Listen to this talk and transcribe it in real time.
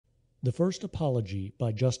The First Apology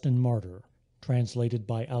by Justin Martyr, translated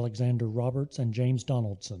by Alexander Roberts and James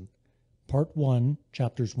Donaldson. Part 1,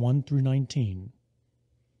 Chapters 1 through 19.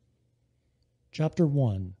 Chapter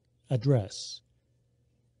 1. Address.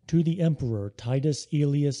 To the Emperor Titus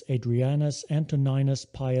Aelius Adrianus Antoninus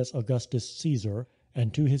Pius Augustus Caesar,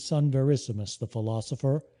 and to his son Verissimus the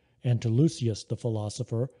philosopher, and to Lucius the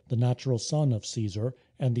philosopher, the natural son of Caesar,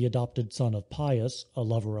 and the adopted son of Pius, a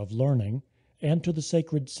lover of learning, and to the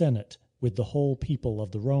sacred Senate, with the whole people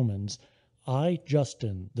of the Romans, I,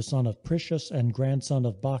 Justin, the son of Pricius and grandson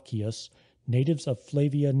of Bacchius, natives of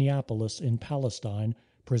Flavia Neapolis in Palestine,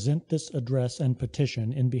 present this address and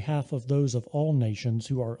petition in behalf of those of all nations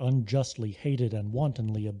who are unjustly hated and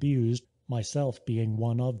wantonly abused, myself being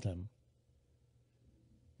one of them.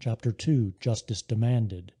 Chapter 2. Justice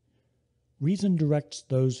Demanded. Reason directs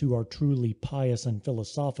those who are truly pious and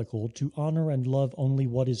philosophical to honor and love only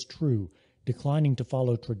what is true, declining to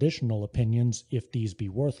follow traditional opinions if these be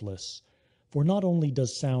worthless. For not only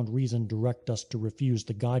does sound reason direct us to refuse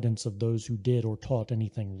the guidance of those who did or taught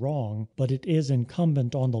anything wrong, but it is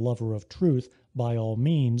incumbent on the lover of truth, by all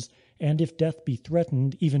means, and if death be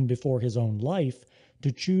threatened even before his own life,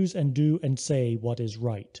 to choose and do and say what is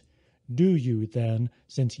right. Do you, then,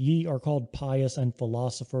 since ye are called pious and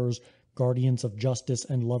philosophers, guardians of justice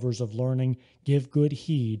and lovers of learning, give good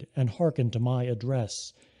heed, and hearken to my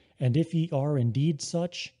address. And if ye are indeed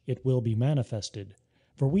such, it will be manifested.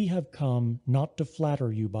 For we have come, not to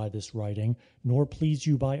flatter you by this writing, nor please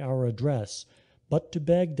you by our address, but to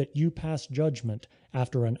beg that you pass judgment,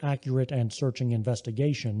 after an accurate and searching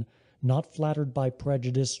investigation, not flattered by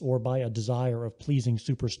prejudice or by a desire of pleasing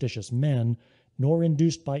superstitious men, nor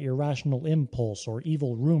induced by irrational impulse or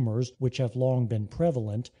evil rumors which have long been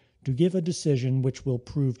prevalent, to give a decision which will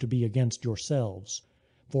prove to be against yourselves.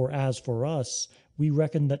 For as for us, we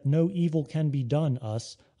reckon that no evil can be done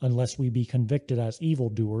us, unless we be convicted as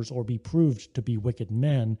evildoers or be proved to be wicked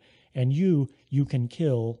men, and you can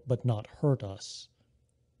kill, but not hurt us.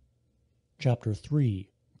 Chapter 3.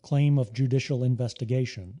 Claim of Judicial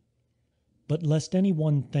Investigation. But lest any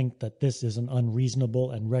one think that this is an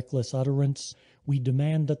unreasonable and reckless utterance, we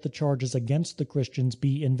demand that the charges against the Christians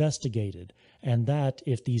be investigated, and that,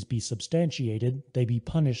 if these be substantiated, they be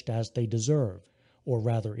punished as they deserve. Or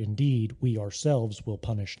rather, indeed, we ourselves will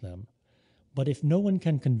punish them. But if no one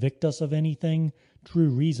can convict us of anything, true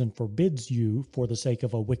reason forbids you, for the sake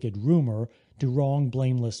of a wicked rumor, to wrong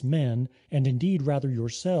blameless men, and indeed rather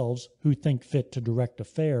yourselves, who think fit to direct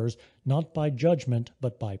affairs, not by judgment,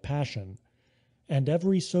 but by passion. And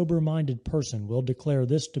every sober-minded person will declare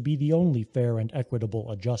this to be the only fair and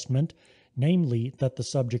equitable adjustment, namely, that the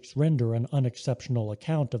subjects render an unexceptional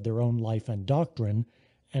account of their own life and doctrine,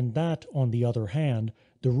 and that, on the other hand,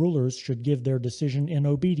 the rulers should give their decision in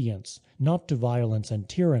obedience, not to violence and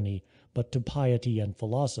tyranny, but to piety and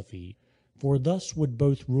philosophy. For thus would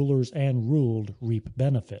both rulers and ruled reap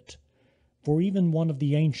benefit. For even one of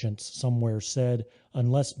the ancients somewhere said,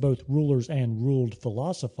 unless both rulers and ruled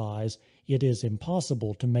philosophize, it is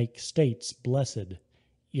impossible to make states blessed.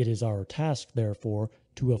 It is our task, therefore,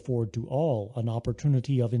 to afford to all an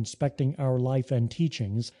opportunity of inspecting our life and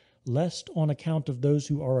teachings, lest, on account of those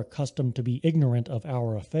who are accustomed to be ignorant of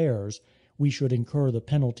our affairs, we should incur the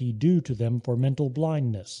penalty due to them for mental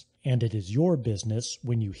blindness. And it is your business,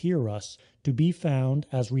 when you hear us, to be found,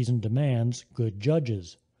 as reason demands, good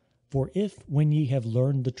judges. For if, when ye have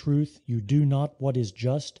learned the truth, you do not what is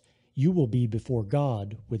just, you will be before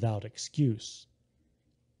God without excuse.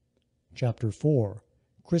 Chapter 4.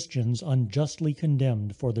 Christians unjustly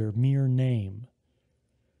condemned for their mere name.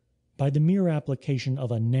 By the mere application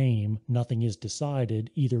of a name, nothing is decided,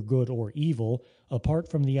 either good or evil, apart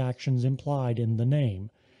from the actions implied in the name.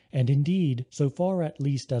 And indeed, so far at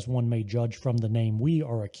least as one may judge from the name we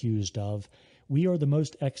are accused of, we are the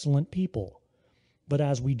most excellent people. But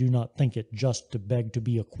as we do not think it just to beg to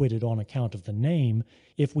be acquitted on account of the name,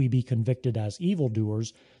 if we be convicted as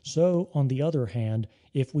evildoers, so, on the other hand,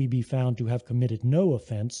 if we be found to have committed no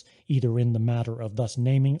offense, either in the matter of thus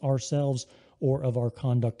naming ourselves, or of our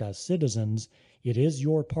conduct as citizens, it is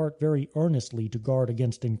your part very earnestly to guard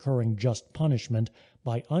against incurring just punishment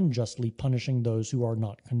by unjustly punishing those who are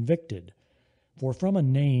not convicted. For from a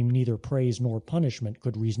name neither praise nor punishment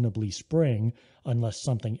could reasonably spring, unless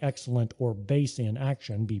something excellent or base in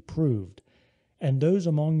action be proved. And those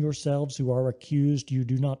among yourselves who are accused you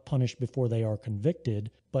do not punish before they are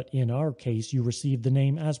convicted, but in our case you receive the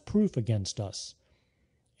name as proof against us.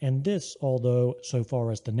 And this, although, so far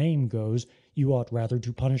as the name goes, you ought rather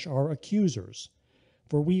to punish our accusers.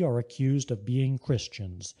 For we are accused of being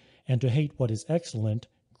Christians, and to hate what is excellent,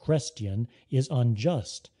 Christian, is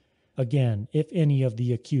unjust. Again, if any of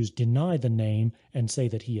the accused deny the name and say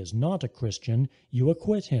that he is not a Christian, you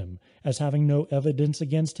acquit him, as having no evidence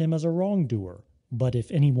against him as a wrongdoer. But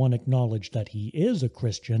if anyone acknowledge that he is a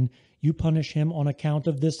Christian, you punish him on account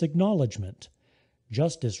of this acknowledgment.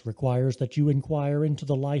 Justice requires that you inquire into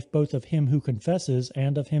the life both of him who confesses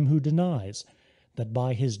and of him who denies, that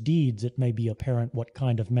by his deeds it may be apparent what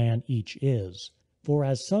kind of man each is. For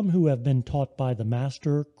as some who have been taught by the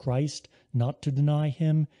Master, Christ, not to deny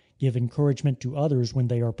him, give encouragement to others when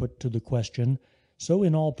they are put to the question, so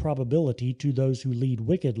in all probability to those who lead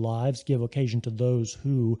wicked lives give occasion to those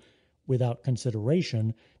who, without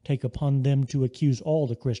consideration, take upon them to accuse all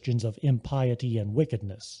the Christians of impiety and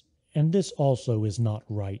wickedness. And this also is not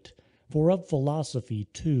right. For of philosophy,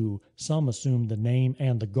 too, some assume the name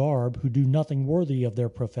and the garb who do nothing worthy of their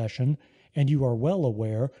profession, and you are well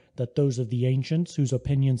aware that those of the ancients whose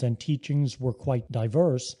opinions and teachings were quite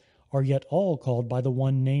diverse are yet all called by the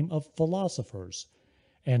one name of philosophers.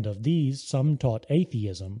 And of these some taught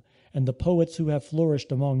atheism, and the poets who have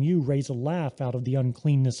flourished among you raise a laugh out of the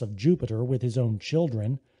uncleanness of Jupiter with his own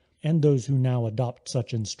children, and those who now adopt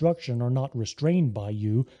such instruction are not restrained by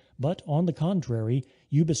you, but, on the contrary,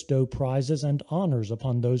 you bestow prizes and honors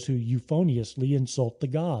upon those who euphoniously insult the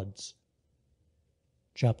gods.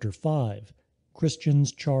 Chapter 5.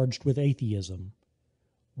 Christians charged with atheism.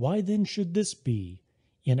 Why then should this be?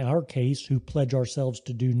 In our case, who pledge ourselves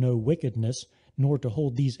to do no wickedness, nor to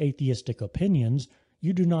hold these atheistic opinions,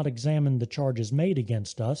 you do not examine the charges made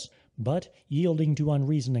against us, but, yielding to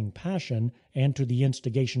unreasoning passion, and to the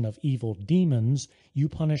instigation of evil demons, you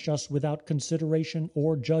punish us without consideration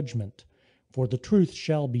or judgment. For the truth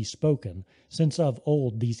shall be spoken, since of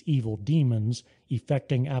old these evil demons,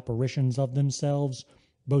 effecting apparitions of themselves,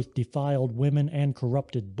 both defiled women and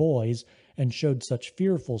corrupted boys, and showed such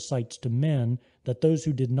fearful sights to men, that those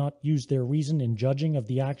who did not use their reason in judging of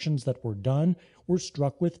the actions that were done were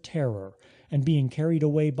struck with terror, and being carried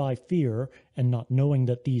away by fear, and not knowing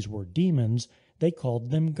that these were demons, they called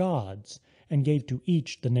them gods, and gave to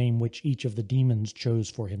each the name which each of the demons chose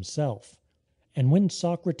for himself. And when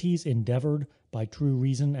Socrates endeavored, by true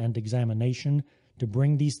reason and examination, to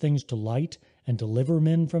bring these things to light, and deliver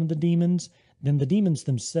men from the demons, then the demons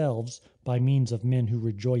themselves, by means of men who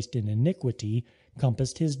rejoiced in iniquity,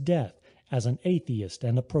 compassed his death, as an atheist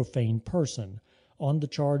and a profane person, on the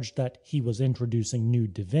charge that he was introducing new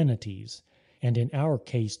divinities. And in our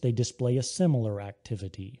case they display a similar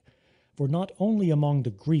activity. For not only among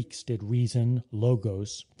the Greeks did reason,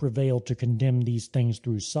 logos, prevail to condemn these things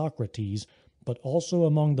through Socrates, but also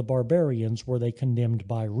among the barbarians were they condemned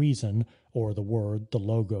by reason, or the word, the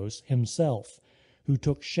logos, himself, who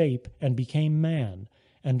took shape and became man,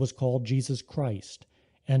 and was called Jesus Christ.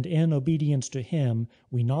 And in obedience to him,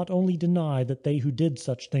 we not only deny that they who did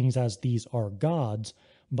such things as these are gods,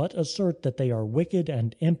 but assert that they are wicked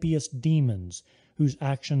and impious demons, whose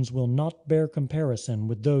actions will not bear comparison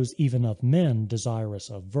with those even of men desirous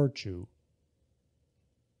of virtue.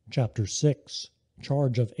 Chapter 6.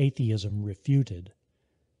 Charge of atheism refuted.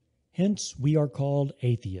 Hence we are called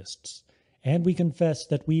atheists, and we confess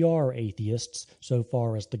that we are atheists so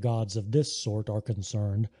far as the gods of this sort are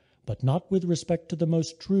concerned, but not with respect to the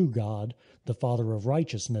most true God, the Father of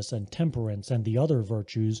righteousness and temperance and the other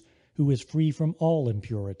virtues, who is free from all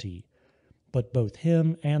impurity. But both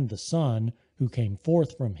him and the Son, who came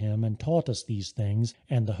forth from him and taught us these things,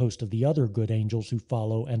 and the host of the other good angels who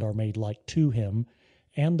follow and are made like to him,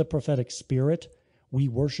 and the prophetic Spirit, we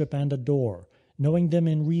worship and adore, knowing them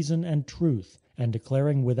in reason and truth, and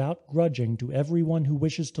declaring without grudging to every one who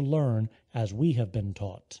wishes to learn, as we have been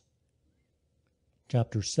taught.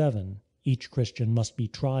 Chapter 7. Each Christian must be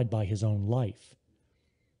tried by his own life.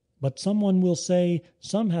 But someone will say,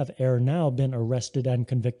 some have ere now been arrested and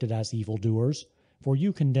convicted as evildoers, for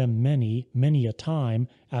you condemn many, many a time,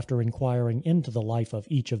 after inquiring into the life of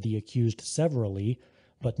each of the accused severally,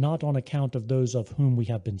 but not on account of those of whom we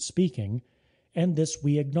have been speaking. And this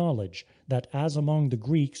we acknowledge, that as among the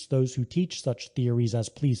Greeks those who teach such theories as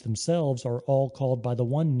please themselves are all called by the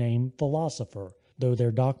one name philosopher, though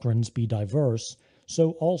their doctrines be diverse,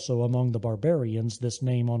 so also among the barbarians this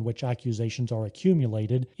name on which accusations are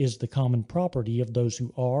accumulated is the common property of those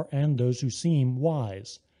who are and those who seem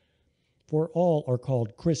wise. For all are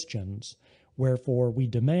called Christians, wherefore we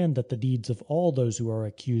demand that the deeds of all those who are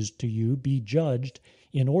accused to you be judged,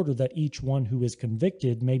 in order that each one who is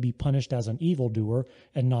convicted may be punished as an evildoer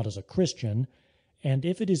and not as a Christian, and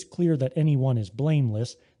if it is clear that any one is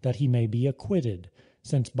blameless, that he may be acquitted,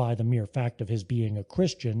 since by the mere fact of his being a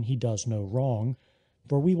Christian he does no wrong.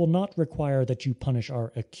 For we will not require that you punish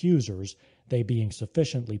our accusers, they being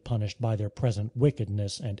sufficiently punished by their present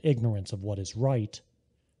wickedness and ignorance of what is right.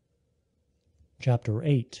 Chapter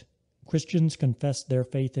 8. Christians confess their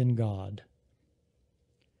faith in God.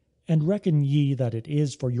 And reckon ye that it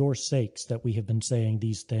is for your sakes that we have been saying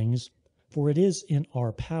these things, for it is in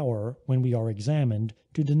our power, when we are examined,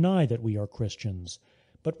 to deny that we are Christians,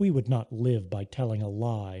 but we would not live by telling a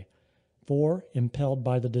lie. For, impelled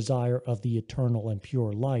by the desire of the eternal and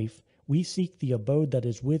pure life, we seek the abode that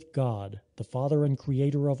is with God, the Father and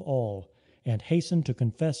Creator of all, and hasten to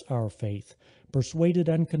confess our faith, persuaded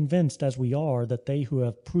and convinced as we are that they who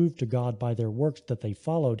have proved to God by their works that they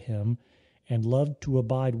followed him, and loved to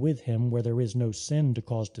abide with him where there is no sin to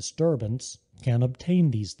cause disturbance, can obtain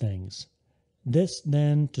these things. This,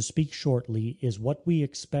 then, to speak shortly, is what we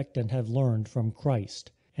expect and have learned from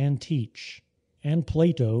Christ, and teach. And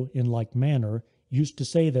Plato, in like manner, used to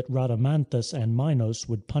say that Rhadamanthus and Minos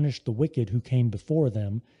would punish the wicked who came before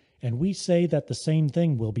them, and we say that the same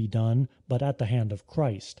thing will be done, but at the hand of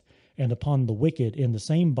Christ, and upon the wicked in the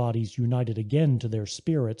same bodies united again to their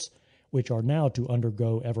spirits, which are now to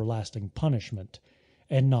undergo everlasting punishment,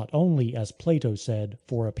 and not only, as Plato said,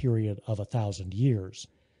 for a period of 1,000 years.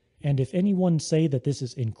 And if any one say that this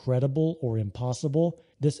is incredible or impossible,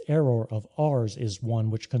 this error of ours is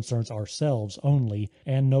one which concerns ourselves only,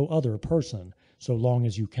 and no other person, so long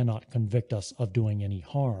as you cannot convict us of doing any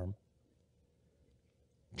harm.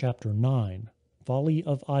 Chapter 9. Folly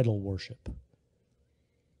of Idol Worship.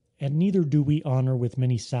 And neither do we honor with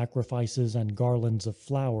many sacrifices and garlands of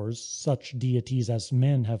flowers such deities as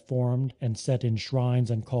men have formed and set in shrines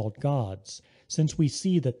and called gods, since we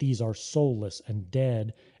see that these are soulless and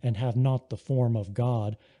dead, and have not the form of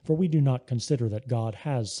God, for we do not consider that God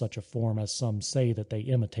has such a form as some say that they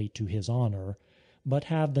imitate to his honor, but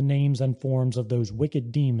have the names and forms of those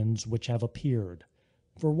wicked demons which have appeared.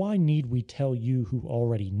 For why need we tell you who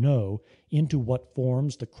already know, into what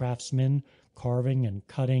forms the craftsmen, carving and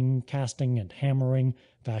cutting, casting and hammering,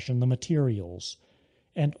 fashion the materials?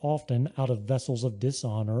 And often out of vessels of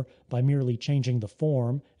dishonor, by merely changing the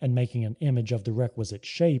form, and making an image of the requisite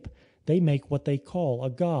shape, they make what they call a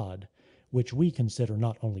god, which we consider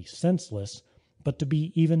not only senseless, but to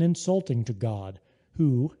be even insulting to God,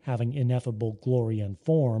 who, having ineffable glory and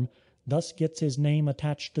form, thus gets his name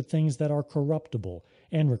attached to things that are corruptible,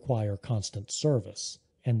 and require constant service.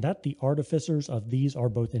 And that the artificers of these are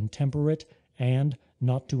both intemperate, and,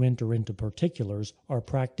 not to enter into particulars, are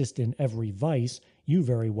practised in every vice, you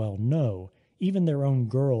very well know. Even their own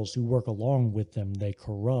girls who work along with them they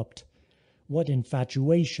corrupt. What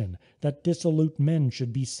infatuation, that dissolute men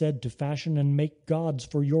should be said to fashion and make gods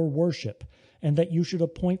for your worship, and that you should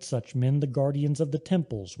appoint such men the guardians of the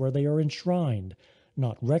temples where they are enshrined,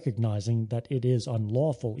 not recognizing that it is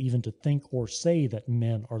unlawful even to think or say that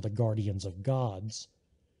men are the guardians of gods.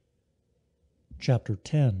 Chapter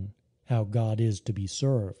 10. How God is to be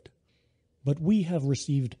served. But we have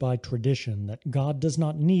received by tradition that God does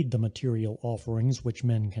not need the material offerings which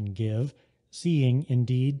men can give, seeing,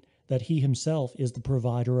 indeed, that he himself is the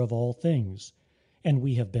provider of all things. And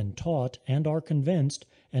we have been taught, and are convinced,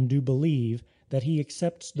 and do believe, that he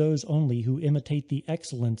accepts those only who imitate the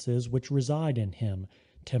excellences which reside in him,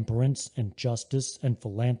 temperance and justice and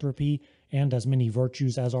philanthropy, and as many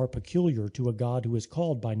virtues as are peculiar to a God who is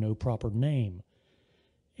called by no proper name.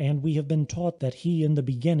 And we have been taught that he in the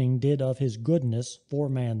beginning did of his goodness, for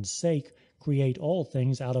man's sake, create all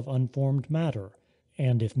things out of unformed matter.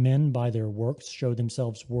 And if men by their works show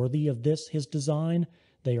themselves worthy of this his design,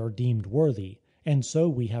 they are deemed worthy, and so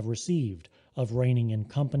we have received, of reigning in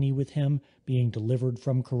company with him, being delivered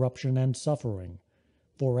from corruption and suffering.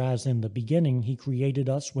 For as in the beginning he created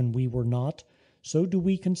us when we were not, so do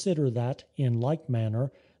we consider that, in like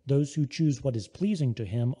manner, those who choose what is pleasing to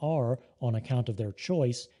him are, on account of their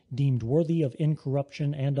choice, deemed worthy of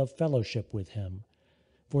incorruption and of fellowship with him.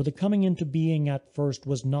 For the coming into being at first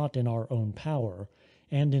was not in our own power,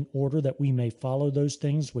 and in order that we may follow those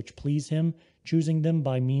things which please him, choosing them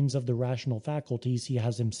by means of the rational faculties he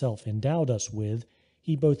has himself endowed us with,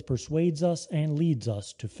 he both persuades us and leads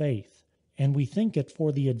us to faith. And we think it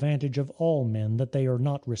for the advantage of all men that they are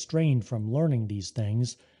not restrained from learning these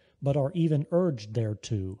things, but are even urged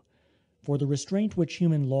thereto. For the restraint which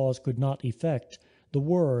human laws could not effect, the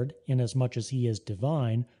Word, inasmuch as he is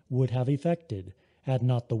divine, would have effected, had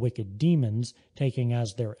not the wicked demons, taking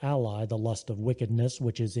as their ally the lust of wickedness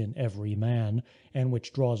which is in every man, and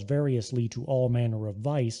which draws variously to all manner of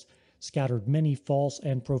vice, scattered many false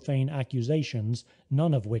and profane accusations,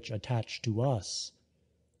 none of which attach to us.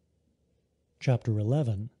 Chapter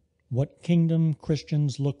 11. What kingdom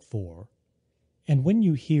Christians look for. And when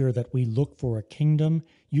you hear that we look for a kingdom,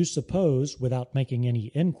 you suppose, without making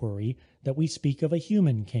any inquiry, that we speak of a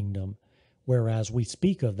human kingdom, whereas we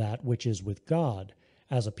speak of that which is with God,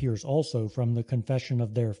 as appears also from the confession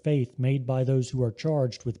of their faith made by those who are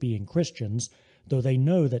charged with being Christians, though they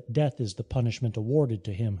know that death is the punishment awarded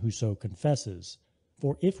to him who so confesses.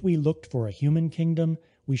 For if we looked for a human kingdom,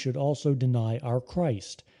 we should also deny our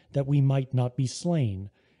Christ, that we might not be slain,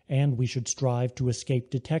 and we should strive to escape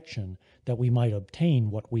detection, that we might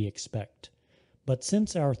obtain what we expect. But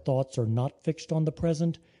since our thoughts are not fixed on the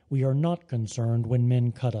present, we are not concerned when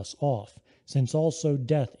men cut us off, since also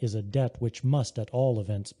death is a debt which must at all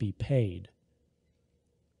events be paid.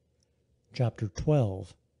 Chapter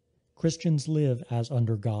 12. Christians live as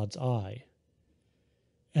under God's eye.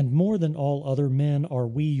 And more than all other men are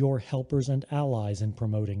we your helpers and allies in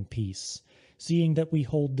promoting peace, seeing that we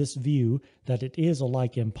hold this view, that it is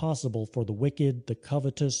alike impossible for the wicked, the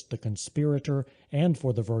covetous, the conspirator, and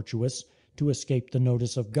for the virtuous, to escape the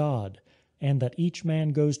notice of God, and that each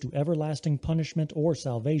man goes to everlasting punishment or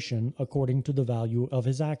salvation according to the value of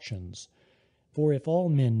his actions. For if all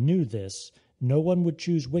men knew this, no one would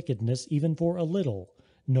choose wickedness even for a little,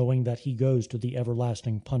 knowing that he goes to the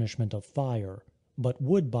everlasting punishment of fire, but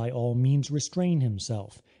would by all means restrain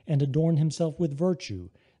himself, and adorn himself with virtue,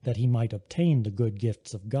 that he might obtain the good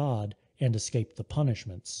gifts of God, and escape the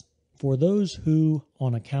punishments. For those who,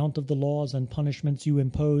 on account of the laws and punishments you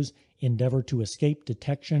impose, endeavor to escape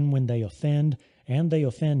detection when they offend, and they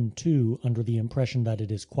offend too under the impression that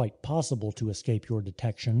it is quite possible to escape your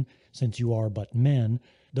detection, since you are but men,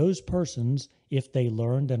 those persons, if they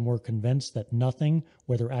learned and were convinced that nothing,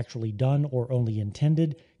 whether actually done or only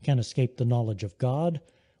intended, can escape the knowledge of God,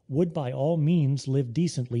 would by all means live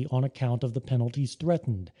decently on account of the penalties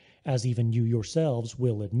threatened, as even you yourselves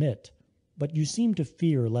will admit. But you seem to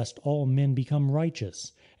fear lest all men become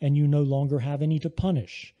righteous, and you no longer have any to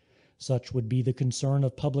punish. Such would be the concern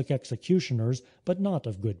of public executioners, but not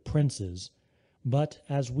of good princes. But,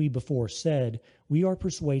 as we before said, we are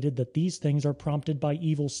persuaded that these things are prompted by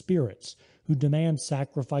evil spirits, who demand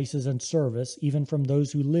sacrifices and service even from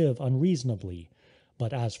those who live unreasonably.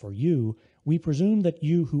 But as for you, we presume that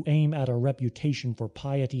you who aim at a reputation for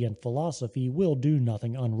piety and philosophy will do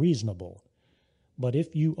nothing unreasonable. But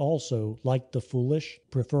if you also, like the foolish,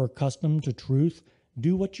 prefer custom to truth,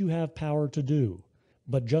 do what you have power to do.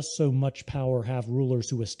 But just so much power have rulers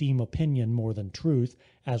who esteem opinion more than truth,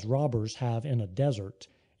 as robbers have in a desert.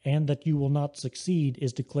 And that you will not succeed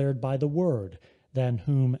is declared by the word, than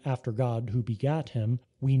whom, after God who begat him,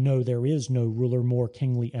 we know there is no ruler more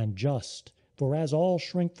kingly and just. For as all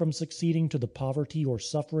shrink from succeeding to the poverty or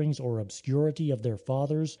sufferings or obscurity of their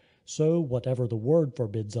fathers, so whatever the word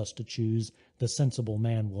forbids us to choose, the sensible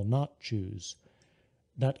man will not choose.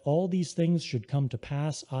 That all these things should come to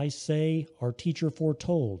pass, I say, our teacher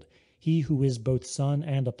foretold, he who is both Son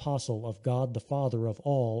and Apostle of God the Father of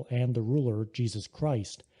all, and the ruler, Jesus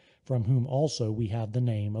Christ, from whom also we have the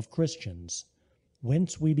name of Christians.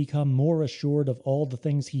 Whence we become more assured of all the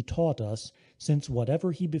things he taught us, since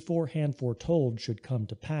whatever he beforehand foretold should come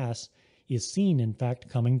to pass, is seen in fact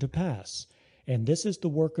coming to pass. And this is the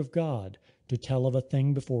work of God, to tell of a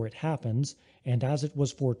thing before it happens, and as it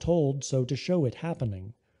was foretold, so to show it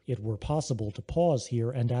happening. It were possible to pause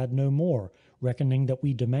here and add no more, reckoning that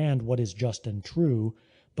we demand what is just and true,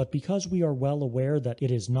 but because we are well aware that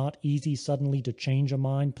it is not easy suddenly to change a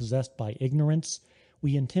mind possessed by ignorance,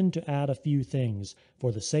 we intend to add a few things,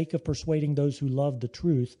 for the sake of persuading those who love the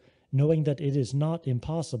truth, knowing that it is not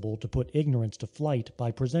impossible to put ignorance to flight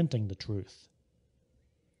by presenting the truth.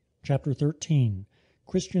 Chapter 13.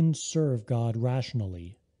 Christians serve God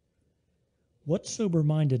rationally. What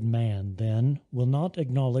sober-minded man, then, will not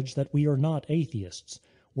acknowledge that we are not atheists,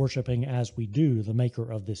 worshipping as we do the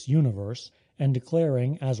Maker of this universe, and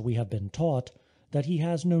declaring, as we have been taught, that he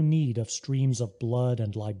has no need of streams of blood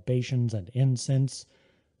and libations and incense,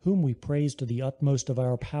 whom we praise to the utmost of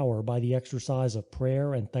our power by the exercise of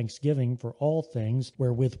prayer and thanksgiving for all things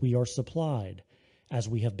wherewith we are supplied, as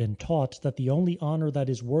we have been taught that the only honor that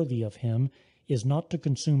is worthy of him is not to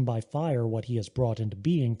consume by fire what he has brought into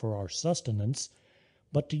being for our sustenance,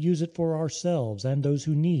 but to use it for ourselves and those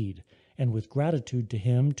who need, and with gratitude to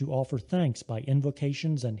him to offer thanks by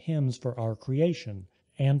invocations and hymns for our creation,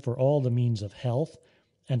 and for all the means of health,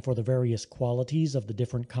 and for the various qualities of the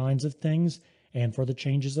different kinds of things, and for the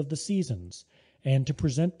changes of the seasons, and to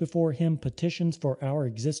present before him petitions for our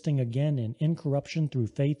existing again in incorruption through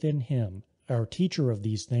faith in him. Our teacher of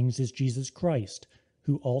these things is Jesus Christ,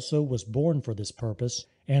 who also was born for this purpose,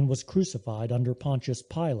 and was crucified under Pontius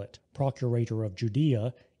Pilate, procurator of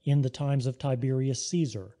Judea, in the times of Tiberius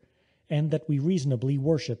Caesar, and that we reasonably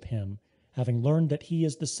worship him, having learned that he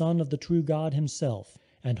is the Son of the true God himself,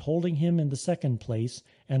 and holding him in the second place,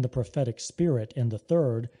 and the prophetic spirit in the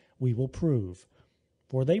third, we will prove.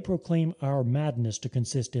 For they proclaim our madness to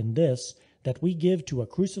consist in this, that we give to a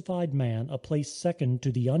crucified man a place second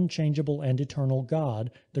to the unchangeable and eternal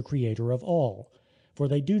God, the Creator of all. For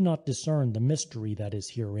they do not discern the mystery that is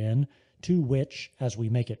herein, to which, as we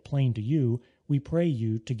make it plain to you, we pray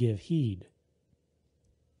you to give heed.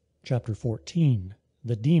 Chapter 14.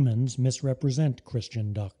 The demons misrepresent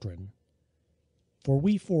Christian doctrine. For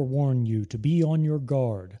we forewarn you to be on your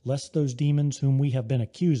guard, lest those demons whom we have been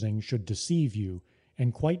accusing should deceive you,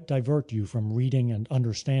 and quite divert you from reading and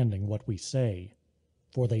understanding what we say.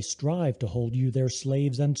 For they strive to hold you their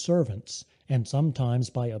slaves and servants, and sometimes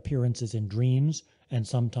by appearances in dreams, and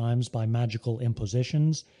sometimes by magical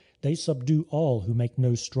impositions, they subdue all who make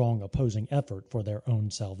no strong opposing effort for their own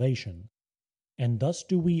salvation. And thus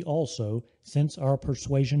do we also, since our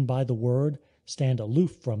persuasion by the word, stand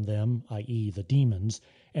aloof from them, i.e., the demons,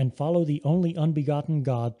 and follow the only unbegotten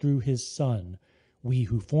God through his Son, we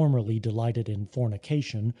who formerly delighted in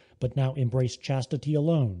fornication, but now embrace chastity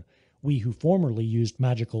alone, we who formerly used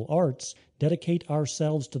magical arts, dedicate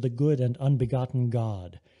ourselves to the good and unbegotten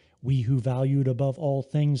God. We who valued above all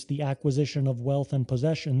things the acquisition of wealth and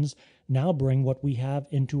possessions, now bring what we have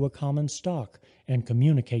into a common stock, and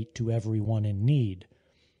communicate to every one in need.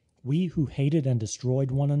 We who hated and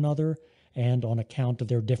destroyed one another, and on account of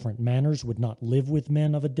their different manners would not live with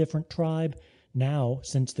men of a different tribe, now,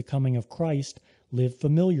 since the coming of Christ, live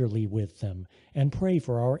familiarly with them, and pray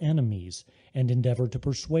for our enemies, and endeavor to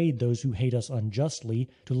persuade those who hate us unjustly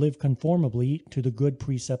to live conformably to the good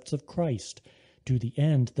precepts of Christ, to the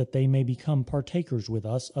end that they may become partakers with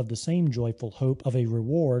us of the same joyful hope of a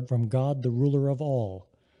reward from God the ruler of all.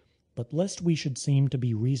 But lest we should seem to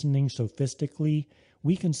be reasoning sophistically,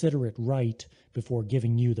 we consider it right, before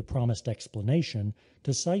giving you the promised explanation,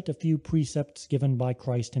 to cite a few precepts given by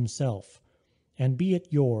Christ himself. And be it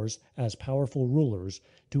yours, as powerful rulers,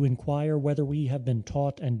 to inquire whether we have been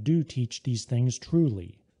taught and do teach these things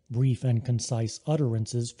truly. Brief and concise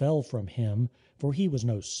utterances fell from him, for he was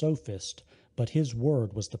no sophist, but his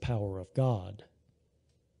word was the power of God.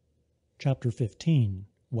 Chapter 15.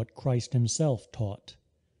 What Christ himself taught.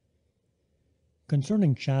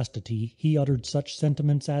 Concerning chastity he uttered such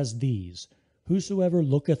sentiments as these: Whosoever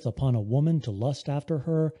looketh upon a woman to lust after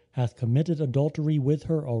her hath committed adultery with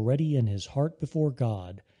her already in his heart before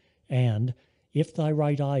God. And, if thy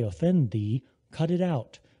right eye offend thee, cut it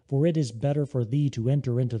out, for it is better for thee to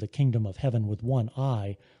enter into the kingdom of heaven with one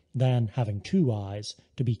eye, than, having two eyes,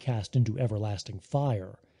 to be cast into everlasting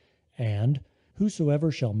fire. And,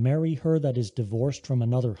 whosoever shall marry her that is divorced from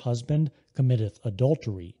another husband committeth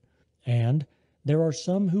adultery. And, there are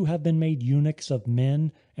some who have been made eunuchs of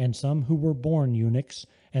men, and some who were born eunuchs,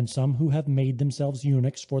 and some who have made themselves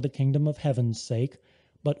eunuchs for the kingdom of heaven's sake,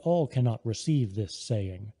 but all cannot receive this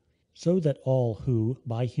saying. So that all who,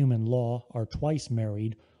 by human law, are twice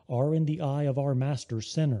married, are in the eye of our Master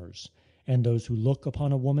sinners, and those who look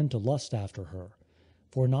upon a woman to lust after her.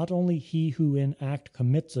 For not only he who in act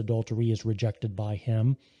commits adultery is rejected by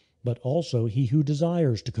him, but also he who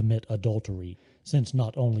desires to commit adultery, since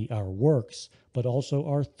not only our works, but also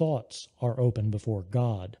our thoughts are open before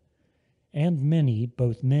God. And many,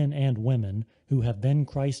 both men and women, who have been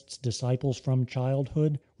Christ's disciples from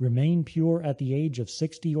childhood, remain pure at the age of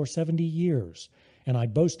 60 or 70 years, and I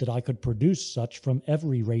boast that I could produce such from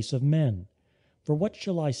every race of men. For what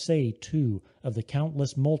shall I say, too, of the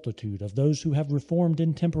countless multitude of those who have reformed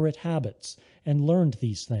intemperate habits, and learned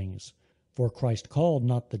these things? For Christ called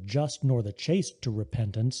not the just nor the chaste to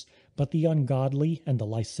repentance, but the ungodly, and the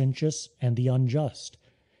licentious, and the unjust.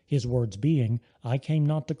 His words being, I came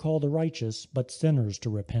not to call the righteous, but sinners to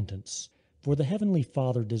repentance. For the heavenly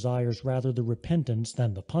Father desires rather the repentance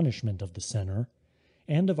than the punishment of the sinner.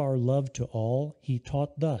 And of our love to all he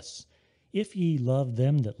taught thus: If ye love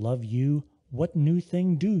them that love you, what new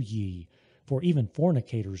thing do ye? For even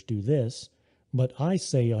fornicators do this. But I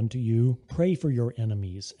say unto you, pray for your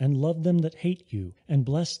enemies, and love them that hate you, and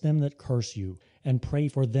bless them that curse you, and pray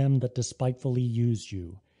for them that despitefully use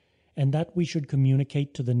you. And that we should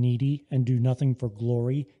communicate to the needy, and do nothing for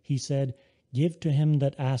glory, he said, Give to him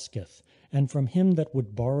that asketh, and from him that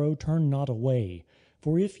would borrow turn not away.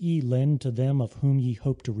 For if ye lend to them of whom ye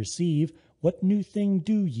hope to receive, what new thing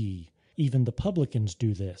do ye? Even the publicans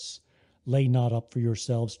do this. Lay not up for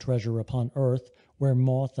yourselves treasure upon earth, where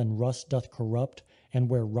moth and rust doth corrupt, and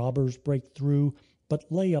where robbers break through, but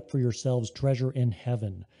lay up for yourselves treasure in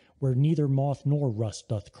heaven, where neither moth nor rust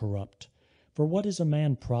doth corrupt. For what is a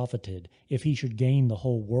man profited, if he should gain the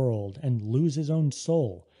whole world, and lose his own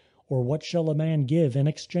soul? Or what shall a man give in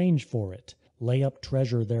exchange for it? Lay up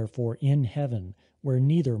treasure therefore in heaven, where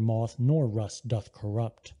neither moth nor rust doth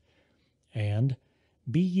corrupt. And,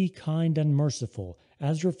 Be ye kind and merciful,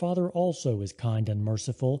 as your Father also is kind and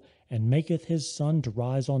merciful, and maketh his sun to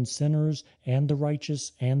rise on sinners, and the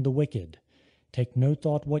righteous, and the wicked. Take no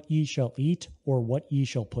thought what ye shall eat, or what ye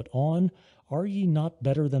shall put on. Are ye not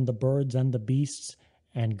better than the birds and the beasts?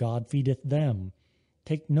 And God feedeth them.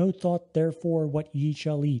 Take no thought therefore what ye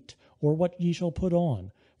shall eat, or what ye shall put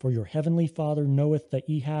on, for your heavenly Father knoweth that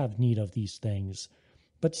ye have need of these things.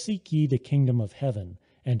 But seek ye the kingdom of heaven,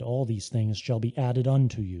 and all these things shall be added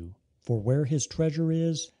unto you. For where his treasure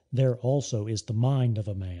is, there also is the mind of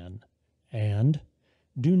a man. And,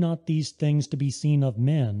 do not these things to be seen of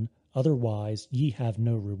men, otherwise ye have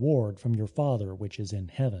no reward from your Father which is in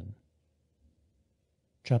heaven.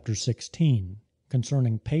 Chapter 16.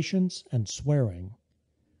 Concerning patience and swearing.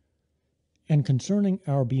 And concerning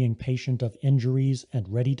our being patient of injuries, and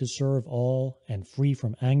ready to serve all, and free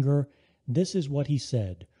from anger, this is what he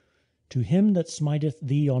said, To him that smiteth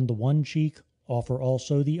thee on the one cheek, offer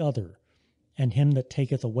also the other, and him that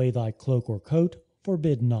taketh away thy cloak or coat,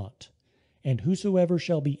 forbid not. And whosoever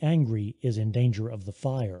shall be angry is in danger of the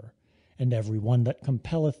fire. And every one that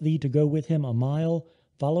compelleth thee to go with him a mile,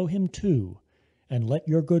 follow him too. And let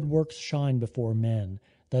your good works shine before men,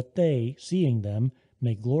 that they, seeing them,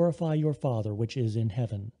 may glorify your Father which is in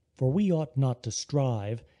heaven. For we ought not to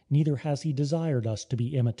strive, neither has he desired us to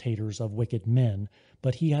be imitators of wicked men,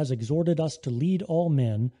 but he has exhorted us to lead all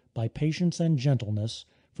men, by patience and gentleness,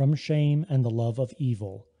 from shame and the love of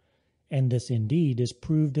evil. And this indeed is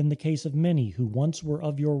proved in the case of many who once were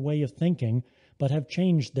of your way of thinking, but have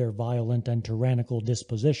changed their violent and tyrannical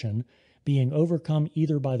disposition, being overcome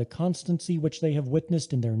either by the constancy which they have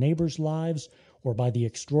witnessed in their neighbors' lives, or by the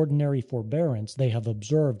extraordinary forbearance they have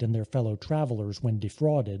observed in their fellow travelers when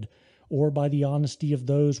defrauded, or by the honesty of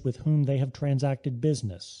those with whom they have transacted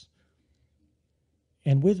business.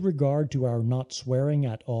 And with regard to our not swearing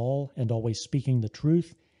at all, and always speaking the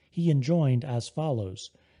truth, he enjoined as follows,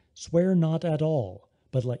 Swear not at all,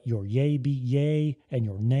 but let your yea be yea, and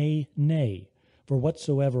your nay, nay, for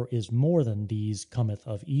whatsoever is more than these cometh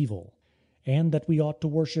of evil. And that we ought to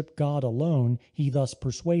worship God alone, he thus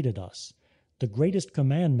persuaded us. The greatest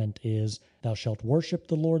commandment is, Thou shalt worship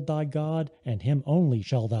the Lord thy God, and him only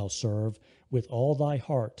shalt thou serve, with all thy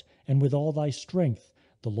heart, and with all thy strength,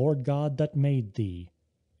 the Lord God that made thee.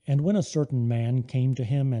 And when a certain man came to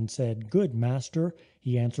him and said, Good Master,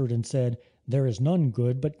 he answered and said, There is none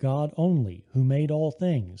good but God only, who made all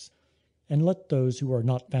things. And let those who are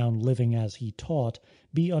not found living as he taught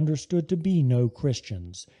be understood to be no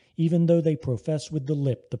Christians, even though they profess with the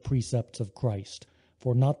lip the precepts of Christ.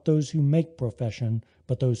 For not those who make profession,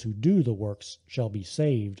 but those who do the works, shall be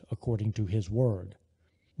saved according to his word.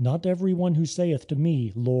 Not every one who saith to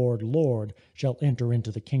me, Lord, Lord, shall enter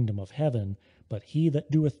into the kingdom of heaven, but he that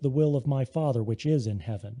doeth the will of my Father which is in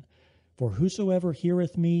heaven. For whosoever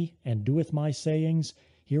heareth me, and doeth my sayings,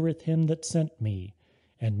 heareth him that sent me.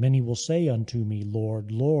 And many will say unto me, Lord,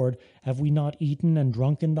 Lord, have we not eaten and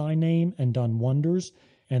drunk in thy name, and done wonders?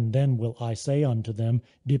 And then will I say unto them,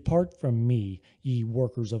 Depart from me, ye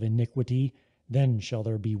workers of iniquity. Then shall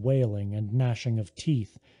there be wailing and gnashing of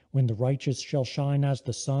teeth, when the righteous shall shine as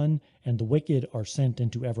the sun, and the wicked are sent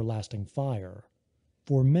into everlasting fire.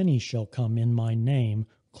 For many shall come in my name,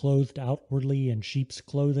 clothed outwardly in sheep's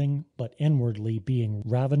clothing, but inwardly being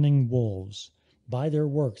ravening wolves. By their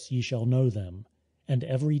works ye shall know them. And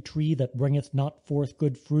every tree that bringeth not forth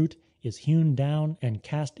good fruit is hewn down and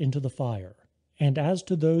cast into the fire. And as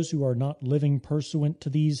to those who are not living pursuant to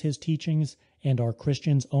these his teachings, and are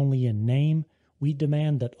Christians only in name, we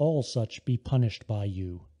demand that all such be punished by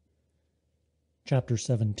you. Chapter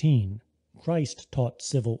 17. Christ taught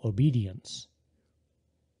civil obedience.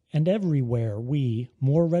 And everywhere we,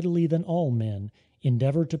 more readily than all men,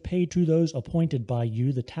 endeavor to pay to those appointed by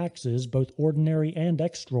you the taxes both ordinary and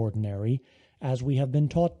extraordinary, as we have been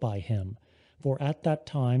taught by him. For at that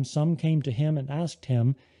time some came to him and asked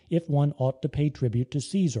him if one ought to pay tribute to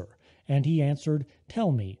Caesar. And he answered,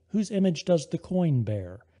 Tell me, whose image does the coin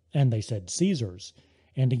bear? And they said, Caesar's.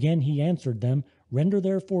 And again he answered them, Render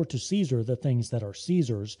therefore to Caesar the things that are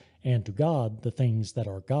Caesar's, and to God the things that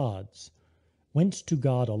are God's. Whence to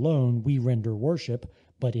God alone we render worship,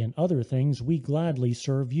 but in other things we gladly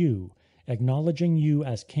serve you, acknowledging you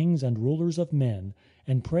as kings and rulers of men,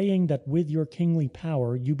 and praying that with your kingly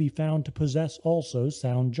power you be found to possess also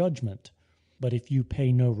sound judgment. But if you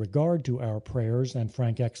pay no regard to our prayers and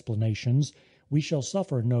frank explanations, we shall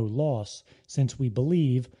suffer no loss, since we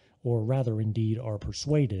believe, or rather indeed are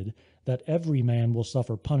persuaded, that every man will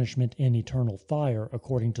suffer punishment in eternal fire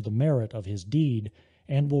according to the merit of his deed,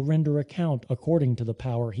 and will render account according to the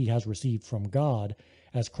power he has received from God,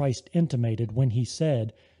 as Christ intimated when he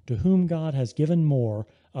said, To whom God has given more,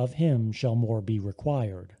 of him shall more be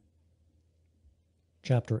required.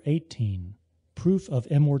 Chapter 18. Proof of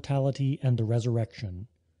Immortality and the Resurrection.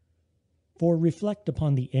 For reflect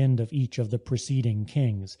upon the end of each of the preceding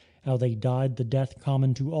kings, how they died the death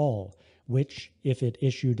common to all, which, if it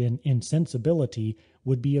issued in insensibility,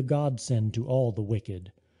 would be a godsend to all the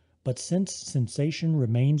wicked. But since sensation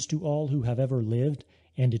remains to all who have ever lived,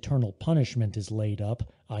 and eternal punishment is laid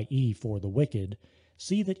up, i.e. for the wicked,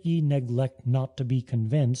 see that ye neglect not to be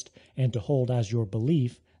convinced, and to hold as your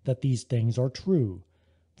belief that these things are true.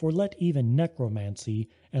 For let even necromancy,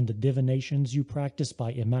 and the divinations you practice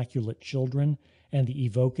by immaculate children, and the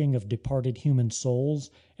evoking of departed human souls,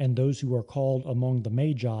 and those who are called among the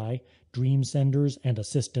magi, dream-senders and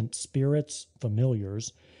assistant spirits,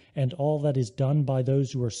 familiars, and all that is done by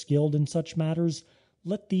those who are skilled in such matters,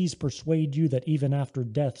 let these persuade you that even after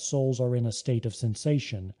death souls are in a state of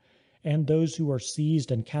sensation, and those who are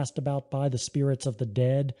seized and cast about by the spirits of the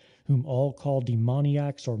dead, whom all call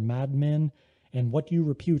demoniacs or madmen, and what you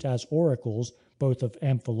repute as oracles, both of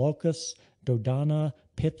Amphilochus, Dodona,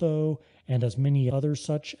 Pytho, and as many other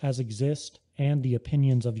such as exist, and the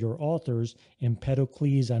opinions of your authors,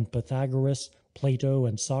 Empedocles and Pythagoras, Plato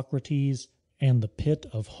and Socrates, and the pit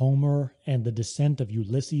of Homer, and the descent of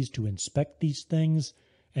Ulysses to inspect these things,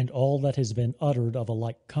 and all that has been uttered of a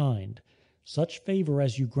like kind. Such favor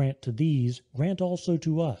as you grant to these, grant also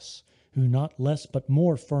to us, who not less but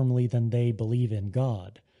more firmly than they believe in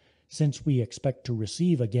God, since we expect to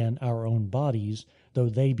receive again our own bodies, though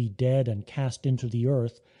they be dead and cast into the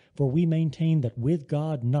earth, for we maintain that with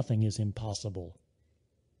God nothing is impossible.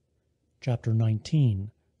 Chapter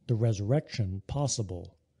 19. The Resurrection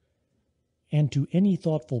Possible. And to any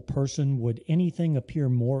thoughtful person would anything appear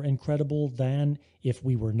more incredible than, if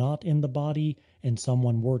we were not in the body, and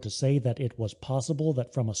someone were to say that it was possible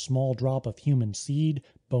that from a small drop of human seed,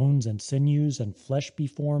 bones and sinews and flesh be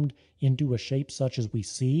formed into a shape such as we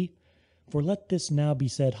see? For let this now be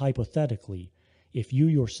said hypothetically, if you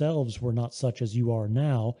yourselves were not such as you are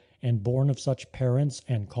now, and born of such parents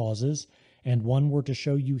and causes, and one were to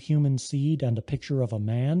show you human seed and a picture of a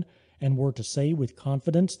man, and were to say with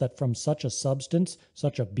confidence that from such a substance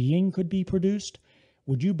such a being could be produced,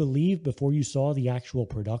 would you believe before you saw the actual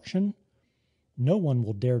production? No one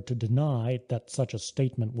will dare to deny that such a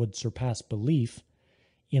statement would surpass belief.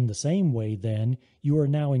 In the same way, then, you are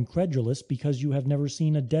now incredulous because you have never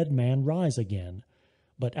seen a dead man rise again.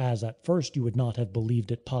 But as at first you would not have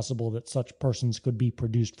believed it possible that such persons could be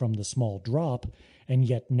produced from the small drop, and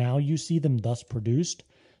yet now you see them thus produced,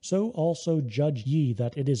 so also judge ye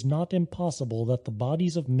that it is not impossible that the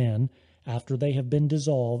bodies of men, after they have been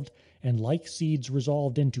dissolved, and like seeds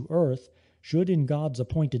resolved into earth, should in God's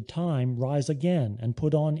appointed time rise again and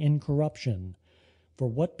put on incorruption. For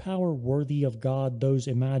what power worthy of God those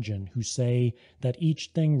imagine who say that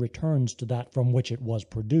each thing returns to that from which it was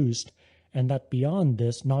produced, and that beyond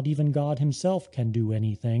this not even God himself can do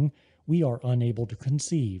anything, we are unable to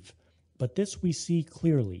conceive. But this we see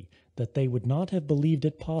clearly, that they would not have believed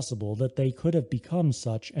it possible that they could have become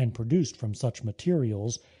such and produced from such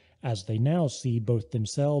materials, as they now see both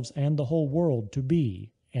themselves and the whole world to be,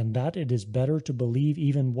 and that it is better to believe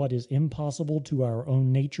even what is impossible to our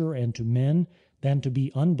own nature and to men, than to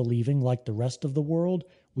be unbelieving like the rest of the world,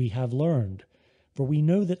 we have learned. For we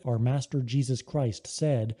know that our Master Jesus Christ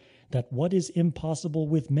said, that what is impossible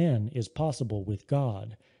with men is possible with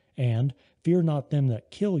God, and fear not them that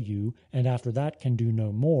kill you, and after that can do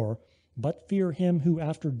no more, but fear him who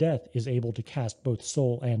after death is able to cast both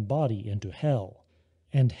soul and body into hell.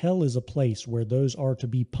 And hell is a place where those are to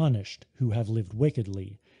be punished who have lived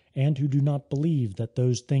wickedly, and who do not believe that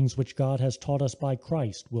those things which God has taught us by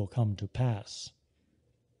Christ will come to pass.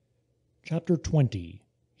 Chapter 20.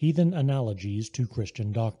 Heathen Analogies to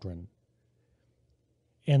Christian Doctrine.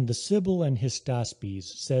 And the Sibyl and Hystaspes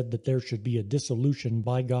said that there should be a dissolution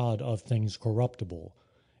by God of things corruptible,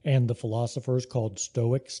 and the philosophers called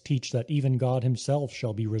Stoics teach that even God himself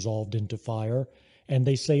shall be resolved into fire, and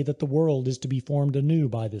they say that the world is to be formed anew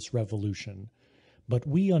by this revolution. But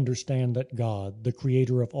we understand that God, the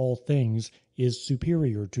Creator of all things, is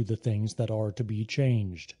superior to the things that are to be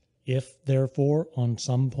changed. If, therefore, on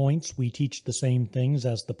some points we teach the same things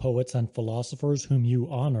as the poets and philosophers whom you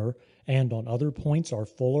honor, and on other points are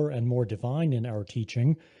fuller and more divine in our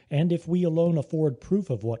teaching, and if we alone afford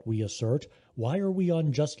proof of what we assert, why are we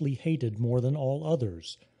unjustly hated more than all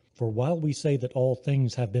others? For while we say that all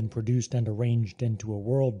things have been produced and arranged into a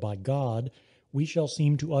world by God, we shall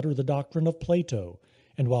seem to utter the doctrine of Plato,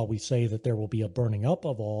 and while we say that there will be a burning up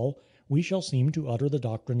of all, we shall seem to utter the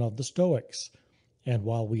doctrine of the Stoics. And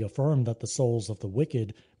while we affirm that the souls of the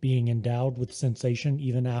wicked, being endowed with sensation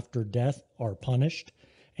even after death, are punished,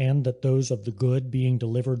 and that those of the good being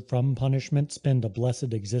delivered from punishment spend a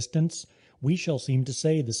blessed existence, we shall seem to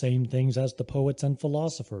say the same things as the poets and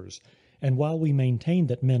philosophers, and while we maintain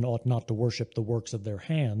that men ought not to worship the works of their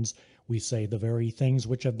hands, we say the very things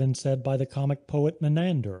which have been said by the comic poet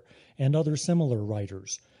Menander and other similar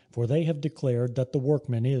writers, for they have declared that the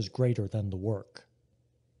workman is greater than the work.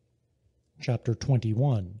 Chapter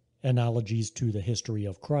 21. Analogies to the History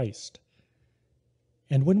of Christ.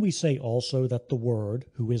 And when we say also that the Word,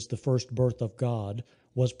 who is the first birth of God,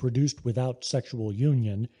 was produced without sexual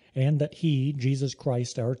union, and that he, Jesus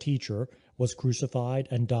Christ our teacher, was crucified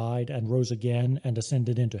and died and rose again and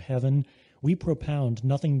ascended into heaven, we propound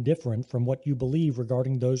nothing different from what you believe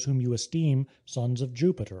regarding those whom you esteem sons of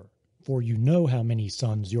Jupiter. For you know how many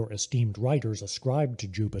sons your esteemed writers ascribe to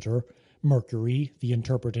Jupiter: Mercury, the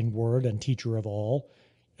interpreting word and teacher of all;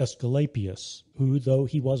 Aesculapius, who, though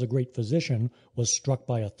he was a great physician, was struck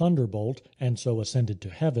by a thunderbolt, and so ascended to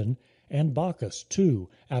heaven; and Bacchus, too,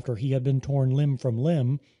 after he had been torn limb from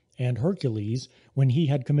limb; and Hercules, when he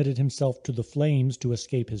had committed himself to the flames to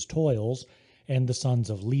escape his toils; and the sons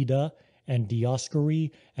of Leda, and Dioscuri,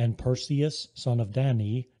 and Perseus, son of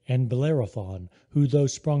Danae, and Bellerophon, who, though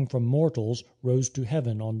sprung from mortals, rose to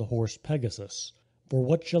heaven on the horse Pegasus. For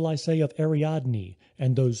what shall I say of Ariadne,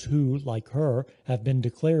 and those who, like her, have been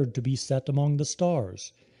declared to be set among the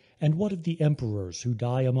stars? And what of the emperors who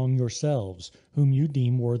die among yourselves, whom you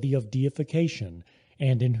deem worthy of deification,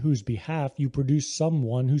 and in whose behalf you produce some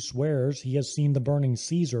one who swears he has seen the burning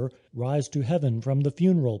Caesar rise to heaven from the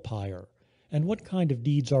funeral pyre? And what kind of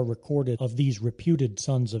deeds are recorded of these reputed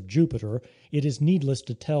sons of Jupiter, it is needless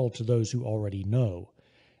to tell to those who already know.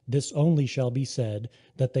 This only shall be said,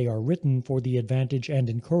 that they are written for the advantage and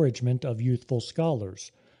encouragement of youthful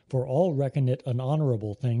scholars, for all reckon it an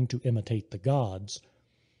honorable thing to imitate the gods.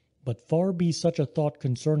 But far be such a thought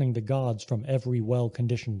concerning the gods from every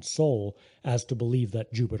well-conditioned soul, as to believe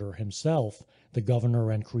that Jupiter himself, the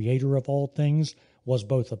governor and creator of all things, was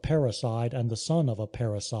both a parricide and the son of a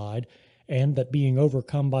parricide, and that being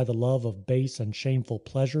overcome by the love of base and shameful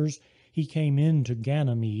pleasures, he came in to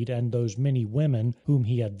Ganymede and those many women whom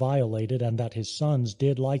he had violated, and that his sons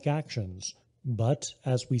did like actions. But,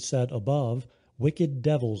 as we said above, wicked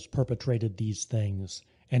devils perpetrated these things,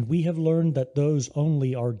 and we have learned that those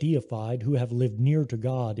only are deified who have lived near to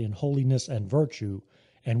God in holiness and virtue,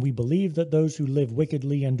 and we believe that those who live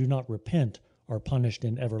wickedly and do not repent are punished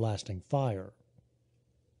in everlasting fire.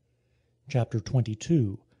 Chapter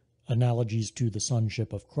 22. Analogies to the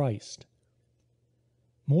Sonship of Christ.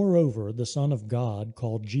 Moreover, the Son of God,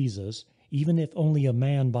 called Jesus, even if only a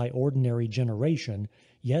man by ordinary generation,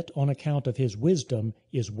 yet on account of his wisdom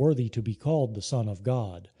is worthy to be called the Son of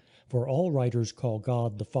God. For all writers call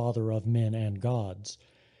God the Father of men and gods.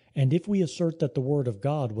 And if we assert that the Word of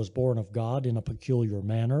God was born of God in a peculiar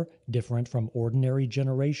manner, different from ordinary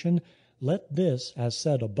generation, let this, as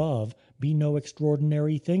said above, be no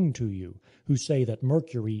extraordinary thing to you, who say that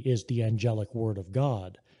Mercury is the angelic Word of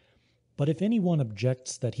God. But if any one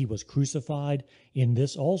objects that he was crucified, in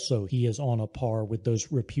this also he is on a par with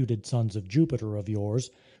those reputed sons of Jupiter of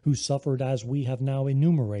yours, who suffered as we have now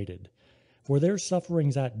enumerated. For their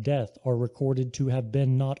sufferings at death are recorded to have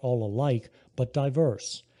been not all alike, but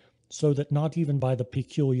diverse, so that not even by the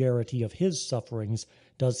peculiarity of his sufferings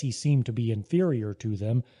does he seem to be inferior to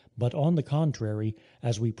them, but on the contrary,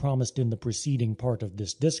 as we promised in the preceding part of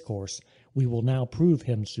this discourse, we will now prove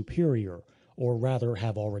him superior, or rather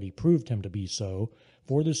have already proved him to be so,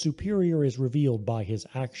 for the superior is revealed by his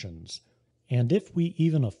actions. And if we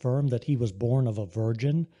even affirm that he was born of a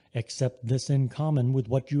virgin, accept this in common with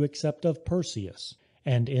what you accept of Perseus,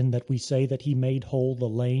 and in that we say that he made whole the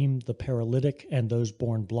lame, the paralytic, and those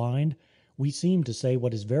born blind, we seem to say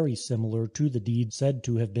what is very similar to the deed said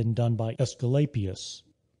to have been done by Aesculapius.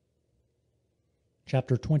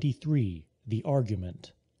 Chapter 23. The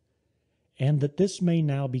Argument. And that this may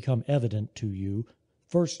now become evident to you,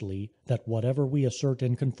 firstly, that whatever we assert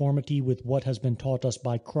in conformity with what has been taught us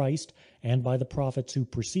by Christ and by the prophets who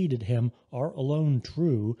preceded him are alone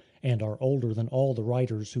true, and are older than all the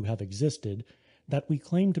writers who have existed, that we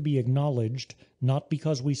claim to be acknowledged, not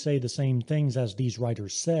because we say the same things as these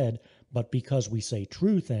writers said, but because we say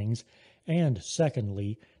true things, and,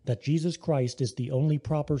 secondly, that Jesus Christ is the only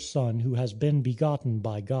proper Son who has been begotten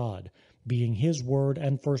by God, being his Word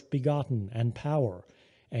and first begotten and power,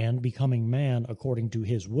 and becoming man according to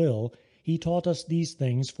his will, he taught us these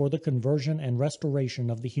things for the conversion and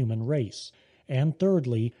restoration of the human race. And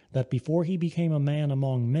thirdly, that before he became a man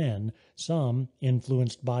among men, some,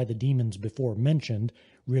 influenced by the demons before mentioned,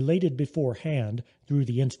 related beforehand, through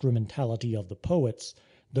the instrumentality of the poets,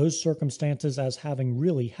 those circumstances as having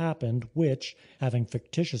really happened, which, having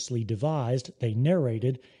fictitiously devised, they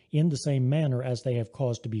narrated, in the same manner as they have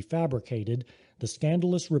caused to be fabricated, the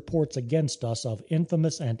scandalous reports against us of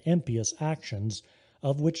infamous and impious actions,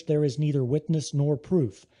 of which there is neither witness nor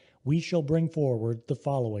proof, we shall bring forward the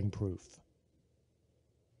following proof.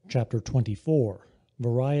 Chapter 24.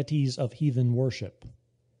 Varieties of Heathen Worship.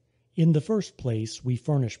 In the first place, we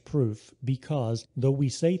furnish proof, because, though we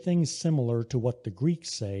say things similar to what the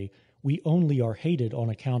Greeks say, we only are hated on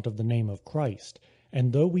account of the name of Christ,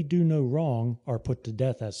 and though we do no wrong, are put to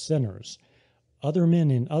death as sinners. Other men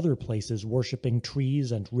in other places worshipping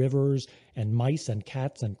trees and rivers, and mice and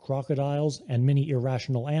cats and crocodiles, and many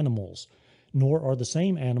irrational animals. Nor are the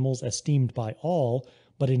same animals esteemed by all,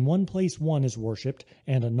 but in one place one is worshipped,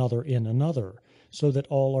 and another in another, so that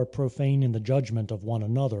all are profane in the judgment of one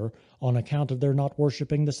another, on account of their not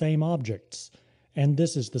worshipping the same objects. And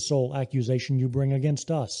this is the sole accusation you bring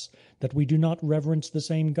against us, that we do not reverence the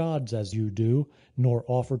same gods as you do, nor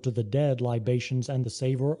offer to the dead libations and the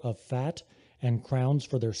savour of fat, and crowns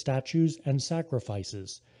for their statues and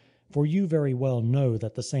sacrifices. For you very well know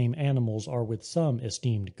that the same animals are with some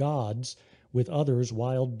esteemed gods, with others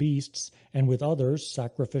wild beasts, and with others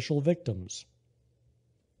sacrificial victims.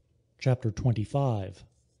 Chapter 25.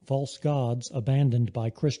 False gods abandoned by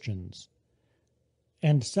Christians.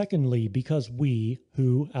 And secondly, because we,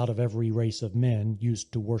 who, out of every race of men,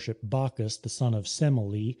 used to worship Bacchus the son of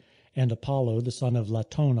Semele, and Apollo the son of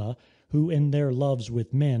Latona, who in their loves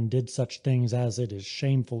with men did such things as it is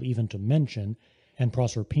shameful even to mention, and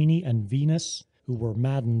Proserpine and Venus, who were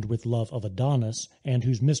maddened with love of Adonis, and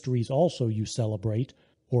whose mysteries also you celebrate,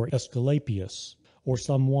 or Aesculapius, or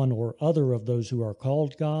some one or other of those who are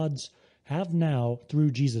called gods, have now,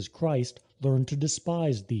 through Jesus Christ, learned to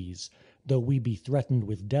despise these, though we be threatened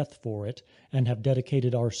with death for it, and have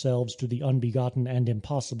dedicated ourselves to the unbegotten and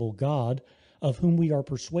impossible God, of whom we are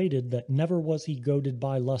persuaded that never was he goaded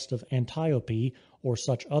by lust of Antiope, or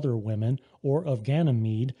such other women, or of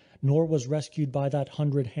Ganymede, nor was rescued by that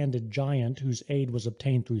 100-handed giant whose aid was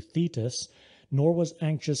obtained through Thetis, nor was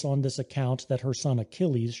anxious on this account that her son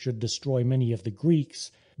Achilles should destroy many of the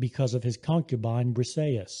Greeks, because of his concubine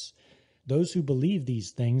Briseis. Those who believe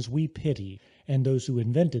these things we pity, and those who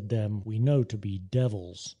invented them we know to be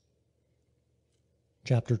devils.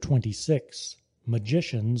 Chapter 26.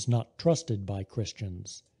 Magicians not trusted by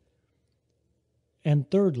Christians. And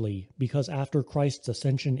thirdly, because after Christ's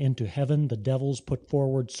ascension into heaven the devils put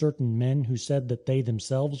forward certain men who said that they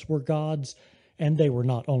themselves were gods, and they were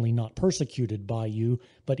not only not persecuted by you,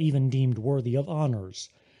 but even deemed worthy of honors.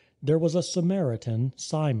 There was a Samaritan,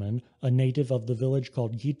 Simon, a native of the village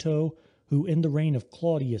called Gitto, who in the reign of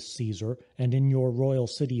Claudius Caesar, and in your royal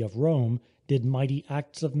city of Rome, did mighty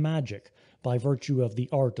acts of magic, by virtue of the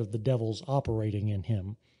art of the devils operating in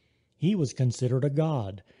him. He was considered a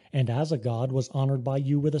god, and as a god was honored by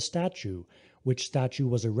you with a statue, which statue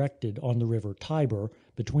was erected on the river Tiber,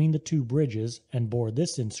 between the two bridges, and bore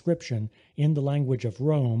this inscription, in the language of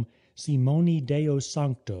Rome, Simoni Deo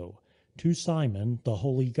Sancto, to Simon the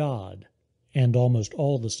holy God. And almost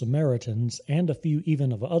all the Samaritans, and a few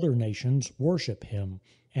even of other nations, worship him,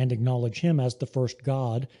 and acknowledge him as the first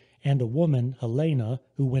god, and a woman, Helena,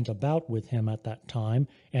 who went about with him at that time,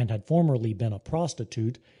 and had formerly been a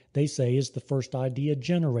prostitute, they say is the first idea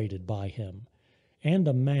generated by him. And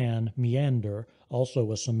a man, Meander,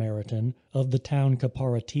 also a Samaritan, of the town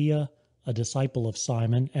Caparatia, a disciple of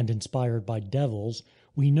Simon, and inspired by devils,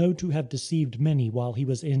 we know to have deceived many while he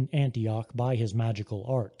was in Antioch by his magical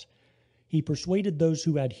art. He persuaded those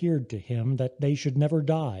who adhered to him that they should never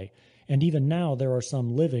die, and even now there are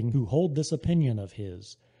some living who hold this opinion of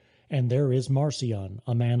his. And there is Marcion,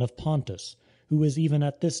 a man of Pontus, who is even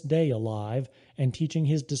at this day alive, and teaching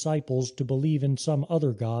his disciples to believe in some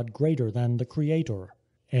other god greater than the Creator.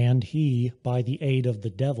 And he, by the aid of the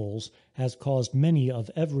devils, has caused many of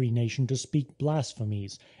every nation to speak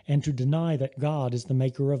blasphemies, and to deny that God is the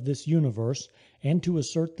maker of this universe, and to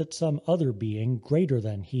assert that some other being, greater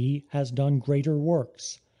than he, has done greater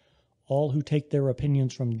works. All who take their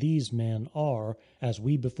opinions from these men are, as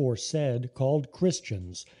we before said, called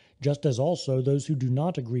Christians, just as also those who do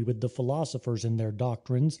not agree with the philosophers in their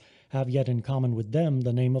doctrines have yet in common with them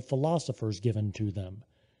the name of philosophers given to them.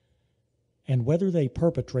 And whether they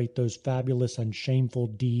perpetrate those fabulous and shameful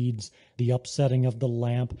deeds, the upsetting of the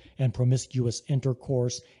lamp, and promiscuous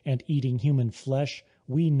intercourse, and eating human flesh,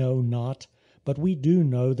 we know not, but we do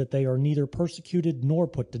know that they are neither persecuted nor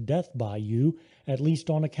put to death by you, at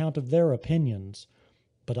least on account of their opinions.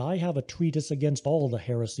 But I have a treatise against all the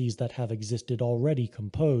heresies that have existed already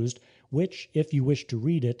composed, which, if you wish to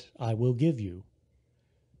read it, I will give you.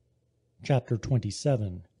 Chapter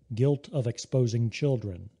 27. Guilt of exposing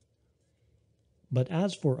children. But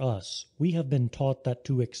as for us, we have been taught that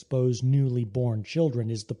to expose newly born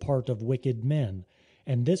children is the part of wicked men,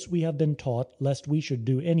 and this we have been taught lest we should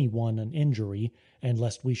do any one an injury, and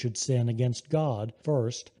lest we should sin against God,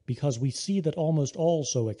 first, because we see that almost all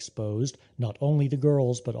so exposed, not only the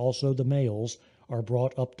girls but also the males, are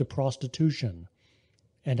brought up to prostitution.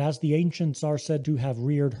 And as the ancients are said to have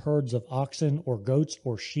reared herds of oxen or goats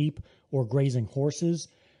or sheep or grazing horses,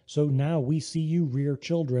 so now we see you rear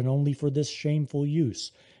children only for this shameful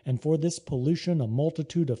use, and for this pollution a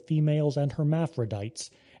multitude of females and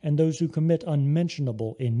hermaphrodites, and those who commit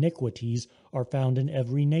unmentionable iniquities are found in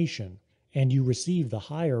every nation. And you receive the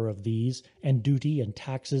hire of these, and duty and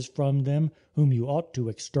taxes from them, whom you ought to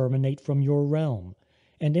exterminate from your realm.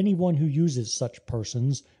 And any one who uses such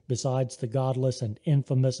persons, besides the godless and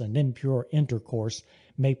infamous and impure intercourse,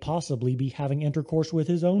 may possibly be having intercourse with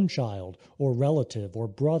his own child, or relative, or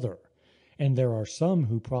brother. And there are some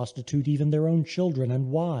who prostitute even their own children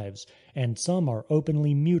and wives, and some are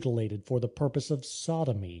openly mutilated for the purpose of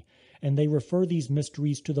sodomy, and they refer these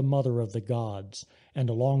mysteries to the mother of the gods,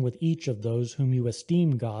 and along with each of those whom you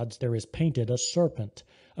esteem gods there is painted a serpent,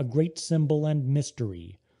 a great symbol and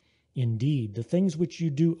mystery. Indeed, the things which you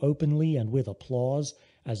do openly and with applause,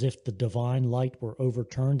 as if the divine light were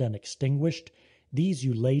overturned and extinguished, these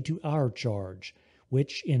you lay to our charge,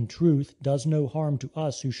 which, in truth, does no harm to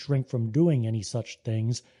us who shrink from doing any such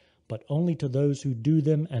things, but only to those who do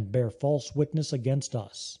them and bear false witness against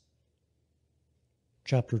us.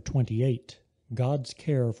 Chapter 28. God's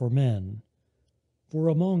Care for Men. For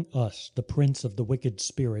among us the prince of the wicked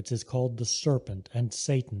spirits is called the serpent, and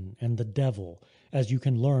Satan, and the devil, as you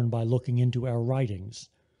can learn by looking into our writings.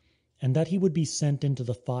 And that he would be sent into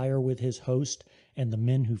the fire with his host, and the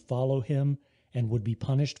men who follow him, and would be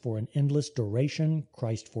punished for an endless duration,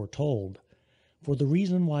 Christ foretold. For the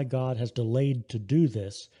reason why God has delayed to do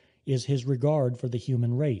this is his regard for the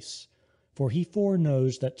human race. For he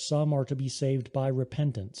foreknows that some are to be saved by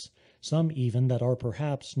repentance, some even that are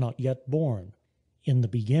perhaps not yet born. In the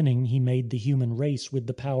beginning he made the human race with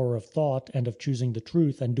the power of thought and of choosing the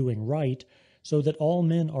truth and doing right, so that all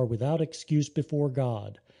men are without excuse before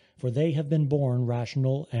God, for they have been born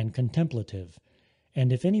rational and contemplative.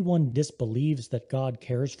 And if any one disbelieves that God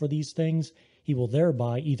cares for these things, he will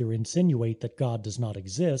thereby either insinuate that God does not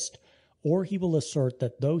exist, or he will assert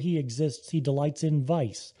that though he exists he delights in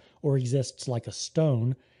vice, or exists like a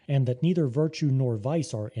stone, and that neither virtue nor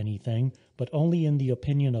vice are anything, but only in the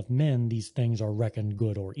opinion of men these things are reckoned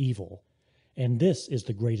good or evil. And this is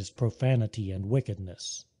the greatest profanity and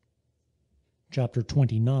wickedness. Chapter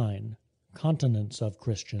 29. Continence of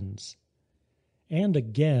Christians. And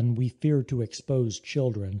again we fear to expose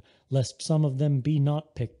children, lest some of them be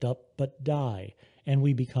not picked up, but die, and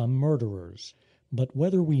we become murderers. But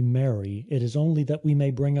whether we marry, it is only that we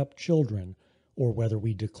may bring up children, or whether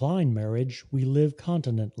we decline marriage, we live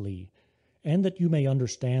continently. And that you may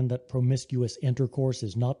understand that promiscuous intercourse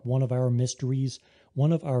is not one of our mysteries,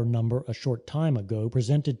 one of our number a short time ago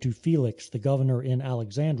presented to Felix the governor in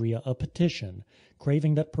Alexandria a petition,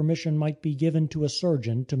 craving that permission might be given to a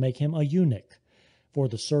surgeon to make him a eunuch. For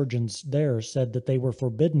the surgeons there said that they were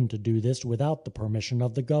forbidden to do this without the permission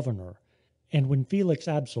of the governor. And when Felix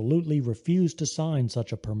absolutely refused to sign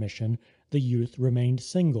such a permission, the youth remained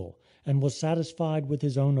single, and was satisfied with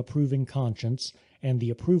his own approving conscience, and the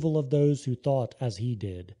approval of those who thought as he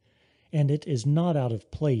did. And it is not out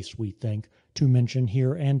of place, we think, to mention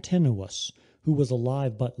here Antoninus, who was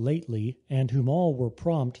alive but lately, and whom all were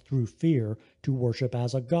prompt through fear to worship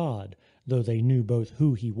as a god, though they knew both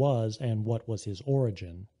who he was and what was his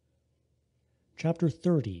origin. Chapter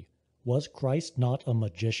 30. Was Christ not a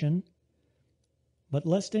magician? But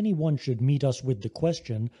lest any one should meet us with the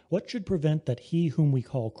question, what should prevent that he whom we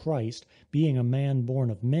call Christ, being a man born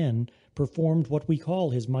of men, performed what we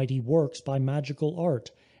call his mighty works by magical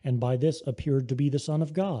art, and by this appeared to be the Son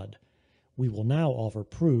of God? We will now offer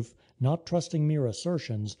proof, not trusting mere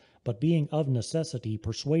assertions, but being of necessity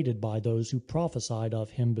persuaded by those who prophesied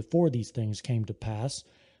of him before these things came to pass,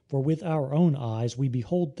 for with our own eyes we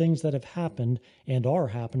behold things that have happened and are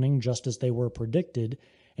happening just as they were predicted,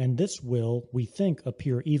 and this will, we think,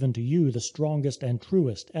 appear even to you the strongest and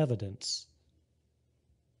truest evidence.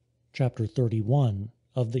 Chapter 31.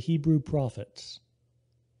 Of the Hebrew Prophets.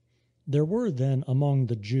 There were then among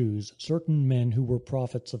the Jews certain men who were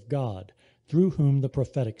prophets of God, through whom the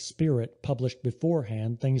prophetic spirit published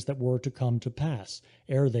beforehand things that were to come to pass,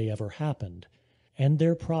 ere they ever happened. And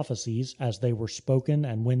their prophecies, as they were spoken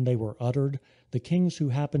and when they were uttered, the kings who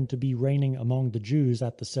happened to be reigning among the Jews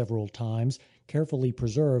at the several times carefully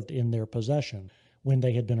preserved in their possession, when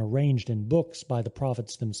they had been arranged in books by the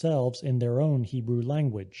prophets themselves in their own Hebrew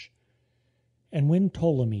language. And when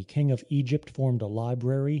Ptolemy, king of Egypt, formed a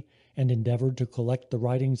library, and endeavored to collect the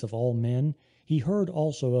writings of all men, he heard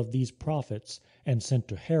also of these prophets, and sent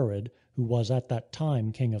to Herod, who was at that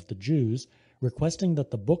time king of the Jews, requesting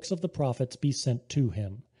that the books of the prophets be sent to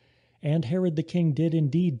him. And Herod the king did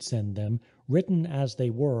indeed send them, written as they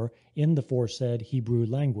were, in the foresaid Hebrew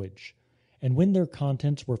language. And when their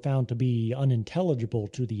contents were found to be unintelligible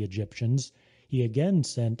to the Egyptians, he again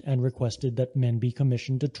sent and requested that men be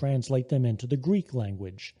commissioned to translate them into the Greek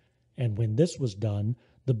language. And when this was done,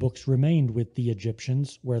 the books remained with the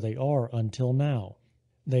Egyptians, where they are until now.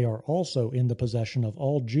 They are also in the possession of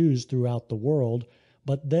all Jews throughout the world,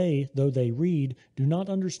 but they, though they read, do not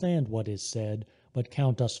understand what is said, but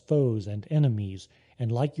count us foes and enemies,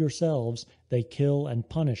 and like yourselves, they kill and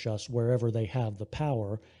punish us wherever they have the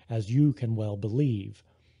power, as you can well believe.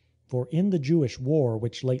 For in the Jewish war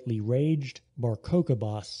which lately raged, Bar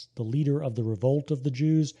Kokhobas, the leader of the revolt of the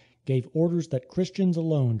Jews, gave orders that Christians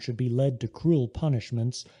alone should be led to cruel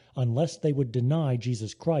punishments, unless they would deny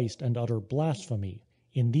Jesus Christ and utter blasphemy.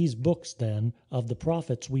 In these books, then, of the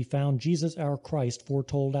prophets we found Jesus our Christ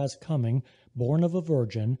foretold as coming, born of a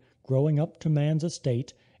virgin, growing up to man's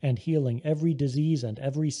estate, and healing every disease and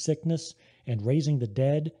every sickness, and raising the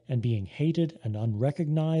dead, and being hated and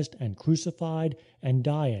unrecognized, and crucified, and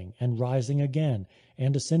dying, and rising again,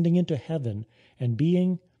 and ascending into heaven, and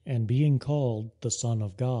being called the Son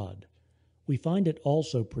of God. We find it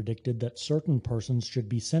also predicted that certain persons should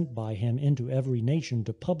be sent by him into every nation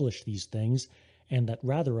to publish these things, and that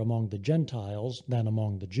rather among the Gentiles than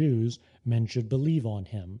among the Jews men should believe on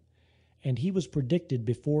him. And he was predicted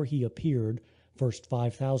before he appeared, first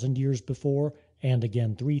 5,000 years before, and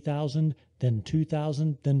again 3,000, then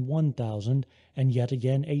 2,000, then 1,000, and yet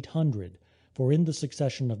again 800, for in the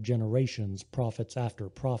succession of generations prophets after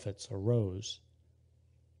prophets arose.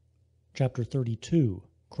 Chapter 32.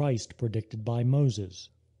 Christ predicted by Moses.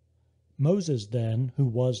 Moses then, who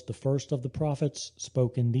was the first of the prophets,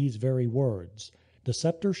 spoke in these very words, "The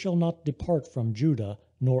scepter shall not depart from Judah,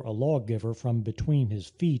 nor a lawgiver from between his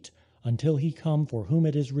feet, until he come for whom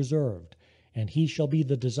it is reserved. And he shall be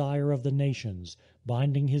the desire of the nations,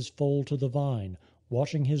 binding his foal to the vine,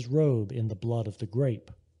 washing his robe in the blood of the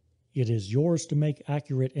grape." It is yours to make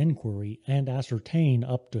accurate inquiry, and ascertain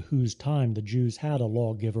up to whose time the Jews had a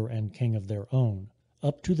lawgiver and king of their own.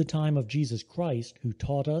 Up to the time of Jesus Christ, who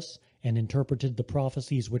taught us, and interpreted the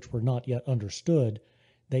prophecies which were not yet understood,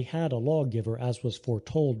 they had a lawgiver as was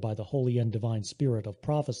foretold by the holy and divine spirit of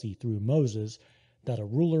prophecy through Moses, that a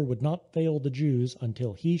ruler would not fail the Jews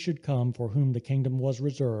until he should come for whom the kingdom was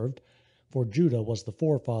reserved, for Judah was the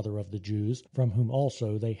forefather of the Jews, from whom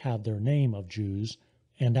also they have their name of Jews.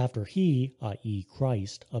 And after he, i.e.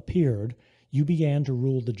 Christ, appeared, you began to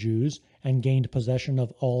rule the Jews, and gained possession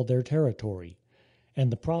of all their territory.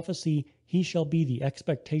 And the prophecy, "He shall be the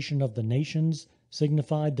expectation of the nations,"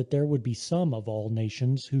 signified that there would be some of all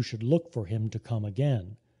nations who should look for him to come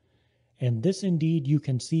again. And this indeed you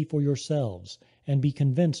can see for yourselves, and be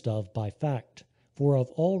convinced of by fact. For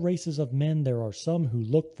of all races of men there are some who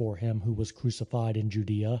look for him who was crucified in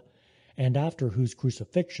Judea, and after whose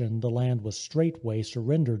crucifixion the land was straightway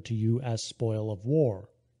surrendered to you as spoil of war.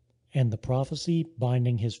 And the prophecy,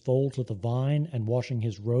 binding his foal to the vine, and washing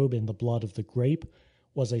his robe in the blood of the grape,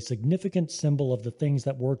 was a significant symbol of the things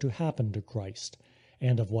that were to happen to Christ,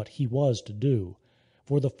 and of what he was to do.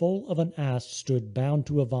 For the foal of an ass stood bound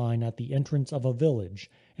to a vine at the entrance of a village,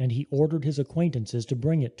 and he ordered his acquaintances to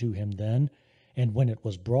bring it to him then. And when it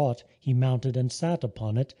was brought, he mounted and sat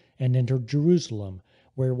upon it, and entered Jerusalem,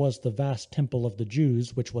 where was the vast temple of the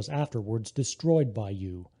Jews, which was afterwards destroyed by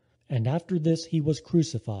you. And after this he was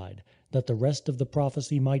crucified, that the rest of the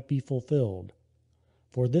prophecy might be fulfilled.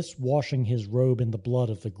 For this washing his robe in the blood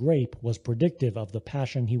of the grape was predictive of the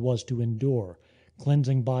passion he was to endure,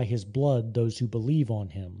 cleansing by his blood those who believe on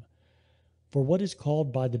him. For what is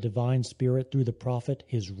called by the divine Spirit through the prophet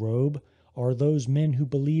his robe, are those men who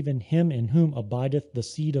believe in him in whom abideth the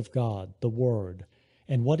seed of God, the Word.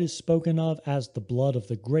 And what is spoken of as the blood of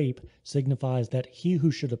the grape signifies that he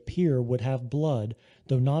who should appear would have blood,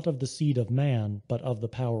 though not of the seed of man, but of the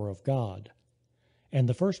power of God. And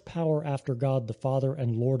the first power after God the Father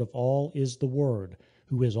and Lord of all is the Word,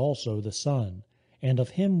 who is also the Son. And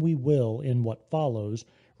of him we will, in what follows,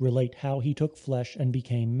 relate how he took flesh and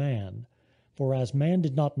became man. For as man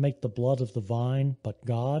did not make the blood of the vine, but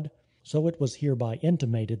God, so it was hereby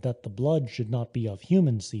intimated that the blood should not be of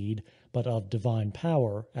human seed, but of divine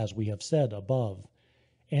power, as we have said above.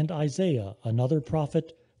 And Isaiah, another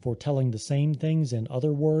prophet, foretelling the same things in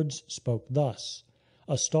other words, spoke thus,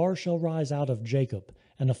 A star shall rise out of Jacob,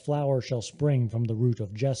 and a flower shall spring from the root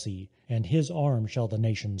of Jesse, and his arm shall the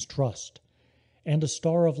nations trust. And a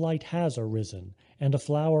star of light has arisen, and a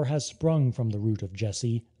flower has sprung from the root of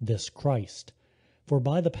Jesse, this Christ. For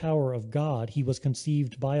by the power of God he was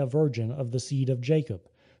conceived by a virgin of the seed of Jacob,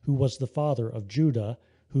 who was the father of Judah,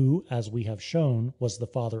 who, as we have shown, was the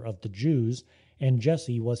father of the Jews, and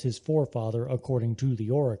Jesse was his forefather according to the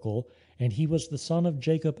oracle, and he was the son of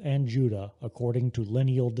Jacob and Judah according to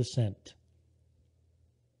lineal descent.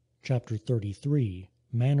 Chapter 33.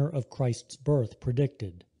 Manner of Christ's birth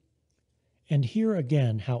predicted. And hear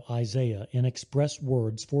again how Isaiah in express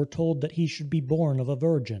words foretold that he should be born of a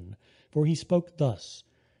virgin. For he spoke thus,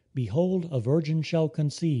 Behold, a virgin shall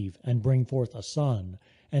conceive, and bring forth a son,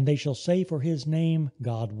 and they shall say for his name,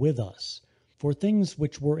 God with us. For things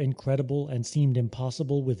which were incredible and seemed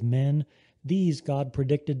impossible with men, these God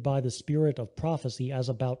predicted by the spirit of prophecy as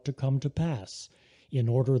about to come to pass, in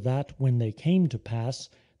order that, when they came to pass,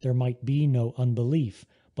 there might be no unbelief,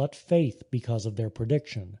 but faith because of their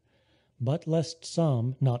prediction. But lest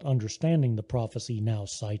some, not understanding the prophecy now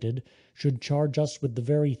cited, should charge us with the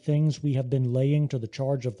very things we have been laying to the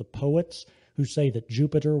charge of the poets, who say that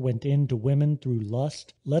Jupiter went in to women through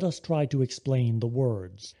lust, let us try to explain the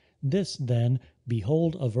words. This, then,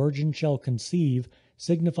 Behold, a virgin shall conceive,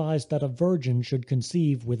 signifies that a virgin should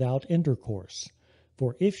conceive without intercourse.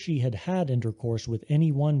 For if she had had intercourse with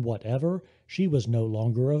any one whatever, she was no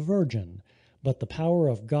longer a virgin. But the power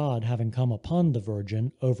of God having come upon the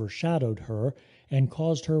virgin overshadowed her, and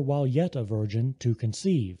caused her while yet a virgin to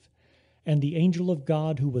conceive. And the angel of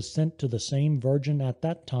God who was sent to the same virgin at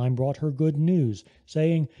that time brought her good news,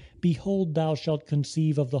 saying, Behold, thou shalt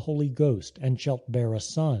conceive of the Holy Ghost, and shalt bear a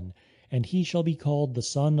son, and he shall be called the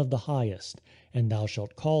Son of the Highest, and thou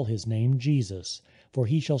shalt call his name Jesus, for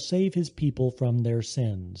he shall save his people from their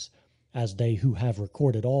sins. As they who have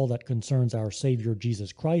recorded all that concerns our Saviour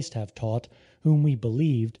Jesus Christ have taught, whom we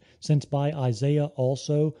believed, since by Isaiah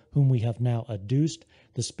also, whom we have now adduced,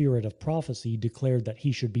 the spirit of prophecy declared that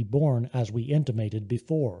he should be born as we intimated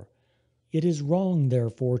before. It is wrong,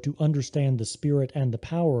 therefore, to understand the Spirit and the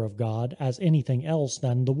power of God as anything else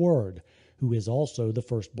than the Word, who is also the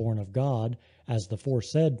firstborn of God, as the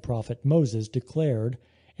foresaid prophet Moses declared,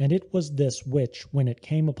 and it was this which, when it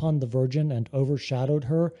came upon the virgin and overshadowed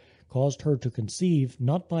her, caused her to conceive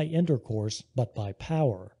not by intercourse, but by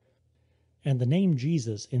power. And the name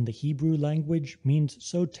Jesus in the Hebrew language means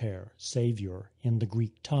soter, Saviour, in the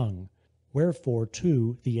Greek tongue. Wherefore,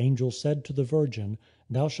 too, the angel said to the virgin,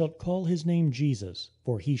 Thou shalt call his name Jesus,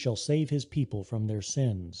 for he shall save his people from their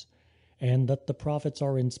sins. And that the prophets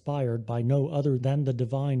are inspired by no other than the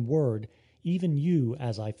divine word, even you,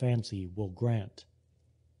 as I fancy, will grant.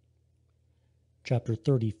 Chapter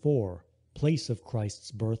 34. Place of Christ's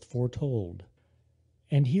birth foretold.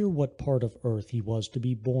 And hear what part of earth he was to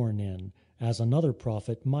be born in, as another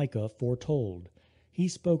prophet Micah foretold. He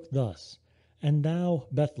spoke thus, And thou,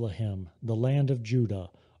 Bethlehem, the land of Judah,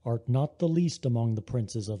 art not the least among the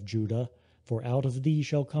princes of Judah, for out of thee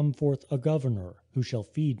shall come forth a governor, who shall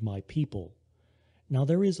feed my people. Now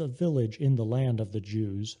there is a village in the land of the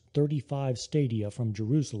Jews, 35 stadia from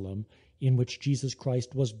Jerusalem, in which Jesus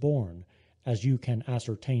Christ was born, as you can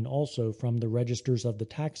ascertain also from the registers of the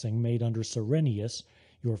taxing made under Cyrenius,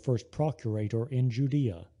 your first procurator in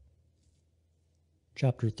Judea.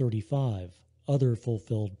 Chapter 35. Other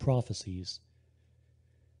fulfilled prophecies.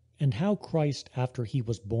 And how Christ, after he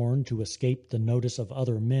was born, to escape the notice of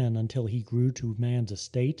other men until he grew to man's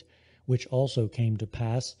estate, which also came to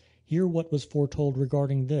pass, hear what was foretold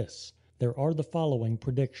regarding this. There are the following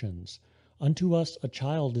predictions. Unto us a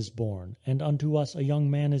child is born, and unto us a young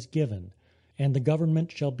man is given, and the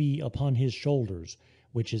government shall be upon his shoulders,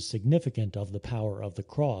 which is significant of the power of the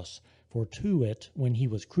cross, for to it, when he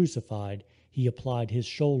was crucified, he applied his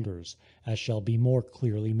shoulders, as shall be more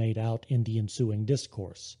clearly made out in the ensuing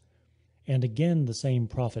discourse. And again the same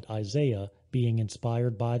prophet Isaiah, being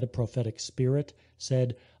inspired by the prophetic spirit,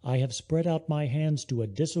 said, I have spread out my hands to a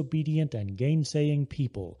disobedient and gainsaying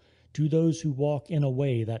people, to those who walk in a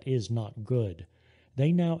way that is not good.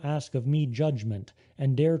 They now ask of me judgment,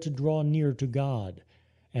 and dare to draw near to God.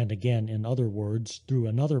 And again, in other words, through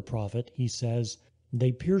another prophet, he says,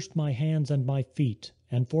 They pierced my hands and my feet,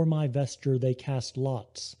 and for my vesture they cast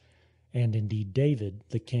lots. And indeed David,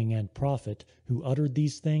 the king and prophet, who uttered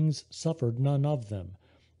these things, suffered none of them.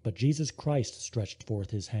 But Jesus Christ stretched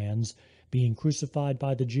forth his hands, being crucified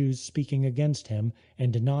by the Jews speaking against him,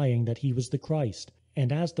 and denying that he was the Christ.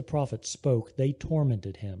 And as the prophet spoke, they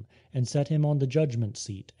tormented him, and set him on the judgment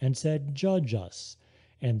seat, and said, Judge us.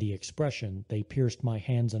 And the expression, They pierced my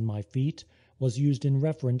hands and my feet, was used in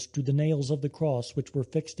reference to the nails of the cross which were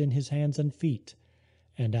fixed in his hands and feet.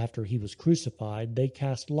 And after he was crucified, they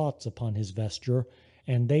cast lots upon his vesture,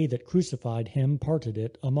 and they that crucified him parted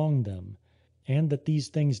it among them. And that these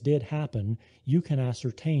things did happen, you can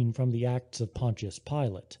ascertain from the Acts of Pontius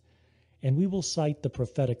Pilate. And we will cite the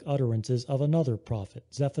prophetic utterances of another prophet,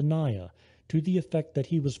 Zephaniah, to the effect that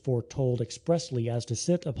he was foretold expressly as to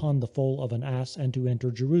sit upon the foal of an ass and to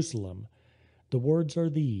enter Jerusalem. The words are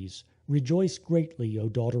these: Rejoice greatly, O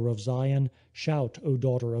daughter of Zion, shout, O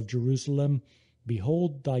daughter of Jerusalem.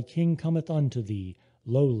 Behold, thy king cometh unto thee,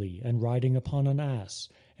 lowly, and riding upon an ass,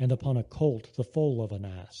 and upon a colt the foal of an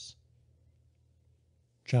ass.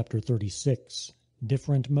 Chapter 36.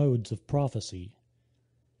 Different Modes of Prophecy.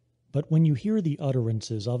 But when you hear the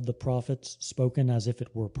utterances of the prophets spoken as if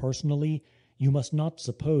it were personally, you must not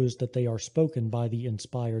suppose that they are spoken by the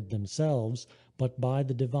inspired themselves, but by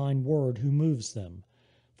the divine word who moves them.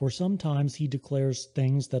 For sometimes he declares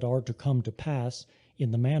things that are to come to pass,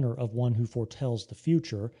 in the manner of one who foretells the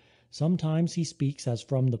future. Sometimes he speaks as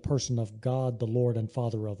from the person of God, the Lord and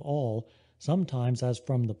Father of all, sometimes as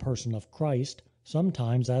from the person of Christ,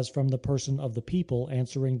 sometimes as from the person of the people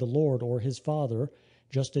answering the Lord or his Father,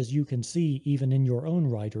 just as you can see even in your own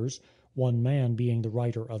writers, one man being the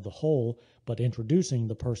writer of the whole, but introducing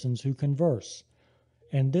the persons who converse.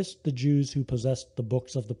 And this the Jews who possessed the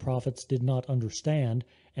books of the prophets did not understand,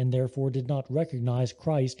 and therefore did not recognize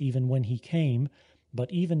Christ even when he came,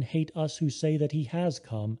 but even hate us who say that he has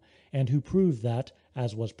come, and who prove that,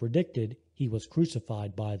 as was predicted, he was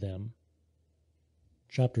crucified by them.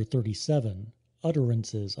 Chapter 37.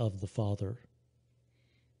 Utterances of the Father.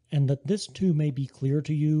 And that this too may be clear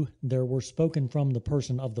to you, there were spoken from the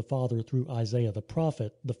person of the Father through Isaiah the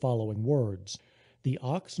prophet the following words: The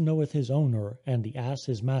ox knoweth his owner, and the ass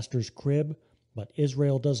his master's crib, but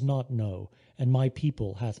Israel does not know, and my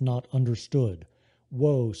people hath not understood.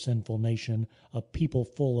 Woe, sinful nation, a people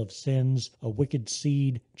full of sins, a wicked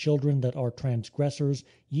seed, children that are transgressors,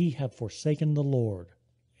 ye have forsaken the Lord.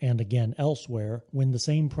 And again elsewhere, when the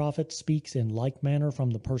same prophet speaks in like manner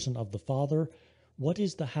from the person of the Father, What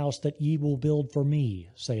is the house that ye will build for me,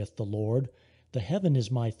 saith the Lord? The heaven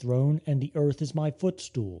is my throne, and the earth is my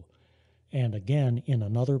footstool. And again in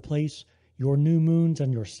another place, Your new moons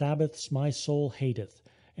and your Sabbaths my soul hateth,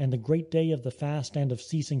 and the great day of the fast and of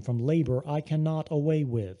ceasing from labor I cannot away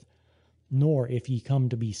with. Nor if ye come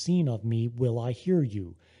to be seen of me will I hear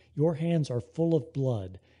you. Your hands are full of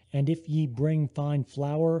blood, and if ye bring fine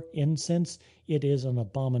flour, incense, it is an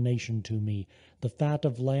abomination to me. The fat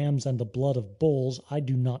of lambs and the blood of bulls I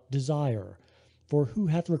do not desire. For who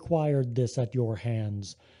hath required this at your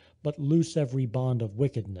hands? But loose every bond of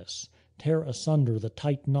wickedness. Tear asunder the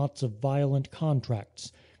tight knots of violent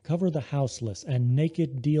contracts. Cover the houseless, and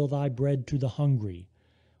naked deal thy bread to the hungry.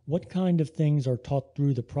 What kind of things are taught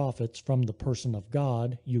through the prophets from the person of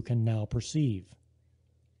God, you can now perceive.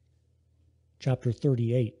 Chapter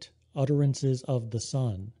 38. Utterances of the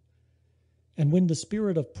Son. And when the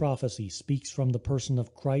spirit of prophecy speaks from the person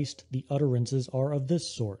of Christ, the utterances are of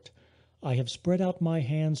this sort: I have spread out my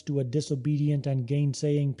hands to a disobedient and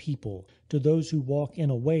gainsaying people, to those who walk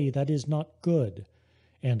in a way that is not good.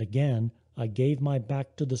 And again, I gave my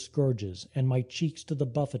back to the scourges, and my cheeks to the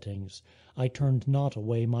buffetings. I turned not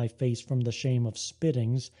away my face from the shame of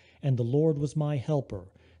spittings, and the Lord was my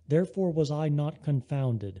helper. Therefore was I not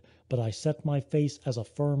confounded, but I set my face as a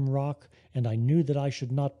firm rock, and I knew that I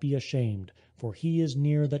should not be ashamed, for he is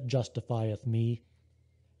near that justifieth me.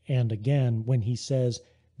 And again, when he says,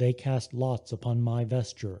 They cast lots upon my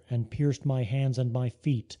vesture, and pierced my hands and my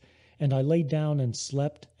feet, and I lay down and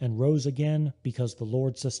slept, and rose again, because the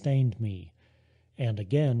Lord sustained me. And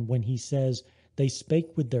again, when he says, They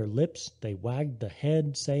spake with their lips, they wagged the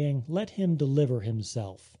head, saying, Let him deliver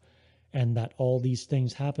himself. And that all these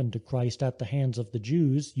things happened to Christ at the hands of the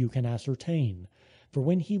Jews, you can ascertain. For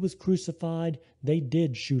when he was crucified, they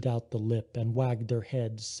did shoot out the lip, and wagged their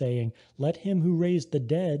heads, saying, Let him who raised the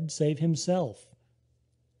dead save himself.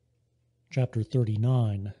 Chapter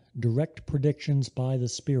 39. Direct Predictions by the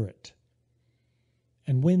Spirit.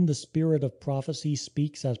 And when the spirit of prophecy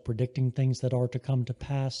speaks as predicting things that are to come to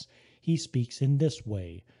pass, he speaks in this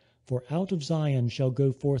way: For out of Zion shall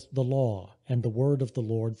go forth the law, and the word of the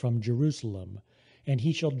Lord from Jerusalem. And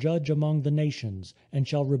he shall judge among the nations, and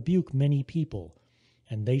shall rebuke many people.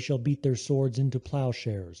 And they shall beat their swords into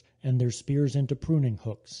plowshares, and their spears into pruning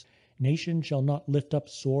hooks. Nation shall not lift up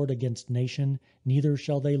sword against nation, neither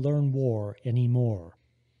shall they learn war any more.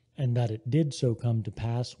 And that it did so come to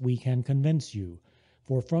pass, we can convince you.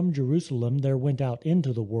 For from Jerusalem there went out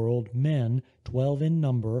into the world men, 12 in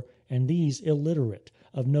number, and these illiterate,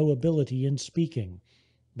 of no ability in speaking.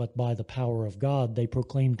 but by the power of God they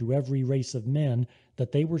proclaim to every race of men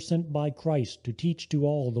that they were sent by Christ to teach to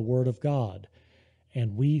all the word of God.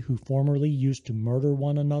 And we who formerly used to murder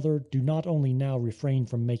one another do not only now refrain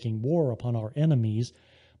from making war upon our enemies,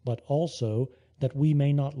 but also that we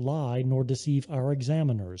may not lie nor deceive our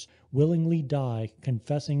examiners, willingly die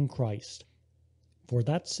confessing Christ. For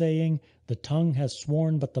that saying, "The tongue has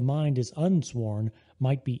sworn but the mind is unsworn,"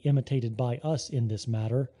 might be imitated by us in this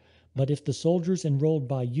matter. But if the soldiers enrolled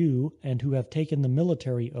by you, and who have taken the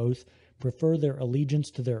military oath, prefer their allegiance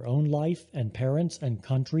to their own life, and parents, and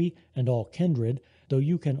country, and all kindred, though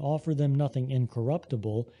you can offer them nothing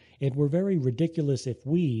incorruptible, it were very ridiculous if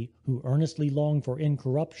we, who earnestly long for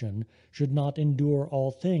incorruption, should not endure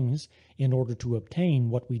all things, in order to obtain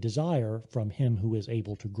what we desire from him who is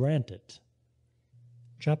able to grant it.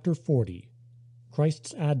 Chapter 40.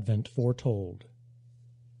 Christ's Advent Foretold.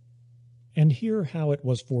 And hear how it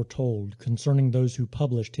was foretold concerning those who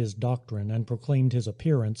published his doctrine and proclaimed his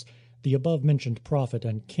appearance, the above-mentioned prophet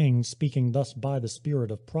and king speaking thus by the spirit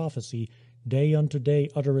of prophecy, day unto day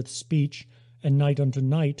uttereth speech, and night unto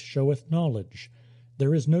night showeth knowledge.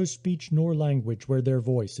 There is no speech nor language where their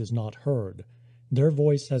voice is not heard. Their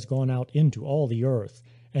voice has gone out into all the earth,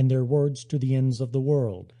 and their words to the ends of the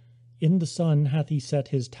world. In the sun hath he set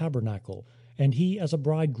his tabernacle, and he as a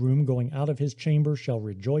bridegroom going out of his chamber shall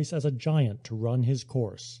rejoice as a giant to run his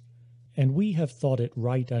course. And we have thought it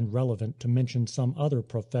right and relevant to mention some other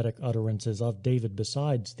prophetic utterances of David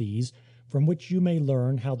besides these, from which you may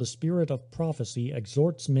learn how the spirit of prophecy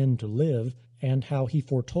exhorts men to live, and how he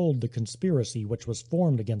foretold the conspiracy which was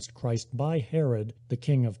formed against Christ by Herod, the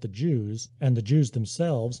king of the Jews, and the Jews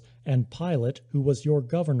themselves, and Pilate, who was your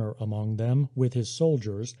governor among them, with his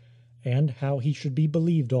soldiers, and how he should be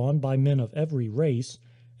believed on by men of every race,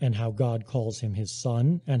 and how God calls him his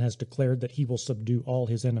son, and has declared that he will subdue all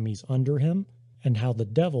his enemies under him, and how the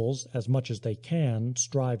devils, as much as they can,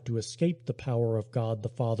 strive to escape the power of God the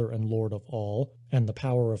Father and Lord of all, and the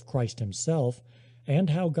power of Christ himself, and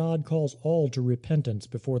how God calls all to repentance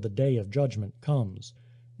before the day of judgment comes.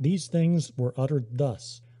 These things were uttered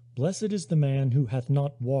thus: Blessed is the man who hath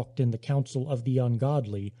not walked in the counsel of the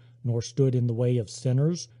ungodly, nor stood in the way of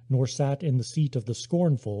sinners, nor sat in the seat of the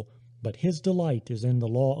scornful, but his delight is in the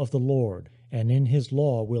law of the Lord, and in his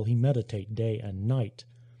law will he meditate day and night.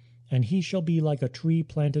 And he shall be like a tree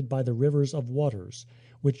planted by the rivers of waters,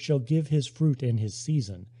 which shall give his fruit in his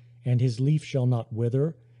season, and his leaf shall not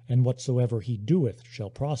wither, and whatsoever he doeth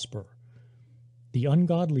shall prosper. The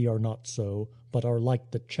ungodly are not so, but are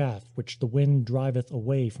like the chaff which the wind driveth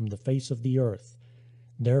away from the face of the earth.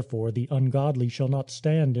 Therefore the ungodly shall not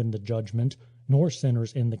stand in the judgment, nor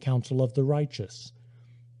sinners in the counsel of the righteous.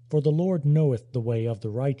 For the Lord knoweth the way of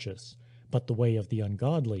the righteous, but the way of the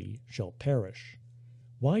ungodly shall perish.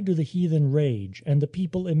 Why do the heathen rage, and the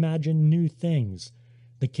people imagine new things?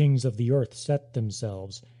 The kings of the earth set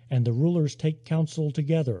themselves, and the rulers take counsel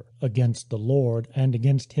together against the Lord and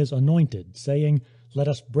against his anointed, saying, Let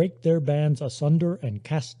us break their bands asunder, and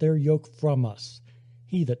cast their yoke from us.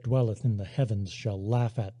 He that dwelleth in the heavens shall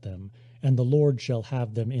laugh at them, and the Lord shall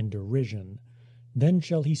have them in derision. Then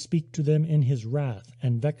shall he speak to them in his wrath,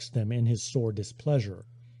 and vex them in his sore displeasure.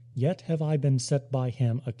 Yet have I been set by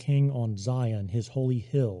him a king on Zion his holy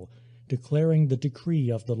hill, declaring the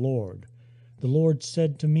decree of the Lord. The Lord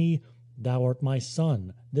said to me, Thou art my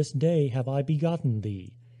son, this day have I begotten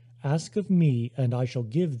thee. Ask of me, and I shall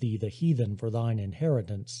give thee the heathen for thine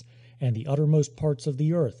inheritance, and the uttermost parts of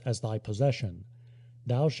the earth as thy possession.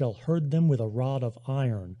 Thou shalt herd them with a rod of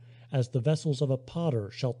iron, as the vessels of a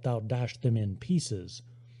potter shalt thou dash them in pieces.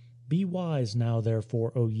 Be wise now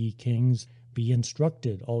therefore, O ye kings, be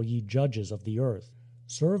instructed, all ye judges of the earth.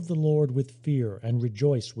 Serve the Lord with fear, and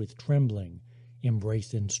rejoice with trembling.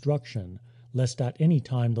 Embrace instruction, lest at any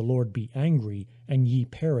time the Lord be angry, and ye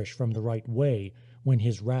perish from the right way, when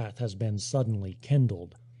his wrath has been suddenly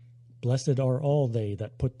kindled. Blessed are all they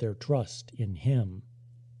that put their trust in him.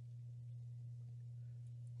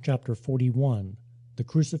 Chapter 41. The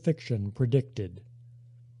Crucifixion Predicted.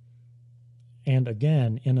 And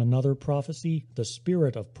again, in another prophecy, the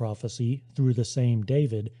spirit of prophecy, through the same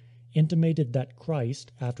David, intimated that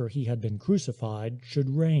Christ, after he had been crucified, should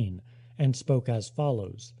reign, and spoke as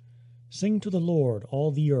follows: Sing to the Lord,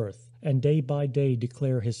 all the earth, and day by day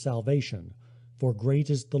declare his salvation. For great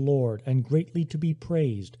is the Lord, and greatly to be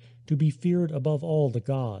praised, to be feared above all the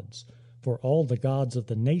gods. For all the gods of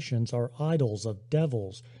the nations are idols of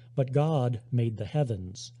devils, but God made the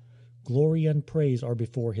heavens. Glory and praise are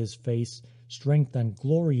before his face, strength and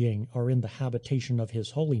glorying are in the habitation of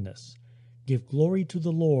his holiness. Give glory to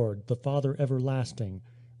the Lord, the Father everlasting.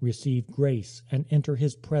 receive grace, and enter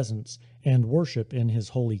his presence, and worship in his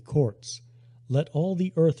holy courts. Let all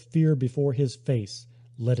the earth fear before his face,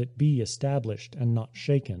 let it be established and not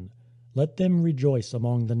shaken. Let them rejoice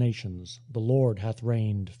among the nations, the Lord hath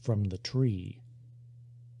reigned from the tree.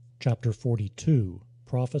 Chapter 42.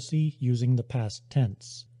 Prophecy using the past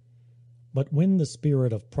tense. But when the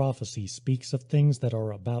spirit of prophecy speaks of things that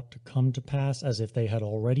are about to come to pass as if they had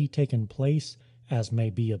already taken place, as may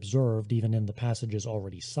be observed even in the passages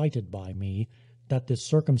already cited by me, that this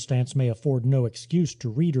circumstance may afford no excuse to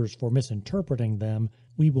readers for misinterpreting them,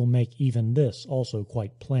 we will make even this also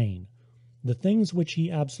quite plain. The things which he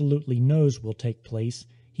absolutely knows will take place,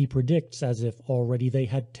 he predicts as if already they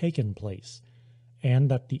had taken place, and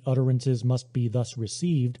that the utterances must be thus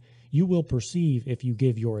received, you will perceive if you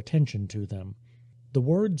give your attention to them. The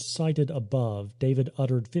words cited above David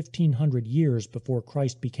uttered 1,500 years before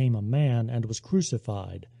Christ became a man and was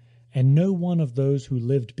crucified, and no one of those who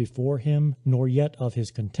lived before him, nor yet of his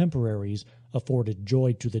contemporaries, afforded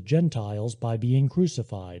joy to the Gentiles by being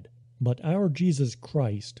crucified. But our Jesus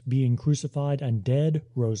Christ, being crucified and dead,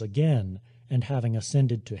 rose again, and having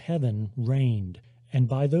ascended to heaven, reigned. And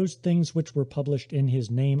by those things which were published in his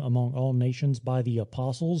name among all nations by the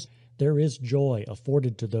apostles, there is joy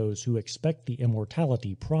afforded to those who expect the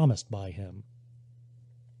immortality promised by him.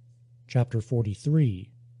 Chapter 43.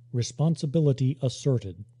 Responsibility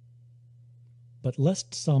asserted. But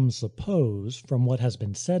lest some suppose, from what has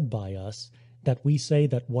been said by us, that we say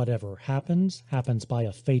that whatever happens, happens by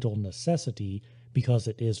a fatal necessity, because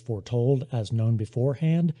it is foretold as known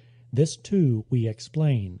beforehand, this too we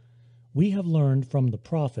explain. We have learned from the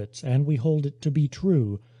prophets, and we hold it to be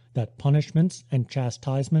true, that punishments and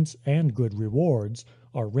chastisements and good rewards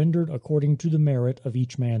are rendered according to the merit of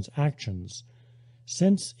each man's actions.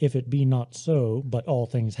 Since if it be not so, but all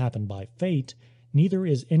things happen by fate, neither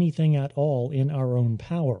is anything at all in our own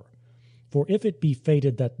power. For if it be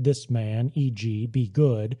fated that this man, e.g., be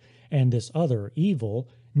good, and this other evil,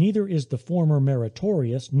 neither is the former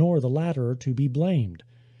meritorious nor the latter to be blamed.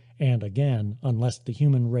 And again, unless the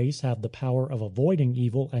human race have the power of avoiding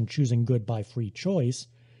evil and choosing good by free choice,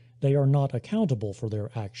 they are not accountable for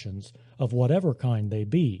their actions, of whatever kind they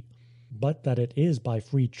be. But that it is by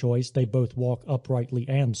free choice they both walk uprightly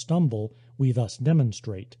and stumble, we thus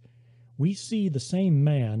demonstrate. We see the same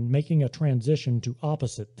man making a transition to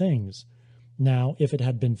opposite things. Now, if it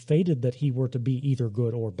had been fated that he were to be either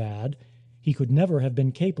good or bad, he could never have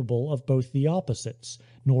been capable of both the opposites,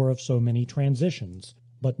 nor of so many transitions.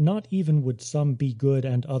 But not even would some be good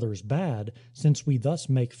and others bad, since we thus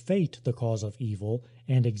make fate the cause of evil,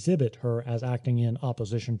 and exhibit her as acting in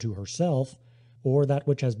opposition to herself, or that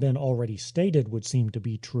which has been already stated would seem to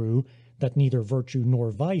be true, that neither virtue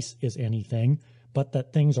nor vice is anything, but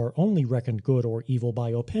that things are only reckoned good or evil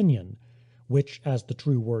by opinion, which, as the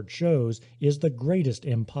true word shows, is the greatest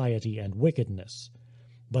impiety and wickedness.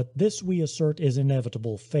 But this we assert is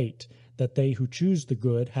inevitable fate, that they who choose the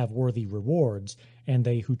good have worthy rewards, and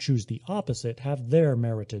they who choose the opposite have their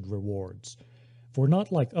merited rewards. For not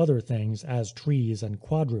like other things, as trees and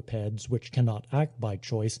quadrupeds, which cannot act by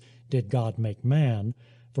choice, did God make man,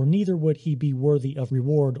 for neither would he be worthy of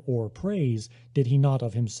reward or praise, did he not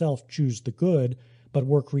of himself choose the good, but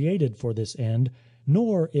were created for this end,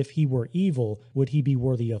 nor, if he were evil, would he be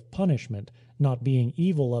worthy of punishment, not being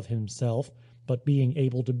evil of himself, but being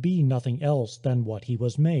able to be nothing else than what he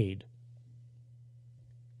was made.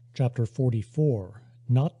 Chapter 44.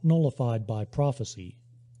 Not nullified by prophecy.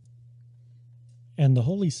 And the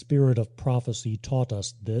Holy Spirit of prophecy taught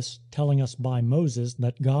us this, telling us by Moses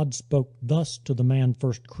that God spoke thus to the man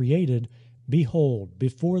first created, Behold,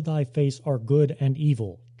 before thy face are good and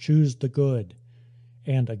evil, choose the good.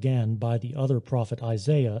 And again by the other prophet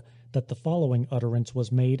Isaiah, that the following utterance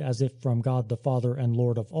was made as if from God the Father and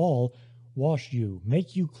Lord of all, Wash you,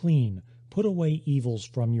 make you clean, put away evils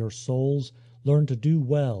from your souls, learn to do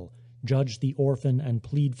well, judge the orphan and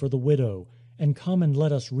plead for the widow, and come and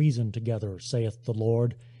let us reason together, saith the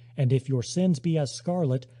Lord. And if your sins be as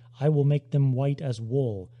scarlet, I will make them white as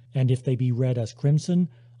wool, and if they be red as crimson,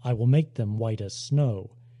 I will make them white as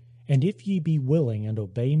snow. And if ye be willing and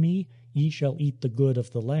obey me, ye shall eat the good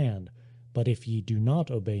of the land. But if ye do not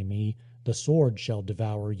obey me, the sword shall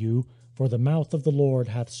devour you, for the mouth of the Lord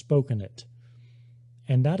hath spoken it.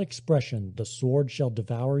 And that expression, the sword shall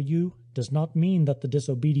devour you, does not mean that the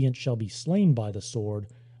disobedient shall be slain by the sword,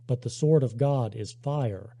 but the sword of God is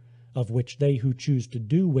fire, of which they who choose to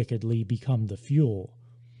do wickedly become the fuel.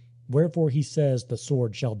 Wherefore he says, the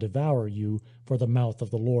sword shall devour you, for the mouth of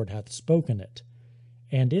the Lord hath spoken it.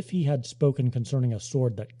 And if he had spoken concerning a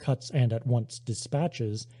sword that cuts and at once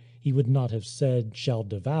dispatches, he would not have said, shall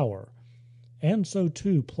devour. And so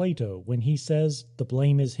too Plato, when he says, "The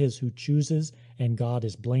blame is his who chooses, and God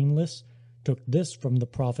is blameless," took this from the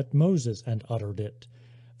prophet Moses and uttered it.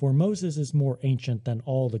 For Moses is more ancient than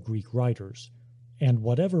all the Greek writers. And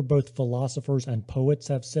whatever both philosophers and poets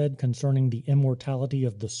have said concerning the immortality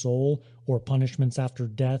of the soul, or punishments after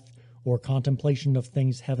death, or contemplation of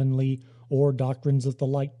things heavenly, or doctrines of the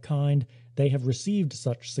like kind, they have received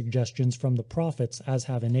such suggestions from the prophets as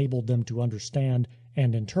have enabled them to understand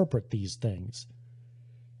and interpret these things.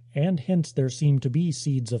 And hence there seem to be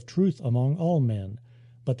seeds of truth among all men,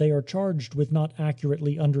 but they are charged with not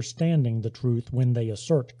accurately understanding the truth when they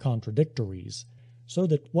assert contradictories. So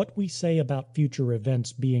that what we say about future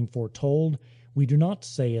events being foretold, we do not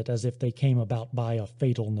say it as if they came about by a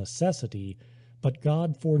fatal necessity, but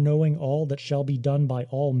God foreknowing all that shall be done by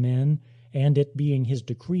all men, and it being his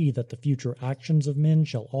decree that the future actions of men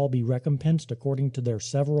shall all be recompensed according to their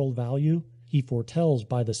several value, he foretells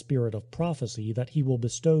by the spirit of prophecy that he will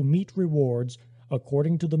bestow meet rewards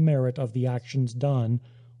according to the merit of the actions done,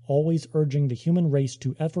 always urging the human race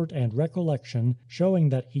to effort and recollection, showing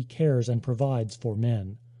that he cares and provides for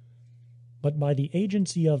men. But by the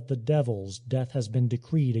agency of the devils death has been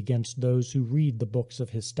decreed against those who read the books of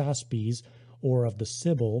Hystaspes, or of the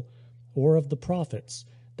Sibyl, or of the prophets,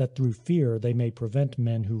 that through fear they may prevent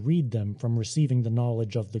men who read them from receiving the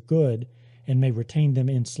knowledge of the good, and may retain them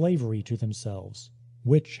in slavery to themselves,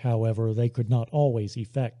 which, however, they could not always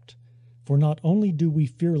effect. For not only do we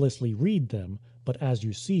fearlessly read them, but, as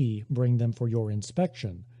you see, bring them for your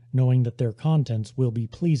inspection, knowing that their contents will be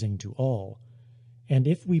pleasing to all. And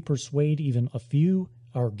if we persuade even a few,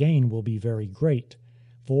 our gain will be very great,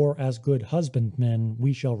 for as good husbandmen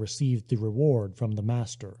we shall receive the reward from the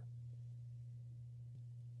Master.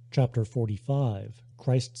 Chapter 45.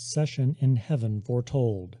 Christ's Session in Heaven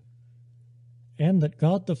Foretold. And that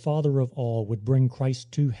God the Father of all would bring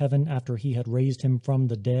Christ to heaven after he had raised him from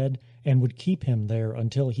the dead, and would keep him there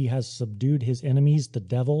until he has subdued his enemies the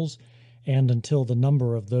devils, and until the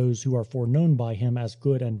number of those who are foreknown by him as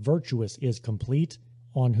good and virtuous is complete,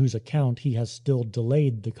 on whose account he has still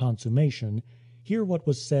delayed the consummation, hear what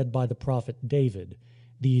was said by the prophet David.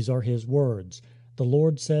 These are his words: "The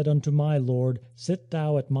Lord said unto my Lord, Sit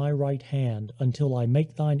thou at my right hand, until I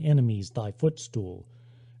make thine enemies thy footstool.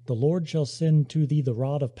 The Lord shall send to thee the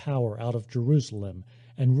rod of power out of Jerusalem,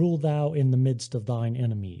 and rule thou in the midst of thine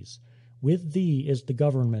enemies. With thee is the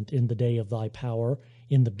government in the day of thy power,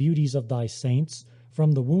 in the beauties of thy saints.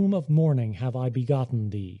 From the womb of morning have I begotten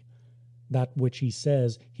thee." That which he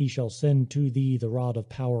says, "He shall send to thee the rod of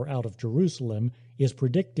power out of Jerusalem," is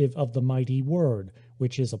predictive of the mighty word,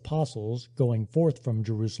 which his apostles, going forth from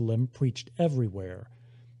Jerusalem, preached everywhere.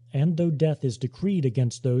 And though death is decreed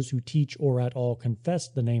against those who teach or at all confess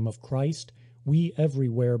the name of Christ, we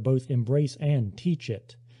everywhere both embrace and teach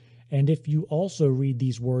it. And if you also read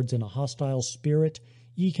these words in a hostile spirit,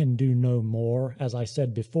 ye can do no more, as I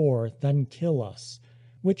said before, than kill us,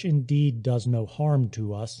 which indeed does no harm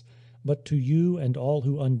to us, but to you and all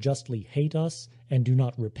who unjustly hate us and do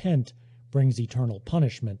not repent, brings eternal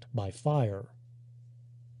punishment by fire.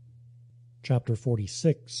 Chapter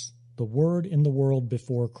 46. The Word in the world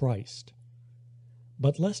before Christ.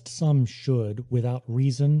 But lest some should, without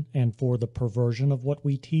reason, and for the perversion of what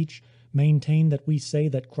we teach, maintain that we say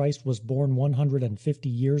that Christ was born 150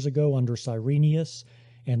 years ago under Cyrenius,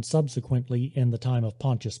 and subsequently, in the time of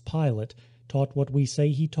Pontius Pilate, taught what we say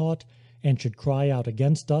he taught, and should cry out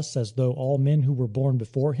against us as though all men who were born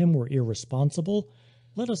before him were irresponsible,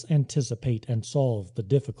 let us anticipate and solve the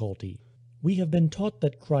difficulty. We have been taught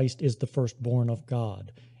that Christ is the firstborn of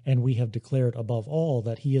God, and we have declared above all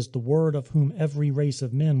that he is the Word of whom every race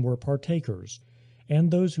of men were partakers. And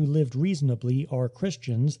those who lived reasonably are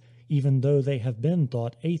Christians, even though they have been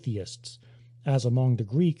thought atheists, as among the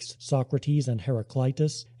Greeks Socrates and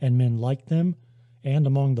Heraclitus, and men like them, and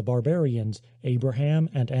among the barbarians Abraham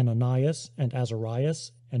and Ananias and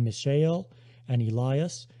Azarias and Mishael and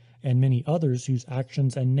Elias, and many others whose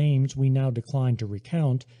actions and names we now decline to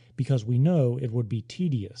recount, because we know it would be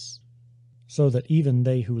tedious. So that even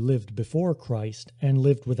they who lived before Christ, and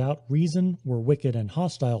lived without reason, were wicked and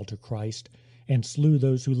hostile to Christ, and slew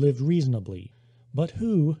those who lived reasonably, but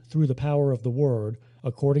who, through the power of the Word,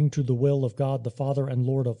 according to the will of God the Father and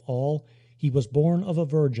Lord of all, he was born of a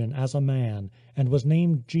virgin as a man, and was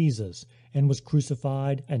named Jesus, and was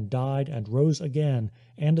crucified, and died, and rose again,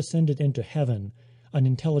 and ascended into heaven. An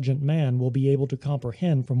intelligent man will be able to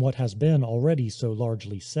comprehend from what has been already so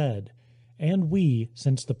largely said. And we,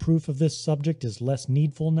 since the proof of this subject is less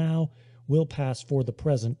needful now, will pass for the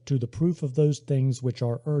present to the proof of those things which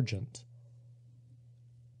are urgent.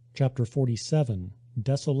 Chapter 47.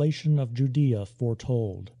 Desolation of Judea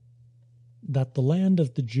foretold. That the land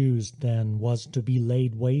of the Jews, then, was to be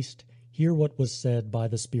laid waste, hear what was said by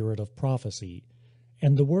the spirit of prophecy.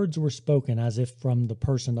 And the words were spoken as if from the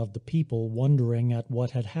person of the people, wondering at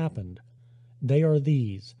what had happened. They are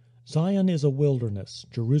these: Zion is a wilderness,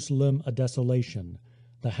 Jerusalem a desolation.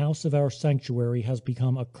 The house of our sanctuary has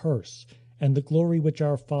become a curse, and the glory which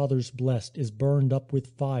our fathers blessed is burned up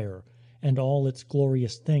with fire, and all its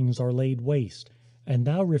glorious things are laid waste. And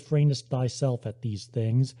thou refrainest thyself at these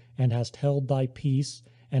things, and hast held thy peace,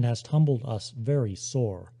 and hast humbled us very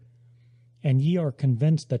sore. And ye are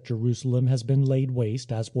convinced that Jerusalem has been laid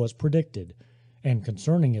waste, as was predicted. And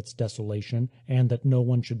concerning its desolation, and that no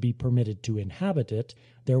one should be permitted to inhabit it,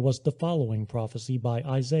 there was the following prophecy by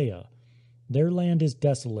Isaiah: Their land is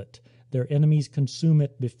desolate, their enemies consume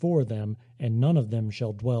it before them, and none of them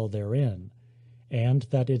shall dwell therein. And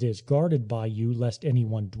that it is guarded by you, lest any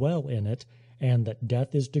one dwell in it, and that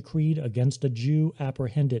death is decreed against a Jew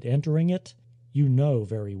apprehended entering it, you know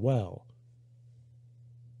very well.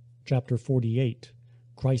 Chapter 48.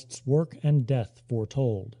 Christ's work and death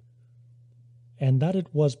foretold. And that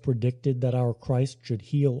it was predicted that our Christ should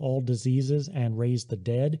heal all diseases and raise the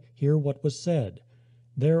dead, hear what was said.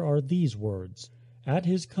 There are these words: At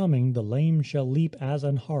his coming the lame shall leap as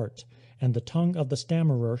an hart, and the tongue of the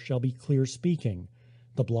stammerer shall be clear speaking.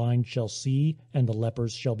 The blind shall see, and the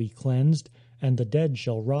lepers shall be cleansed, and the dead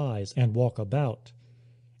shall rise and walk about.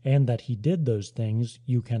 And that he did those things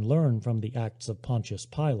you can learn from the Acts of Pontius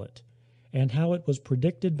Pilate, and how it was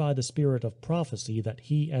predicted by the spirit of prophecy that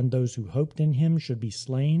he and those who hoped in him should be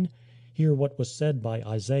slain. Hear what was said by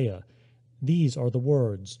Isaiah. These are the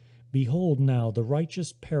words: Behold now the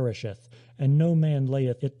righteous perisheth, and no man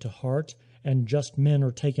layeth it to heart, and just men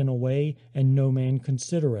are taken away, and no man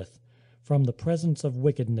considereth. From the presence of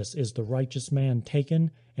wickedness is the righteous man taken,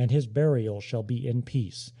 and his burial shall be in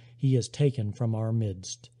peace. He is taken from our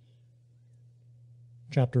midst.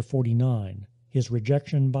 Chapter 49. His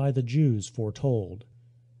rejection by the Jews foretold.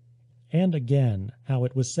 And again, how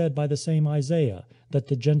it was said by the same Isaiah, that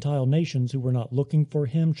the Gentile nations who were not looking for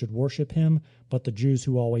him should worship him, but the Jews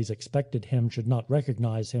who always expected him should not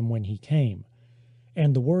recognize him when he came.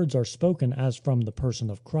 And the words are spoken as from the person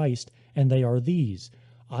of Christ, and they are these: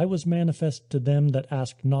 I was manifest to them that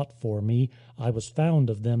asked not for me, I was found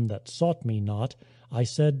of them that sought me not. I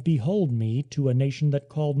said, Behold me, to a nation that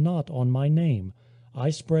called not on my name. I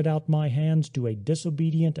spread out my hands to a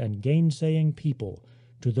disobedient and gainsaying people,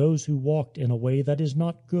 to those who walked in a way that is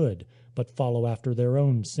not good, but follow after their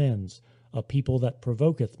own sins, a people that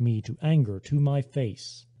provoketh me to anger to my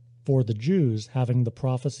face. For the Jews, having the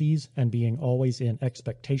prophecies, and being always in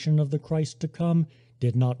expectation of the Christ to come,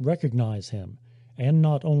 did not recognize him, and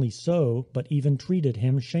not only so, but even treated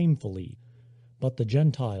him shamefully. But the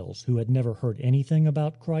Gentiles, who had never heard anything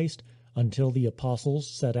about Christ, until the apostles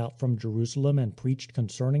set out from Jerusalem and preached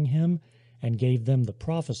concerning him, and gave them the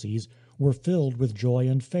prophecies, were filled with joy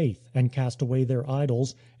and faith, and cast away their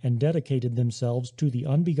idols, and dedicated themselves to the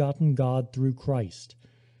unbegotten God through Christ.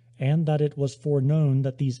 And that it was foreknown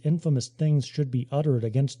that these infamous things should be uttered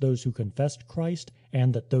against those who confessed Christ,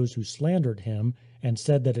 and that those who slandered him, and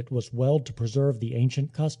said that it was well to preserve the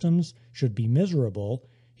ancient customs, should be miserable,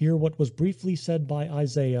 hear what was briefly said by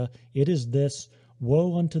Isaiah. It is this: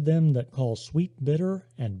 Woe unto them that call sweet bitter,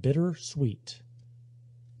 and bitter sweet.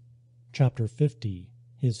 Chapter 50.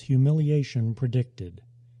 His humiliation predicted.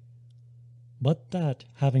 But that,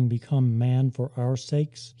 having become man for our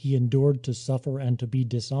sakes, he endured to suffer and to be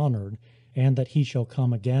dishonored, and that he shall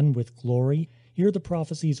come again with glory, hear the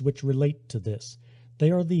prophecies which relate to this.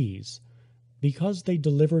 They are these: Because they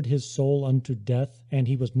delivered his soul unto death, and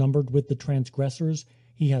he was numbered with the transgressors,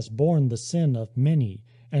 he has borne the sin of many,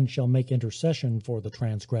 and shall make intercession for the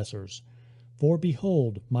transgressors. For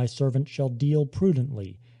behold, my servant shall deal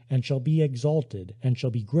prudently, and shall be exalted, and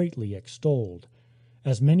shall be greatly extolled.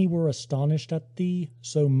 As many were astonished at thee,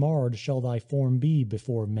 so marred shall thy form be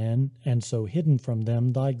before men, and so hidden from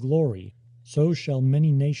them thy glory. So shall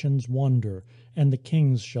many nations wonder, and the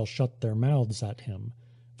kings shall shut their mouths at him.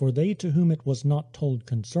 For they to whom it was not told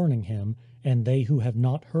concerning him, and they who have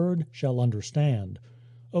not heard, shall understand.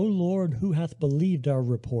 O Lord, who hath believed our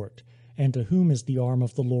report? And to whom is the arm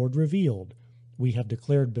of the Lord revealed? We have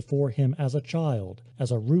declared before him as a child,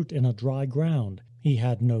 as a root in a dry ground. He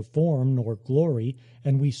had no form nor glory,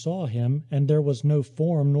 and we saw him, and there was no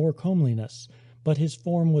form nor comeliness. But his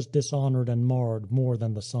form was dishonored and marred more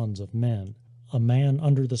than the sons of men. A man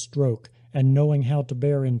under the stroke, and knowing how to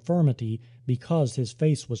bear infirmity, because his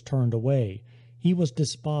face was turned away. He was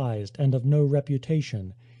despised, and of no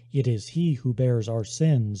reputation. It is he who bears our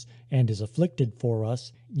sins, and is afflicted for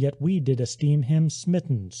us, yet we did esteem him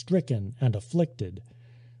smitten, stricken, and afflicted.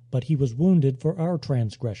 But he was wounded for our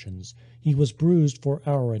transgressions, he was bruised for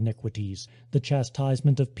our iniquities. The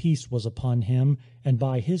chastisement of peace was upon him, and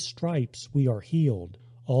by his stripes we are healed.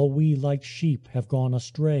 All we like sheep have gone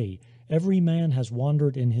astray, every man has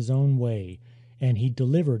wandered in his own way. And he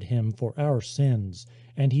delivered him for our sins,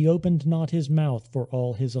 and he opened not his mouth for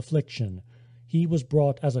all his affliction. He was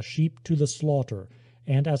brought as a sheep to the slaughter,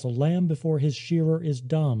 and as a lamb before his shearer is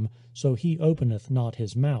dumb, so he openeth not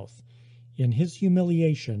his mouth. In his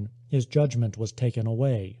humiliation his judgment was taken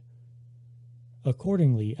away.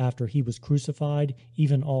 Accordingly, after he was crucified,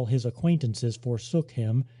 even all his acquaintances forsook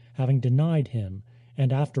him, having denied him.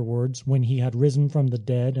 And afterwards, when he had risen from the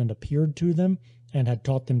dead and appeared to them, and had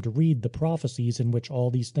taught them to read the prophecies in which all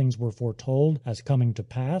these things were foretold as coming to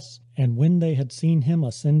pass, and when they had seen him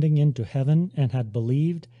ascending into heaven, and had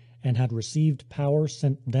believed, and had received power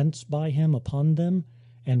sent thence by him upon them,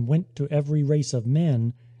 and went to every race of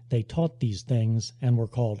men, they taught these things, and were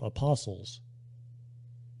called apostles.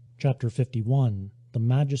 Chapter 51. The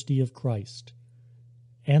Majesty of Christ.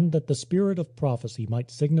 And that the spirit of prophecy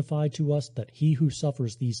might signify to us that he who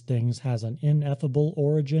suffers these things has an ineffable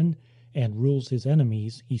origin, and rules his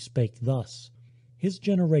enemies, he spake thus: His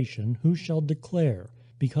generation who shall declare,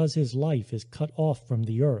 because his life is cut off from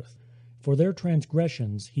the earth? For their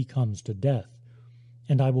transgressions he comes to death.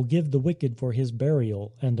 And I will give the wicked for his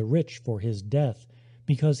burial, and the rich for his death,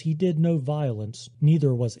 because he did no violence,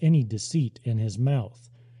 neither was any deceit in his mouth.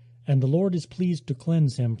 And the Lord is pleased to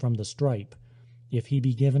cleanse him from the stripe. If he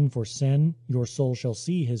be given for sin, your soul shall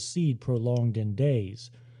see his seed prolonged in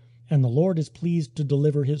days. And the Lord is pleased to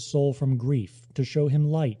deliver his soul from grief, to show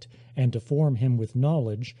him light, and to form him with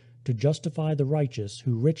knowledge, to justify the righteous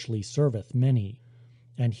who richly serveth many.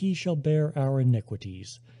 And he shall bear our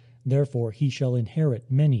iniquities. Therefore he shall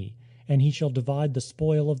inherit many, and he shall divide the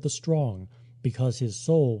spoil of the strong, because his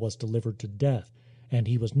soul was delivered to death, and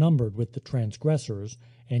he was numbered with the transgressors,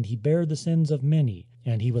 and he bare the sins of many,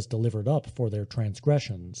 and he was delivered up for their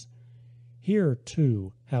transgressions. Hear,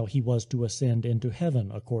 too, how he was to ascend into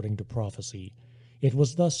heaven according to prophecy. It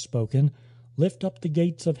was thus spoken: Lift up the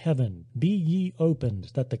gates of heaven, be ye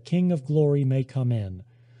opened, that the King of glory may come in.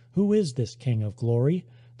 Who is this King of glory?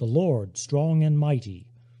 The Lord strong and mighty.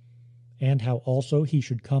 And how also he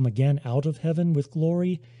should come again out of heaven with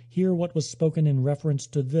glory, hear what was spoken in reference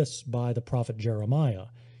to this by the prophet Jeremiah.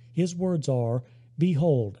 His words are,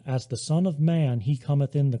 Behold, as the Son of Man he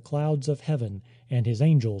cometh in the clouds of heaven, and his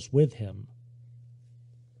angels with him.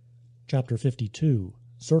 Chapter 52.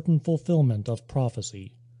 Certain fulfillment of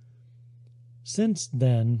prophecy. Since,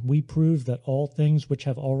 then, we prove that all things which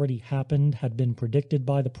have already happened had been predicted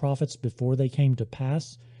by the prophets before they came to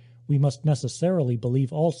pass, we must necessarily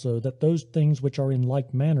believe also that those things which are in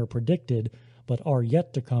like manner predicted, but are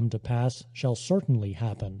yet to come to pass, shall certainly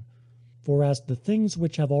happen. For as the things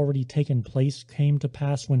which have already taken place came to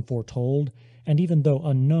pass when foretold, and even though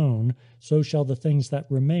unknown, so shall the things that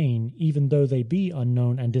remain, even though they be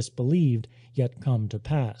unknown and disbelieved, yet come to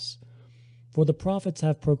pass. For the prophets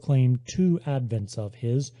have proclaimed two advents of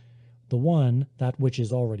his, the one, that which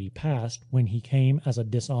is already past, when he came as a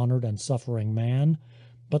dishonored and suffering man,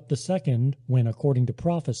 but the second, when, according to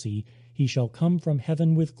prophecy, he shall come from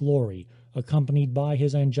heaven with glory, accompanied by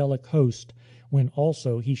his angelic host, when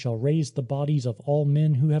also he shall raise the bodies of all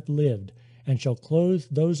men who have lived, and shall clothe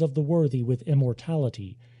those of the worthy with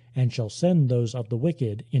immortality, and shall send those of the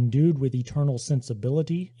wicked, endued with eternal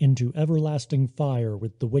sensibility, into everlasting fire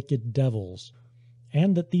with the wicked devils.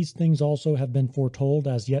 And that these things also have been foretold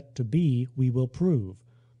as yet to be, we will prove.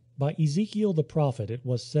 By Ezekiel the prophet it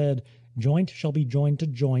was said, Joint shall be joined to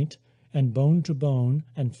joint, and bone to bone,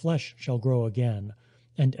 and flesh shall grow again.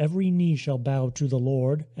 And every knee shall bow to the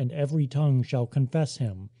Lord, and every tongue shall confess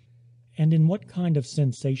him. And in what kind of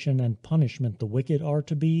sensation and punishment the wicked are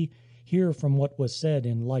to be, hear from what was said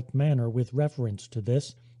in like manner with reference to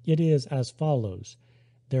this, it is as follows: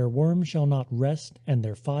 Their worm shall not rest, and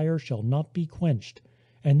their fire shall not be quenched,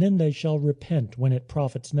 and then they shall repent when it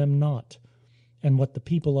profits them not. And what the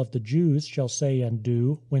people of the Jews shall say and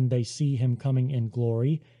do, when they see him coming in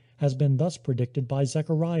glory, has been thus predicted by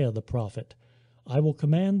Zechariah the prophet: I will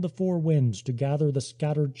command the four winds to gather the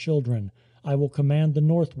scattered children. I will command the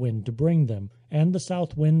north wind to bring them, and the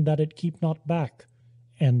south wind that it keep not back.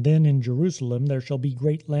 And then in Jerusalem there shall be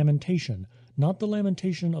great lamentation, not the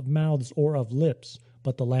lamentation of mouths or of lips,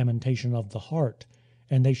 but the lamentation of the heart.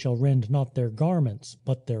 And they shall rend not their garments,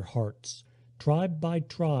 but their hearts. Tribe by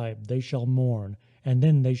tribe they shall mourn, and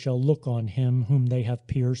then they shall look on him whom they have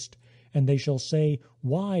pierced. And they shall say,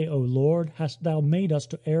 Why, O Lord, hast thou made us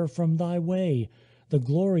to err from thy way? The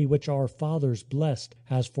glory which our fathers blessed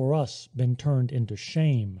has for us been turned into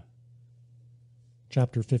shame.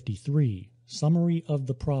 Chapter 53. Summary of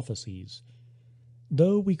the Prophecies.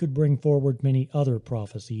 Though we could bring forward many other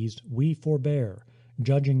prophecies, we forbear,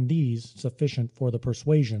 judging these sufficient for the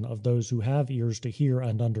persuasion of those who have ears to hear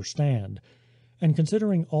and understand, and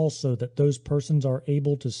considering also that those persons are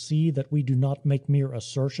able to see that we do not make mere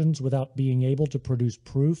assertions without being able to produce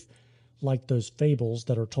proof, like those fables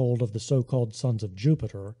that are told of the so-called sons of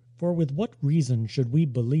Jupiter. For with what reason should we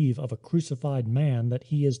believe of a crucified man that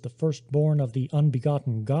he is the firstborn of the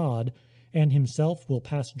unbegotten God, and himself will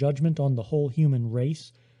pass judgment on the whole human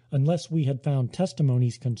race, unless we had found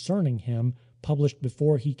testimonies concerning him published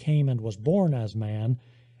before he came and was born as man,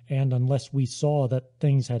 and unless we saw that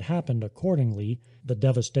things had happened accordingly, the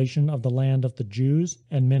devastation of the land of the Jews,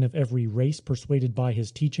 and men of every race persuaded by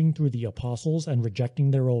his teaching through the apostles and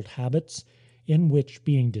rejecting their old habits, in which,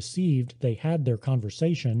 being deceived, they had their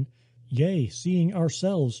conversation, yea, seeing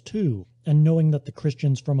ourselves too, and knowing that the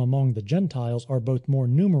Christians from among the Gentiles are both more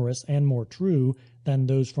numerous and more true than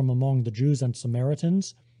those from among the Jews and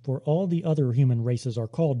Samaritans, for all the other human races are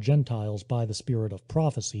called Gentiles by the spirit of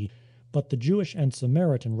prophecy, but the Jewish and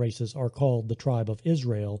Samaritan races are called the tribe of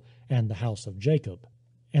Israel and the house of Jacob.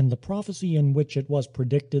 And the prophecy in which it was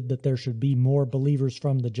predicted that there should be more believers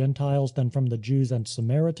from the Gentiles than from the Jews and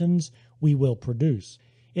Samaritans, we will produce.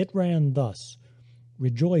 It ran thus: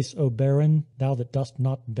 Rejoice, O barren, thou that dost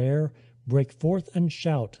not bear, break forth and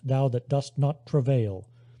shout, thou that dost not travail,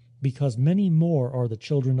 because many more are the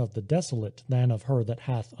children of the desolate than of her that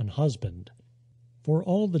hath an husband. For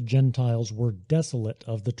all the Gentiles were desolate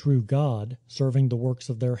of the true God, serving the works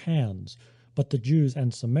of their hands. But the Jews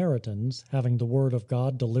and Samaritans, having the word of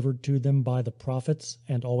God delivered to them by the prophets,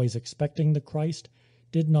 and always expecting the Christ,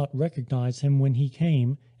 did not recognize him when he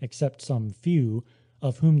came, except some few,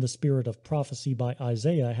 of whom the spirit of prophecy by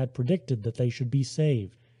Isaiah had predicted that they should be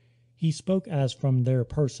saved. He spoke as from their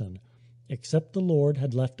person: Except the Lord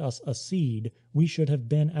had left us a seed, we should have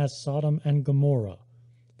been as Sodom and Gomorrah.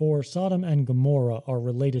 For Sodom and Gomorrah are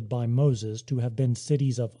related by Moses to have been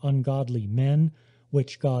cities of ungodly men,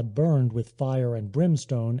 which God burned with fire and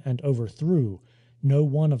brimstone and overthrew, no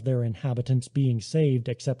one of their inhabitants being saved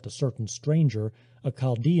except a certain stranger, a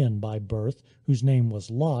Chaldean by birth, whose name was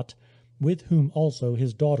Lot, with whom also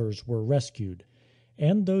his daughters were rescued.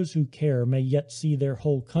 And those who care may yet see their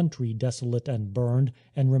whole country desolate and burned,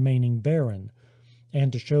 and remaining barren.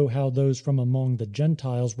 And to show how those from among the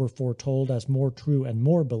Gentiles were foretold as more true and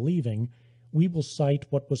more believing, we will cite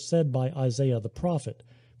what was said by Isaiah the prophet,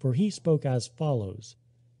 for he spoke as follows: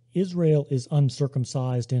 Israel is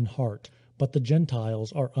uncircumcised in heart, but the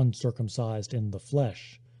Gentiles are uncircumcised in the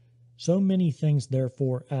flesh. So many things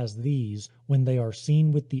therefore as these, when they are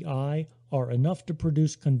seen with the eye, are enough to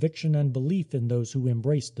produce conviction and belief in those who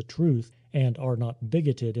embrace the truth, and are not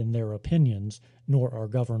bigoted in their opinions, nor are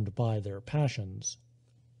governed by their passions.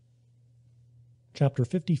 Chapter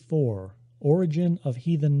 54. Origin of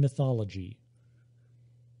Heathen Mythology.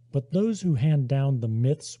 But those who hand down the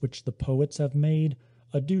myths which the poets have made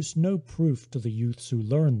adduce no proof to the youths who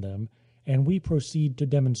learn them, and we proceed to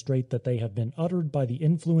demonstrate that they have been uttered by the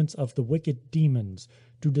influence of the wicked demons,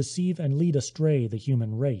 to deceive and lead astray the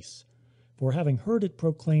human race. For having heard it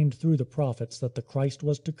proclaimed through the prophets that the Christ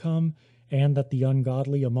was to come, and that the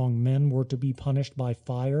ungodly among men were to be punished by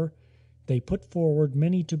fire, they put forward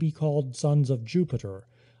many to be called sons of Jupiter,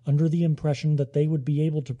 under the impression that they would be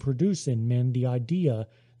able to produce in men the idea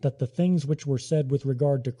that the things which were said with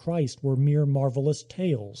regard to Christ were mere marvelous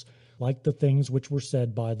tales, like the things which were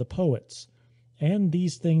said by the poets. And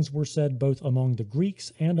these things were said both among the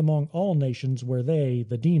Greeks and among all nations where they,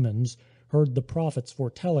 the demons, heard the prophets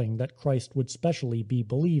foretelling that Christ would specially be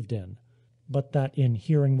believed in. But that in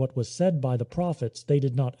hearing what was said by the prophets they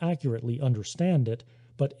did not accurately understand it,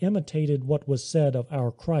 but imitated what was said of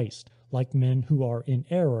our Christ, like men who are in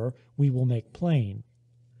error, we will make plain.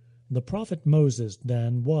 The prophet Moses,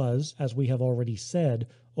 then, was, as we have already said,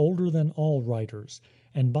 older than all writers,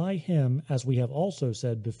 and by him, as we have also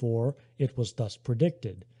said before, it was thus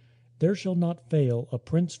predicted: There shall not fail a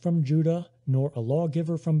prince from Judah, nor a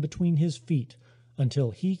lawgiver from between his feet,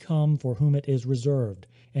 until he come for whom it is reserved,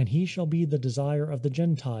 and he shall be the desire of the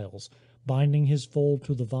Gentiles, binding his foal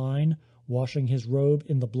to the vine, washing his robe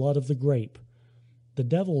in the blood of the grape. The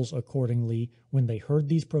devils, accordingly, when they heard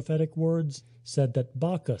these prophetic words, said that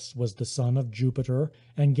Bacchus was the son of Jupiter,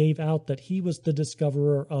 and gave out that he was the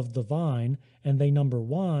discoverer of the vine, and they number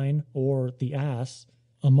wine, or the ass,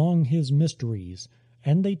 among his mysteries.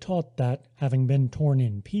 And they taught that, having been torn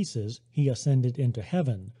in pieces, he ascended into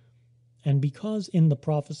heaven. And because in the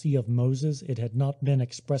prophecy of Moses it had not been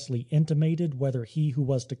expressly intimated whether he who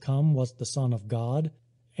was to come was the Son of God,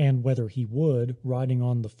 and whether he would, riding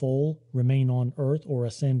on the foal, remain on earth or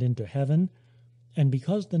ascend into heaven. And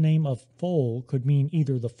because the name of foal could mean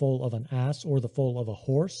either the foal of an ass or the foal of a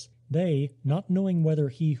horse, they, not knowing whether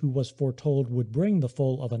he who was foretold would bring the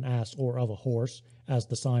foal of an ass or of a horse, as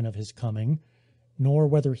the sign of his coming, nor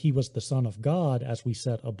whether he was the Son of God, as we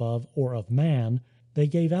said above, or of man, they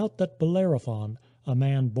gave out that Bellerophon, a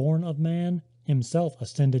man born of man, himself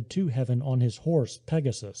ascended to heaven on his horse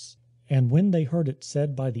Pegasus. And when they heard it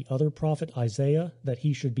said by the other prophet Isaiah that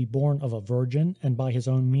he should be born of a virgin, and by his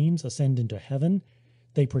own means ascend into heaven,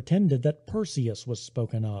 they pretended that Perseus was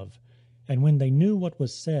spoken of. And when they knew what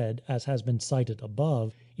was said, as has been cited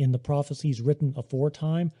above, in the prophecies written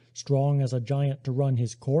aforetime, strong as a giant to run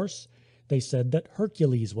his course, they said that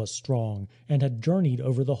Hercules was strong, and had journeyed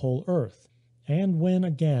over the whole earth. And when,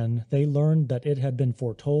 again, they learned that it had been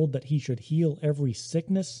foretold that he should heal every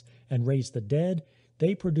sickness, and raise the dead,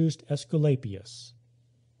 they produced Aesculapius.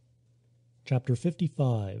 Chapter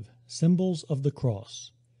 55. Symbols of the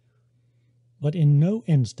Cross. But in no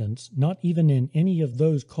instance, not even in any of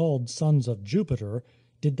those called sons of Jupiter,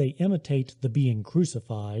 did they imitate the being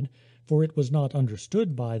crucified, for it was not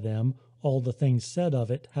understood by them, all the things said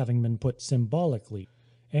of it having been put symbolically.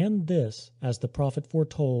 And this, as the prophet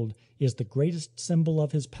foretold, is the greatest symbol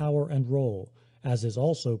of his power and role, as is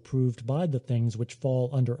also proved by the things which fall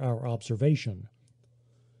under our observation.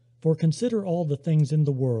 For consider all the things in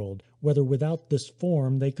the world, whether without this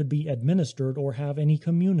form they could be administered or have any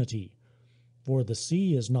community. For the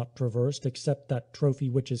sea is not traversed except that trophy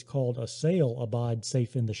which is called a sail abide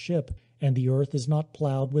safe in the ship, and the earth is not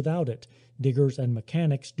plowed without it. Diggers and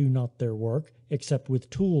mechanics do not their work, except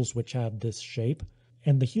with tools which have this shape.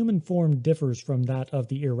 And the human form differs from that of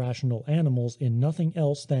the irrational animals in nothing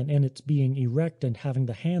else than in its being erect and having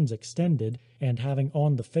the hands extended, and having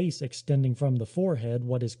on the face extending from the forehead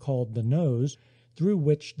what is called the nose, through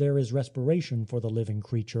which there is respiration for the living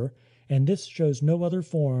creature, and this shows no other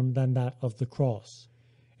form than that of the cross.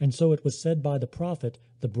 And so it was said by the prophet,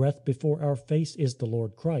 the breath before our face is the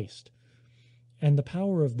Lord Christ. And the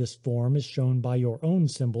power of this form is shown by your own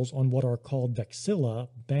symbols on what are called vexilla,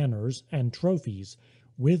 banners, and trophies,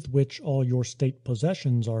 with which all your state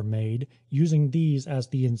possessions are made, using these as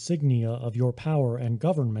the insignia of your power and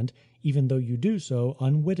government, even though you do so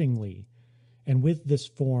unwittingly. And with this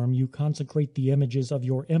form you consecrate the images of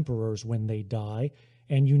your emperors when they die,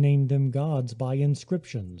 and you name them gods by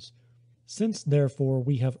inscriptions. Since therefore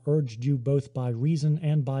we have urged you both by reason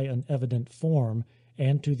and by an evident form,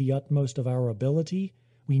 and to the utmost of our ability,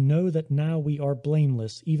 we know that now we are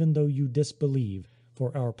blameless even though you disbelieve,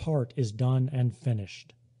 for our part is done and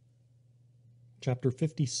finished. Chapter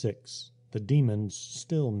 56. The demons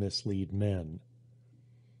still mislead men.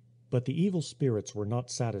 But the evil spirits were not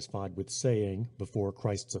satisfied with saying, before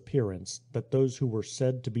Christ's appearance, that those who were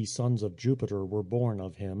said to be sons of Jupiter were born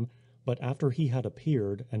of him, but after he had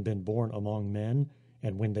appeared and been born among men,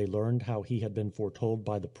 and when they learned how he had been foretold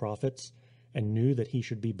by the prophets, and knew that he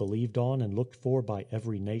should be believed on and looked for by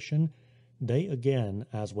every nation, they again,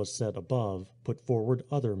 as was said above, put forward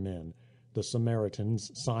other men, the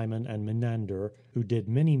Samaritans, Simon and Menander, who did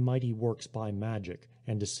many mighty works by magic,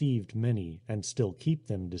 and deceived many, and still keep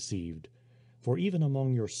them deceived. For even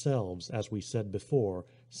among yourselves, as we said before,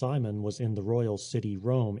 Simon was in the royal city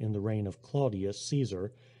Rome in the reign of Claudius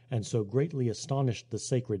Caesar, and so greatly astonished the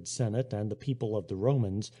sacred senate and the people of the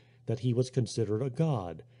Romans, that he was considered a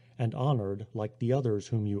god, and honored, like the others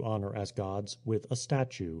whom you honor as gods, with a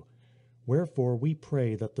statue. Wherefore we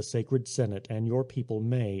pray that the sacred senate and your people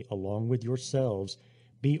may, along with yourselves,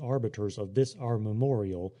 be arbiters of this our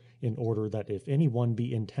memorial, in order that if any one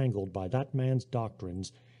be entangled by that man's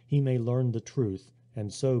doctrines, he may learn the truth,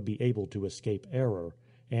 and so be able to escape error.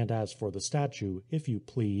 And as for the statue, if you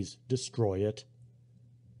please, destroy it.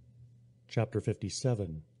 Chapter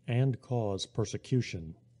 57. And cause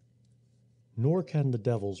persecution. Nor can the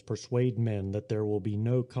devils persuade men that there will be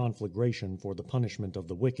no conflagration for the punishment of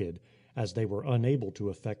the wicked, as they were unable to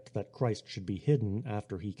effect that Christ should be hidden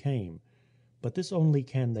after he came. But this only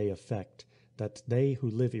can they effect, that they who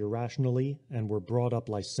live irrationally, and were brought up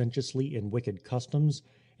licentiously in wicked customs,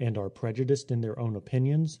 and are prejudiced in their own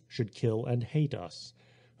opinions, should kill and hate us,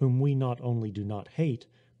 whom we not only do not hate,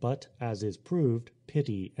 but, as is proved,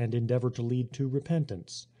 pity and endeavor to lead to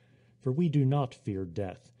repentance. For we do not fear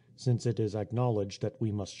death, since it is acknowledged that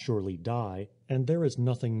we must surely die, and there is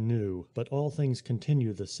nothing new, but all things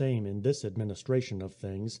continue the same in this administration of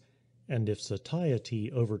things, and if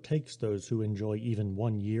satiety overtakes those who enjoy even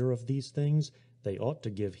 1 year of these things, they ought to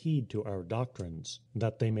give heed to our doctrines,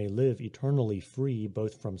 that they may live eternally free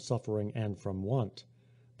both from suffering and from want.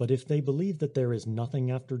 But if they believe that there is nothing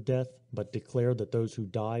after death, but declare that those who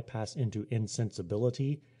die pass into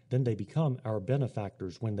insensibility, then they become our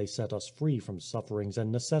benefactors when they set us free from sufferings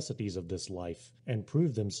and necessities of this life, and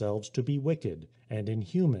prove themselves to be wicked, and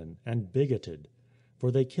inhuman, and bigoted. For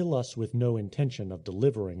they kill us with no intention of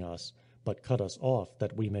delivering us, but cut us off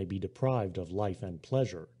that we may be deprived of life and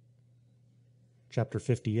pleasure. Chapter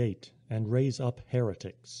 58. And raise up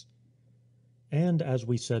heretics. And, as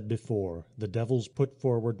we said before, the devils put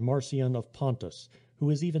forward Marcion of Pontus, who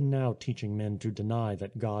is even now teaching men to deny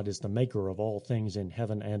that God is the maker of all things in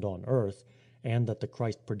heaven and on earth, and that the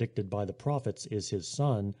Christ predicted by the prophets is his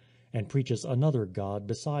Son, and preaches another God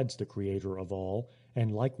besides the Creator of all,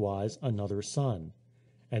 and likewise another Son.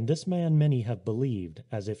 And this man many have believed,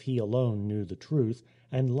 as if he alone knew the truth,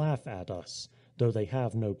 and laugh at us, though they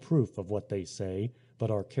have no proof of what they say, but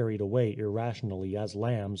are carried away irrationally as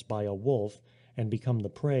lambs by a wolf, and become the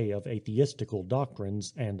prey of atheistical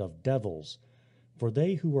doctrines and of devils. For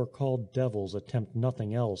they who are called devils attempt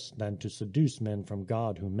nothing else than to seduce men from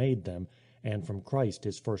God who made them, and from Christ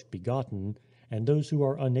his first begotten, and those who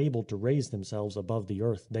are unable to raise themselves above the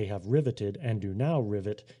earth they have riveted and do now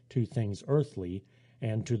rivet to things earthly,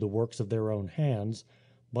 and to the works of their own hands,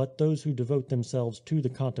 but those who devote themselves to the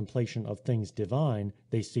contemplation of things divine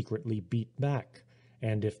they secretly beat back,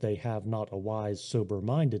 and if they have not a wise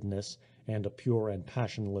sober-mindedness, and a pure and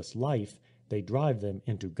passionless life, they drive them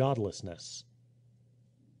into godlessness.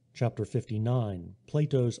 Chapter 59.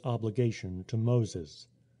 Plato's Obligation to Moses.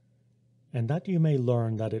 And that you may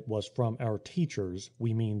learn that it was from our teachers,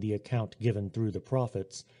 we mean the account given through the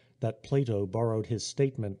prophets, that Plato borrowed his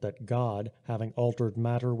statement that God, having altered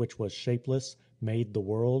matter which was shapeless, made the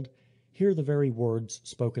world, hear the very words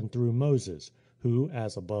spoken through Moses, who,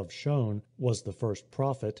 as above shown, was the first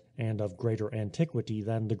prophet, and of greater antiquity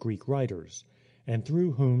than the Greek writers, and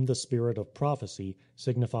through whom the spirit of prophecy,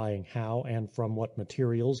 signifying how and from what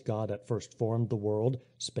materials God at first formed the world,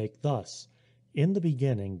 spake thus: In the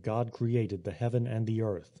beginning God created the heaven and the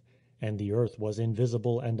earth was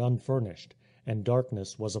invisible and unfurnished, and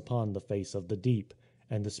darkness was upon the face of the deep,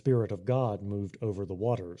 and the Spirit of God moved over the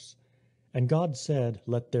waters. And God said,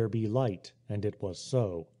 Let there be light, and it was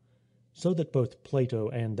so. So that both Plato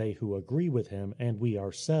and they who agree with him and we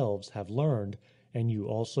ourselves have learned, and you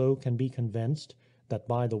also can be convinced, that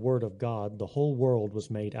by the word of God the whole world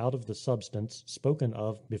was made out of the substance spoken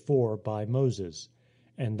of before by Moses,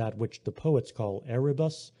 and that which the poets call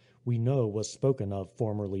Erebus, we know was spoken of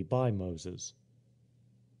formerly by Moses.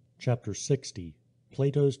 Chapter 60.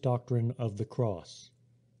 Plato's Doctrine of the Cross.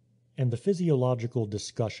 And the physiological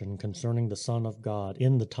discussion concerning the Son of God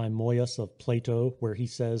in the Timoeus of Plato, where he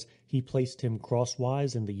says he placed him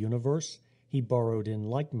crosswise in the universe, he borrowed in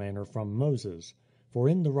like manner from Moses. For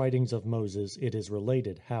in the writings of Moses it is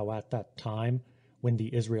related how at that time, when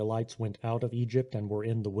the Israelites went out of Egypt and were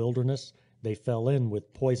in the wilderness, they fell in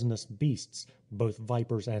with poisonous beasts, both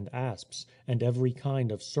vipers and asps, and every kind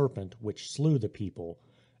of serpent, which slew the people.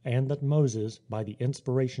 And that Moses, by the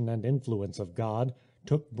inspiration and influence of God,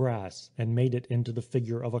 took brass, and made it into the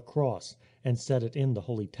figure of a cross, and set it in the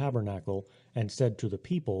holy tabernacle, and said to the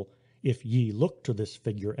people, If ye look to this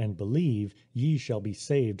figure and believe, ye shall be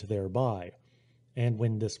saved thereby. And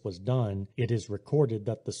when this was done, it is recorded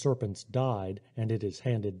that the serpents died, and it is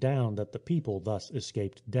handed down that the people thus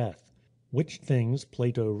escaped death. Which things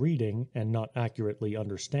Plato reading, and not accurately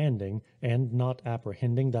understanding, and not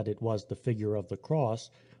apprehending that it was the figure of the cross,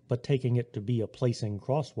 but taking it to be a placing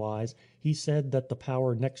crosswise, he said that the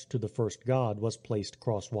power next to the first God was placed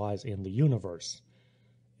crosswise in the universe.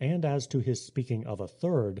 And as to his speaking of a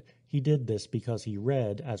third, he did this because he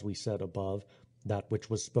read, as we said above, that which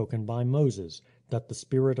was spoken by Moses, that the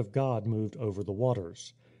Spirit of God moved over the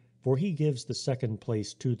waters. For he gives the second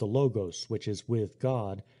place to the Logos which is with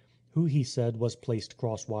God, who he said was placed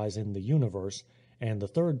crosswise in the universe, and the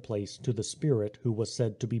third place to the Spirit who was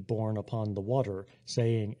said to be borne upon the water,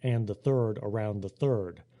 saying, And the third around the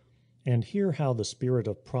third. And hear how the spirit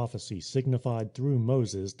of prophecy signified through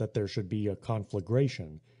Moses that there should be a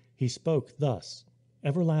conflagration. He spoke thus: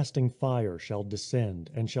 Everlasting fire shall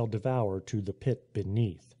descend, and shall devour to the pit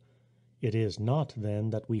beneath. It is not,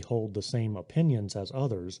 then, that we hold the same opinions as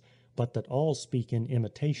others, but that all speak in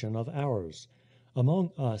imitation of ours.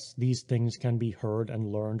 Among us these things can be heard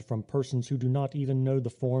and learned from persons who do not even know the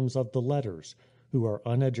forms of the letters, who are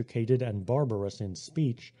uneducated and barbarous in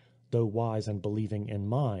speech, though wise and believing in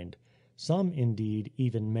mind, some indeed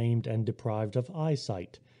even maimed and deprived of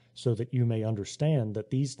eyesight, so that you may understand that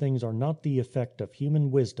these things are not the effect of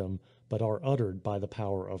human wisdom, but are uttered by the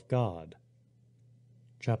power of God.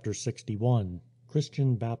 Chapter 61.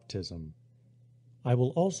 Christian Baptism. I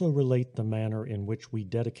will also relate the manner in which we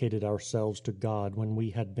dedicated ourselves to God when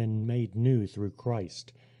we had been made new through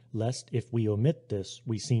Christ, lest if we omit this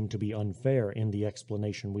we seem to be unfair in the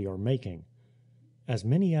explanation we are making. As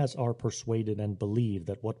many as are persuaded and believe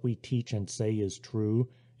that what we teach and say is true,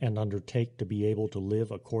 and undertake to be able to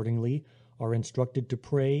live accordingly, are instructed to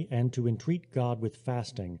pray and to entreat God with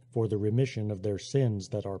fasting for the remission of their sins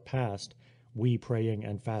that are past, we praying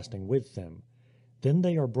and fasting with them. Then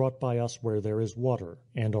they are brought by us where there is water,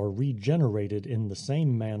 and are regenerated in the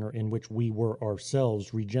same manner in which we were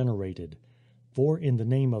ourselves regenerated. For in the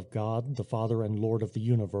name of God, the Father and Lord of the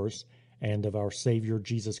universe, and of our Savior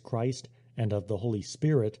Jesus Christ, and of the Holy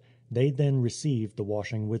Spirit, they then receive the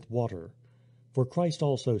washing with water. For Christ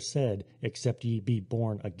also said, Except ye be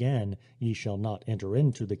born again, ye shall not enter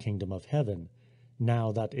into the kingdom of heaven.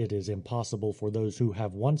 Now that it is impossible for those who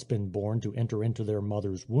have once been born to enter into their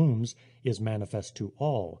mothers' wombs is manifest to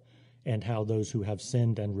all, and how those who have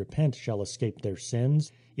sinned and repent shall escape their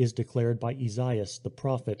sins is declared by Esaias the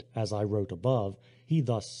prophet, as I wrote above. He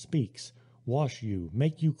thus speaks, Wash you,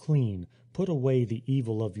 make you clean, put away the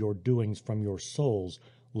evil of your doings from your souls,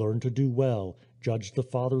 learn to do well, judge the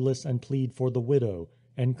fatherless and plead for the widow,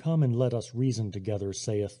 and come and let us reason together,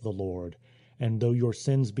 saith the Lord. And though your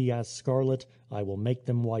sins be as scarlet, I will make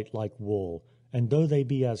them white like wool. And though they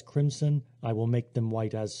be as crimson, I will make them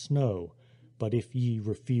white as snow. But if ye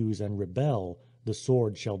refuse and rebel, the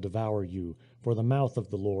sword shall devour you, for the mouth of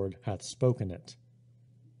the Lord hath spoken it.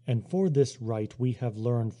 And for this right we have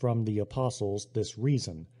learned from the apostles this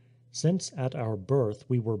reason. Since at our birth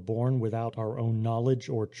we were born without our own knowledge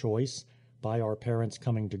or choice, by our parents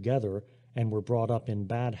coming together, and were brought up in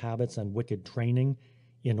bad habits and wicked training,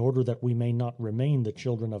 in order that we may not remain the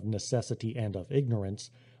children of necessity and of ignorance,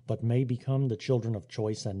 but may become the children of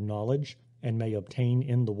choice and knowledge, and may obtain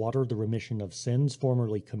in the water the remission of sins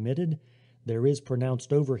formerly committed, there is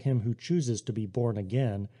pronounced over him who chooses to be born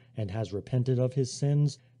again, and has repented of his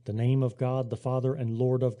sins, the name of God the Father and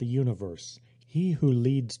Lord of the universe. He who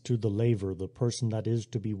leads to the laver the person that is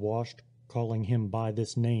to be washed, calling him by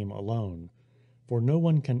this name alone. For no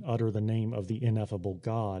one can utter the name of the ineffable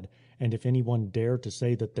God, and if anyone dare to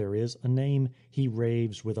say that there is a name, he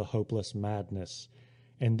raves with a hopeless madness.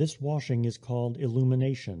 And this washing is called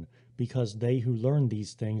illumination, because they who learn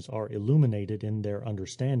these things are illuminated in their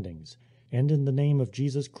understandings. And in the name of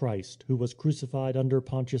Jesus Christ, who was crucified under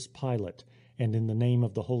Pontius Pilate, and in the name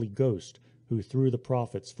of the Holy Ghost, who through the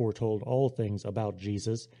prophets foretold all things about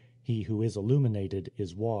Jesus, he who is illuminated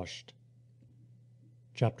is washed.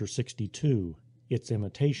 Chapter 62. Its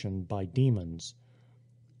imitation by demons.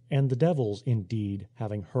 And the devils, indeed,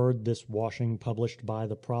 having heard this washing published by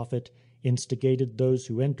the prophet, instigated those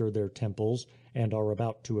who enter their temples, and are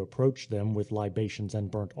about to approach them with libations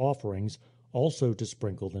and burnt offerings, also to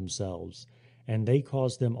sprinkle themselves. And they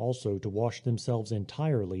cause them also to wash themselves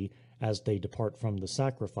entirely, as they depart from the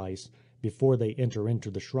sacrifice, before they enter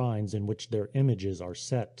into the shrines in which their images are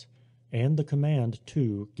set. And the command,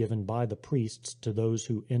 too, given by the priests to those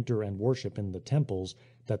who enter and worship in the temples,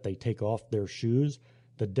 that they take off their shoes,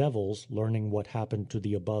 the devils, learning what happened to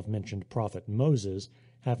the above-mentioned prophet Moses,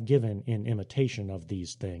 have given in imitation of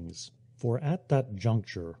these things. For at that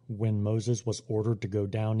juncture, when Moses was ordered to go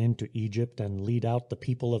down into Egypt and lead out the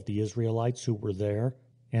people of the Israelites who were there,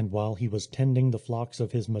 and while he was tending the flocks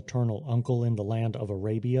of his maternal uncle in the land of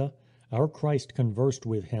Arabia, our Christ conversed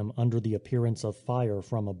with him under the appearance of fire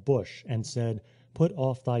from a bush, and said, Put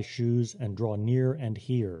off thy shoes, and draw near and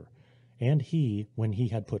hear. And he, when he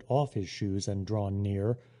had put off his shoes and drawn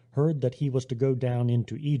near, heard that he was to go down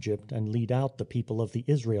into Egypt and lead out the people of the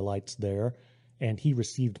Israelites there, and he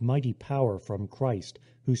received mighty power from Christ,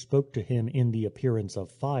 who spoke to him in the appearance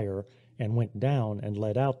of fire, and went down and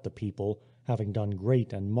led out the people, having done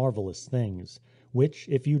great and marvelous things, which,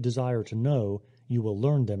 if you desire to know, you will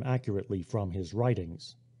learn them accurately from his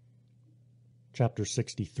writings. Chapter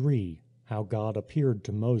 63. How God appeared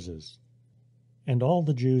to Moses. And all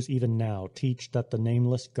the Jews even now teach that the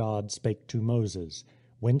nameless God spake to Moses,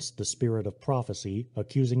 whence the spirit of prophecy,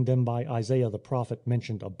 accusing them by Isaiah the prophet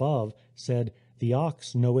mentioned above, said, The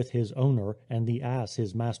ox knoweth his owner, and the ass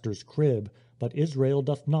his master's crib, but Israel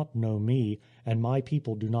doth not know me, and my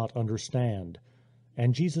people do not understand.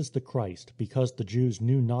 And Jesus the Christ, because the Jews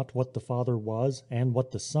knew not what the Father was, and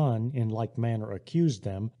what the Son, in like manner accused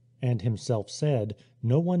them, and himself said,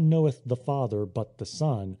 No one knoweth the Father but the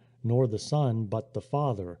Son, nor the Son but the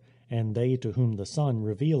Father, and they to whom the Son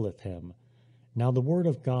revealeth him. Now the Word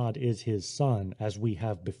of God is his Son, as we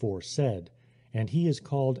have before said, and he is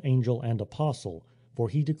called angel and apostle, for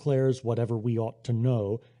he declares whatever we ought to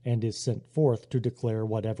know, and is sent forth to declare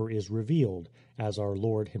whatever is revealed, as our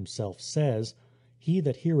Lord himself says, He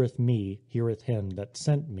that heareth me heareth him that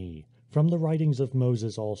sent me. From the writings of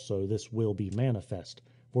Moses also this will be manifest,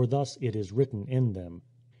 for thus it is written in them.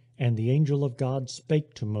 And the angel of God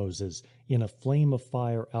spake to Moses in a flame of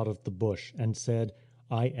fire out of the bush, and said,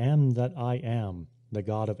 I am that I am, the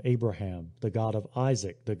God of Abraham, the God of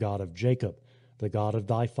Isaac, the God of Jacob, the God of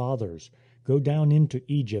thy fathers. Go down into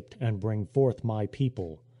Egypt, and bring forth my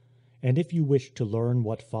people. And if you wish to learn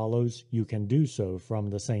what follows, you can do so from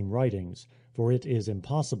the same writings, for it is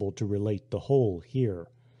impossible to relate the whole here.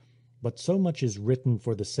 But so much is written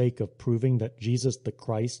for the sake of proving that Jesus the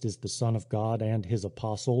Christ is the Son of God and his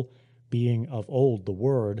apostle, being of old the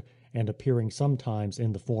Word, and appearing sometimes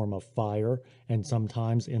in the form of fire, and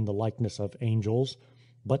sometimes in the likeness of angels,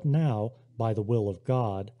 but now, by the will of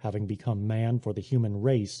God, having become man for the human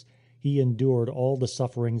race, he endured all the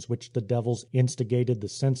sufferings which the devils instigated the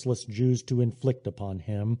senseless Jews to inflict upon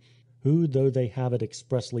him, who, though they have it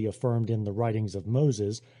expressly affirmed in the writings of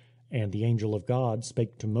Moses, and the angel of God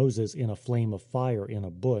spake to Moses in a flame of fire in a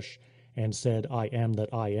bush, and said, I am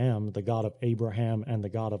that I am, the God of Abraham, and the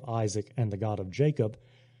God of Isaac, and the God of Jacob,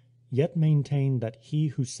 yet maintain that he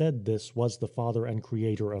who said this was the Father and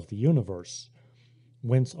Creator of the universe.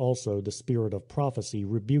 Whence also the spirit of prophecy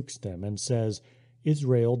rebukes them, and says,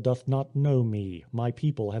 Israel doth not know me, my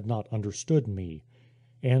people have not understood me.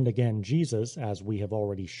 And again Jesus, as we have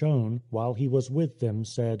already shown, while he was with them,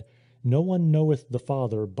 said, No one knoweth the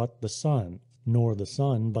Father but the Son, nor the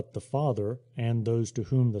Son but the Father, and those to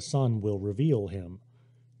whom the Son will reveal him.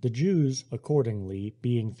 The Jews, accordingly,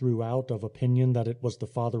 being throughout of opinion that it was the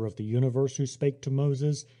Father of the universe who spake to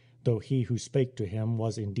Moses, though he who spake to him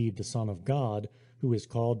was indeed the Son of God, who is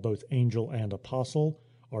called both angel and apostle,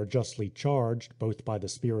 are justly charged, both by the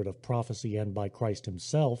spirit of prophecy and by Christ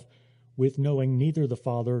himself, with knowing neither the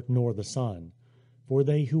Father nor the Son. For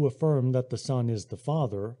they who affirm that the Son is the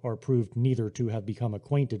Father are proved neither to have become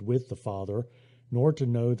acquainted with the Father, nor to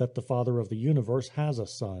know that the Father of the universe has a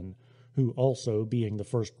Son, who also, being the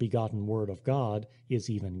first begotten Word of God, is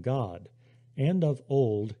even God. And of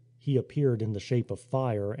old he appeared in the shape of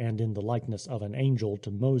fire and in the likeness of an angel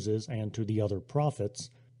to Moses and to the other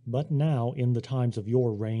prophets, but now in the times of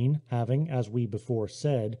your reign, having, as we before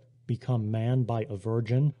said, become man by a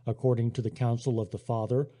virgin, according to the counsel of the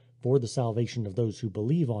Father, for the salvation of those who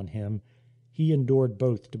believe on him, he endured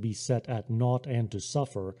both to be set at naught and to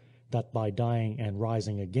suffer, that by dying and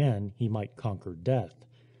rising again he might conquer death.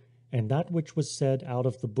 And that which was said out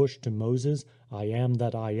of the bush to Moses, I am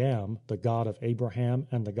that I am, the God of Abraham,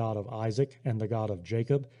 and the God of Isaac, and the God of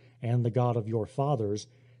Jacob, and the God of your fathers,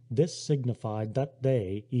 this signified that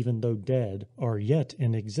they, even though dead, are yet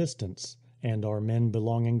in existence, and are men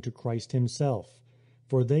belonging to Christ himself.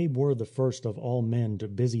 For they were the first of all men to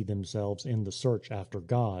busy themselves in the search after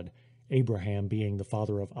God, Abraham being the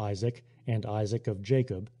father of Isaac, and Isaac of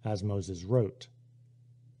Jacob, as Moses wrote.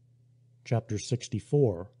 Chapter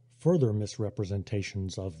 64. Further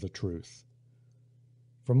misrepresentations of the truth.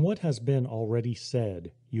 From what has been already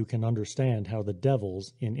said, you can understand how the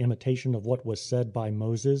devils, in imitation of what was said by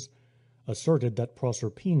Moses, asserted that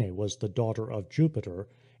Proserpine was the daughter of Jupiter,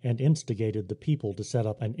 and instigated the people to set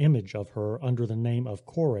up an image of her under the name of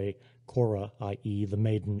Cora, i.e. the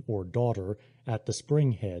maiden or daughter, at the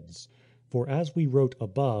spring heads. For as we wrote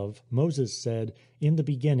above, Moses said, In the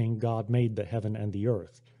beginning God made the heaven and the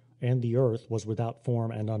earth. And the earth was without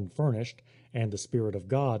form and unfurnished, and the Spirit of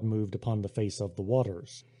God moved upon the face of the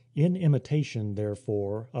waters. In imitation,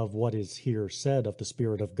 therefore, of what is here said of the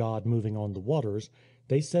Spirit of God moving on the waters,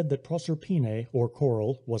 they said that Proserpine, or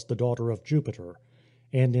Coral, was the daughter of Jupiter.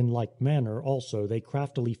 And in like manner also they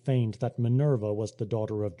craftily feigned that Minerva was the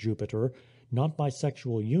daughter of Jupiter, not by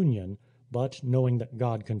sexual union, but, knowing that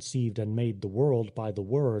God conceived and made the world by the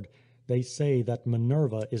Word, they say that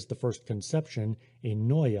Minerva is the first conception, in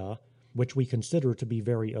Noia, which we consider to be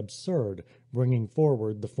very absurd, bringing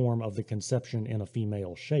forward the form of the conception in a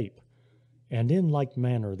female shape. And in like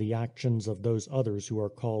manner the actions of those others who are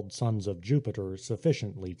called sons of Jupiter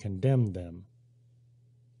sufficiently condemn them.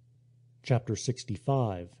 Chapter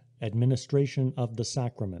 65. Administration of the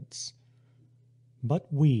Sacraments.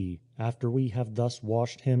 But we, after we have thus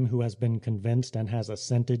washed him who has been convinced and has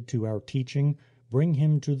assented to our teaching, bring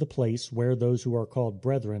him to the place where those who are called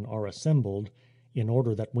brethren are assembled, in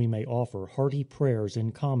order that we may offer hearty prayers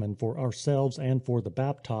in common for ourselves and for the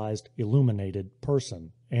baptized, illuminated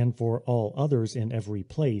person, and for all others in every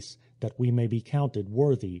place, that we may be counted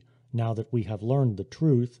worthy, now that we have learned the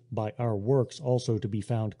truth, by our works also to be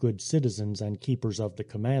found good citizens and keepers of the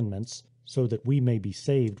commandments, so that we may be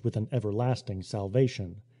saved with an everlasting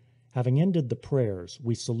salvation. Having ended the prayers,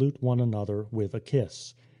 we salute one another with a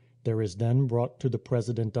kiss. There is then brought to the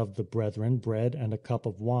president of the brethren bread and a cup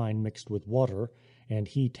of wine mixed with water, and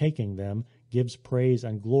he, taking them, gives praise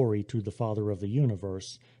and glory to the Father of the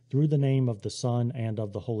universe, through the name of the Son and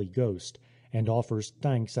of the Holy Ghost, and offers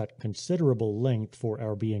thanks at considerable length for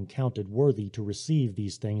our being counted worthy to receive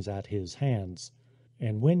these things at his hands.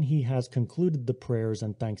 And when he has concluded the prayers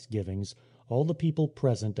and thanksgivings, all the people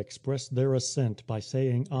present express their assent by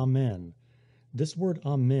saying Amen. This word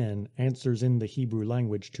Amen answers in the Hebrew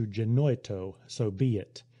language to genoito, so be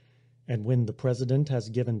it. And when the president has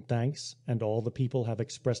given thanks, and all the people have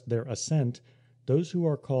expressed their assent, those who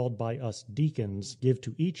are called by us deacons give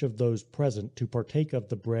to each of those present to partake of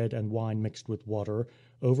the bread and wine mixed with water,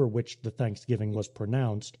 over which the thanksgiving was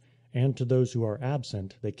pronounced, and to those who are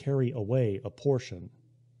absent they carry away a portion.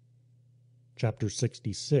 Chapter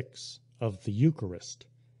 66. Of the Eucharist.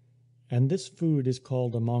 And this food is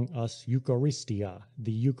called among us Eucharistia,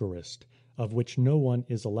 the Eucharist, of which no one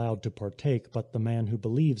is allowed to partake but the man who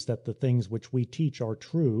believes that the things which we teach are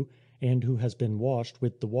true, and who has been washed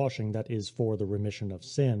with the washing that is for the remission of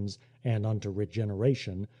sins, and unto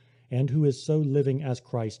regeneration, and who is so living as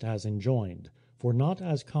Christ has enjoined. For not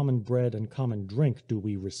as common bread and common drink do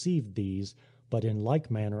we receive these, but in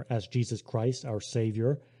like manner as Jesus Christ our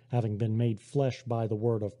Saviour, having been made flesh by the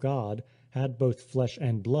word of God, had both flesh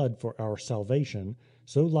and blood for our salvation,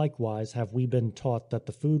 so likewise have we been taught that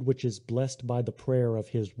the food which is blessed by the prayer of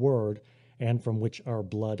his word, and from which our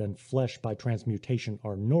blood and flesh by transmutation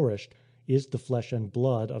are nourished, is the flesh and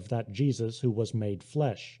blood of that Jesus who was made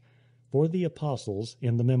flesh. For the apostles,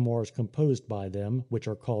 in the memoirs composed by them, which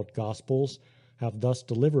are called Gospels, have thus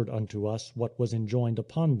delivered unto us what was enjoined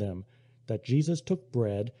upon them, that Jesus took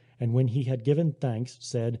bread, and when he had given thanks,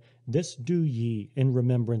 said, This do ye in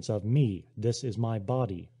remembrance of me, this is my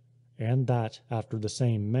body. And that, after the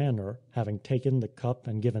same manner, having taken the cup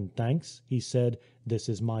and given thanks, he said, This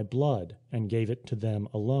is my blood, and gave it to them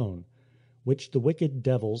alone. Which the wicked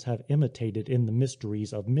devils have imitated in the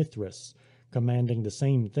mysteries of Mithras, commanding the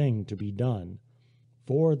same thing to be done.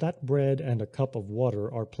 For that bread and a cup of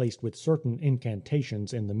water are placed with certain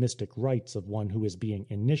incantations in the mystic rites of one who is being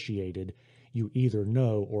initiated, you either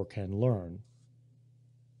know or can learn.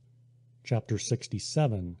 Chapter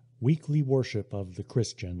 67. Weekly Worship of the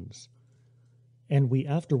Christians. And we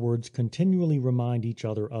afterwards continually remind each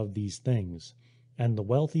other of these things. And the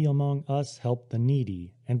wealthy among us help the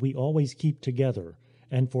needy, and we always keep together,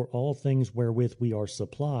 and for all things wherewith we are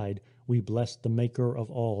supplied, we bless the Maker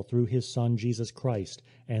of all through his Son Jesus Christ,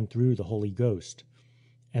 and through the Holy Ghost.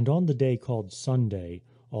 And on the day called Sunday,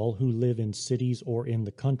 all who live in cities or in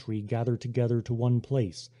the country gather together to one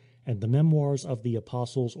place, and the memoirs of the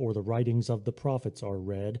apostles or the writings of the prophets are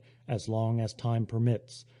read, as long as time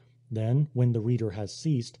permits. Then, when the reader has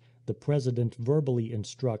ceased, the president verbally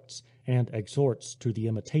instructs and exhorts to the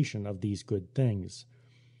imitation of these good things.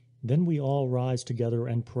 Then we all rise together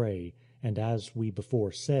and pray, and as we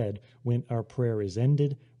before said, when our prayer is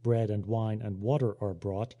ended, bread and wine and water are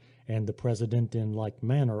brought, and the president in like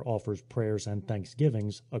manner offers prayers and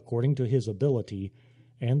thanksgivings, according to his ability,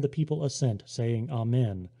 and the people assent, saying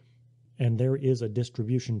Amen. And there is a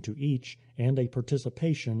distribution to each, and a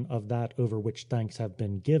participation of that over which thanks have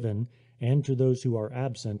been given, and to those who are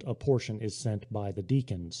absent a portion is sent by the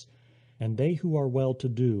deacons. And they who are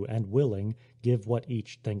well-to-do and willing give what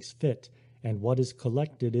each thinks fit, and what is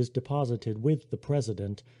collected is deposited with the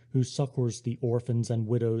president, who succors the orphans and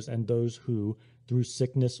widows and those who, through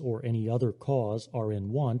sickness or any other cause, are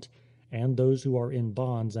in want, and those who are in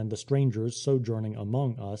bonds and the strangers sojourning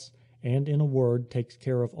among us, and in a word takes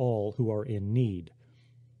care of all who are in need.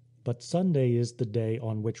 But Sunday is the day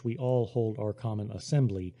on which we all hold our common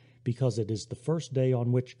assembly, because it is the first day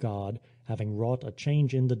on which God, having wrought a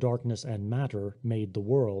change in the darkness and matter, made the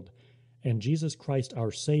world. And Jesus Christ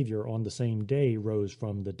our Saviour on the same day rose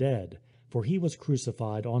from the dead. For he was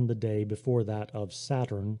crucified on the day before that of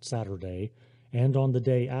Saturn, Saturday, and on the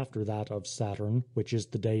day after that of Saturn, which is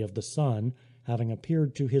the day of the sun, having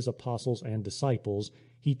appeared to his apostles and disciples,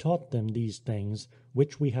 he taught them these things,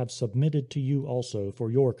 which we have submitted to you also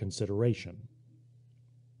for your consideration.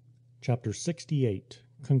 Chapter 68.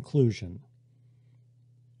 Conclusion.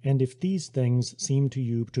 And if these things seem to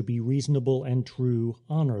you to be reasonable and true,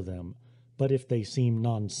 honor them. But if they seem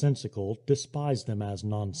nonsensical, despise them as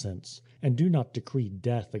nonsense, and do not decree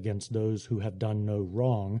death against those who have done no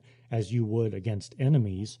wrong, as you would against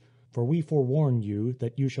enemies. For we forewarn you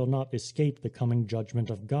that you shall not escape the coming judgment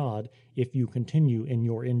of God, if you continue in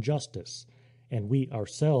your injustice. And we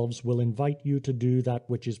ourselves will invite you to do that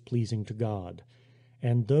which is pleasing to God.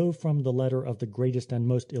 And though from the letter of the greatest and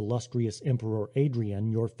most illustrious Emperor Adrian,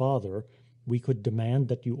 your father, We could demand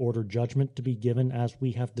that you order judgment to be given as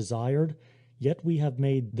we have desired, yet we have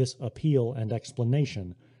made this appeal and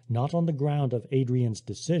explanation, not on the ground of Adrian's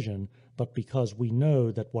decision, but because we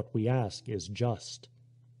know that what we ask is just.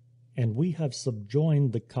 And we have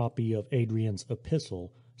subjoined the copy of Adrian's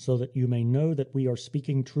epistle, so that you may know that we are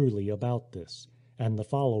speaking truly about this, and the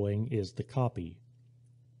following is the copy.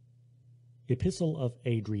 Epistle of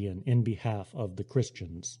Adrian in behalf of the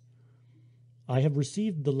Christians. I have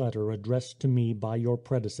received the letter addressed to me by your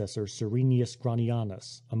predecessor Cyrenius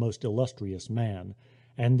Granianus, a most illustrious man,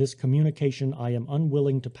 and this communication I am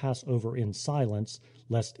unwilling to pass over in silence,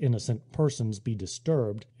 lest innocent persons be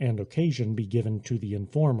disturbed, and occasion be given to the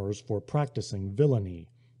informers for practicing villainy.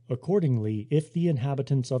 Accordingly, if the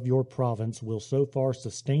inhabitants of your province will so far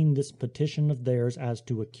sustain this petition of theirs as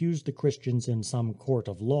to accuse the Christians in some court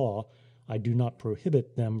of law, I do not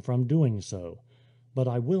prohibit them from doing so. But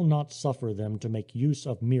I will not suffer them to make use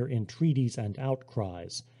of mere entreaties and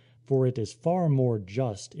outcries, for it is far more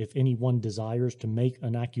just, if any one desires to make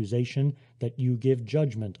an accusation, that you give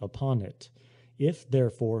judgment upon it. If,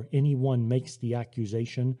 therefore, any one makes the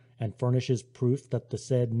accusation, and furnishes proof that the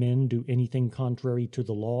said men do anything contrary to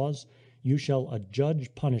the laws, you shall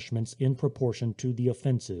adjudge punishments in proportion to the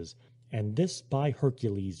offences, and this by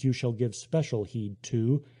Hercules you shall give special heed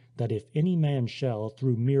to, that if any man shall,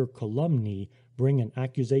 through mere calumny, bring an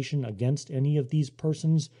accusation against any of these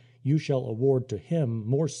persons, you shall award to him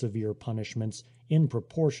more severe punishments in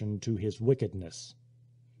proportion to his wickedness.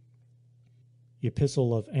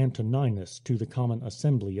 Epistle of Antoninus to the Common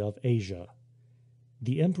Assembly of Asia.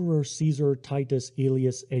 The Emperor Caesar Titus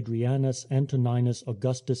Aelius Adrianus Antoninus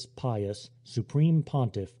Augustus Pius, Supreme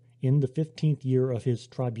Pontiff, in the 15th year of his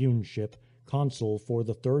tribuneship, consul for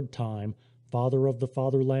the 3rd time, Father of the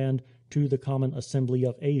Fatherland, to the Common Assembly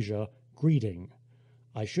of Asia, greeting.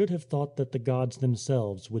 I should have thought that the gods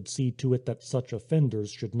themselves would see to it that such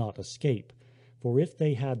offenders should not escape, for if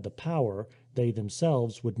they had the power, they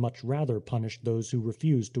themselves would much rather punish those who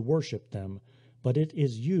refuse to worship them. But it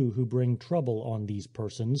is you who bring trouble on these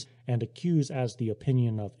persons, and accuse as the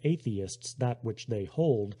opinion of atheists that which they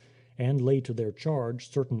hold, and lay to their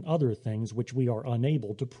charge certain other things which we are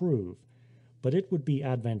unable to prove. But it would be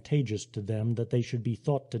advantageous to them that they should be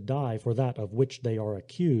thought to die for that of which they are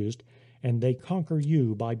accused, and they conquer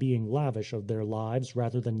you by being lavish of their lives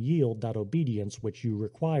rather than yield that obedience which you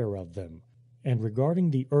require of them. And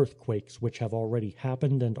regarding the earthquakes which have already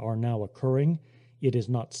happened and are now occurring, it is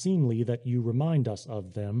not seemly that you remind us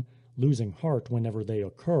of them, losing heart whenever they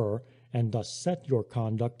occur, and thus set your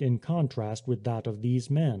conduct in contrast with that of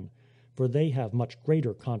these men, for they have much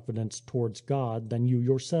greater confidence towards God than you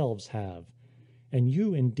yourselves have. And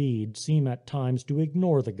you, indeed, seem at times to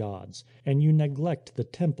ignore the gods, and you neglect the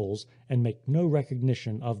temples, and make no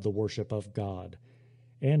recognition of the worship of God.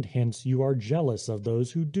 And hence you are jealous of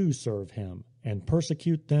those who do serve him, and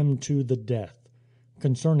persecute them to the death.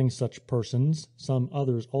 Concerning such persons, some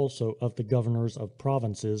others also of the governors of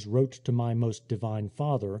provinces wrote to my most divine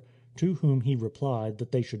Father, to whom he replied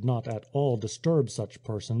that they should not at all disturb such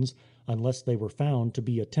persons, unless they were found to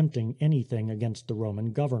be attempting anything against the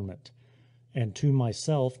Roman government. And to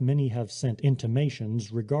myself many have sent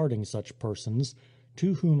intimations regarding such persons,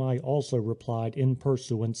 to whom I also replied in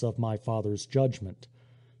pursuance of my Father's judgment.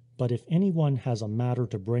 But if any one has a matter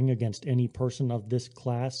to bring against any person of this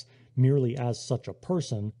class, merely as such a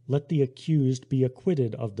person, let the accused be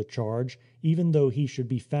acquitted of the charge, even though he should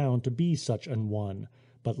be found to be such an one,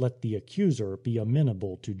 but let the accuser be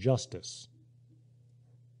amenable to justice.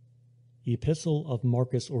 Epistle of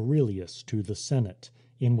Marcus Aurelius to the Senate,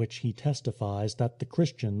 in which he testifies that the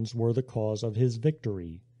Christians were the cause of his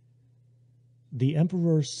victory. The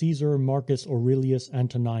Emperor Caesar Marcus Aurelius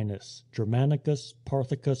Antoninus, Germanicus,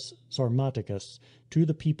 Parthicus, Sarmaticus, to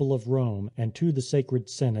the people of Rome and to the sacred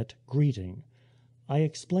Senate, greeting. I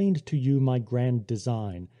explained to you my grand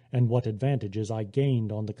design, and what advantages I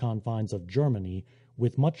gained on the confines of Germany,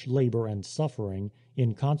 with much labor and suffering,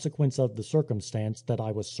 in consequence of the circumstance that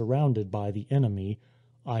I was surrounded by the enemy,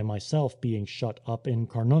 I myself being shut up in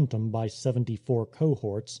Carnuntum by 74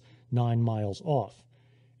 cohorts, 9 miles off.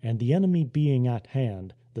 And the enemy being at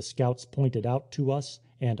hand, the scouts pointed out to us,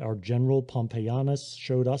 and our general Pompeianus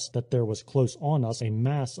showed us that there was close on us a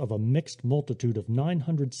mass of a mixed multitude of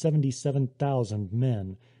 977,000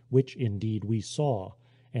 men, which indeed we saw,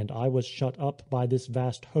 and I was shut up by this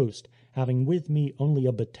vast host, having with me only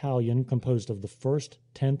a battalion composed of the 1st,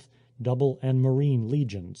 10th, double, and marine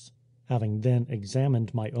legions. Having then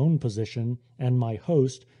examined my own position and my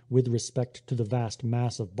host with respect to the vast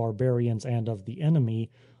mass of barbarians and of the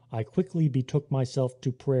enemy, I quickly betook myself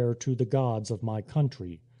to prayer to the gods of my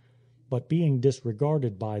country. But being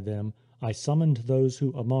disregarded by them, I summoned those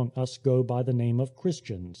who among us go by the name of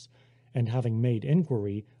Christians. And having made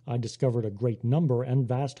inquiry, I discovered a great number and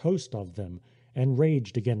vast host of them, and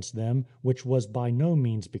raged against them, which was by no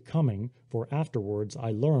means becoming, for afterwards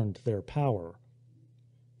I learned their power.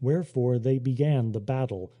 Wherefore they began the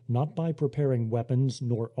battle, not by preparing weapons,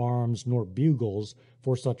 nor arms, nor bugles,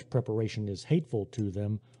 for such preparation is hateful to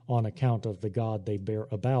them, on account of the God they bear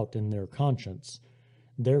about in their conscience.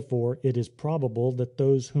 Therefore it is probable that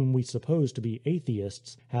those whom we suppose to be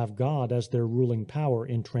atheists have God as their ruling power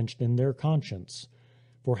entrenched in their conscience.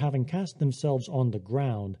 For having cast themselves on the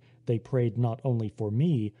ground, they prayed not only for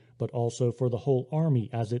me, but also for the whole army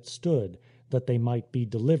as it stood, that they might be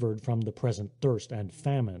delivered from the present thirst and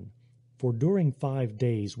famine. For during 5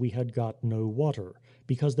 days we had got no water,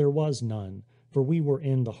 because there was none, for we were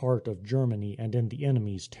in the heart of Germany and in the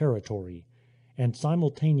enemy's territory. And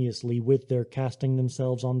simultaneously with their casting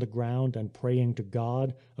themselves on the ground and praying to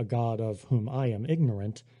God, a God of whom I am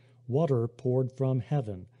ignorant, water poured from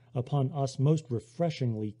heaven, upon us most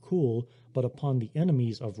refreshingly cool, but upon the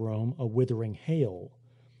enemies of Rome a withering hail.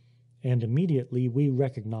 And immediately we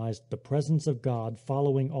recognized the presence of God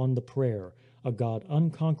following on the prayer, a God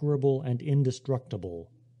unconquerable and indestructible.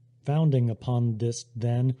 Founding upon this,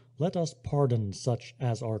 then, let us pardon such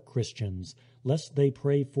as are Christians, lest they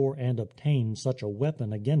pray for and obtain such a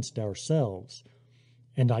weapon against ourselves.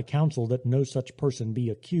 And I counsel that no such person be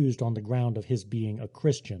accused on the ground of his being a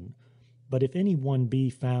Christian. But if any one be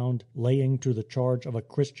found laying to the charge of a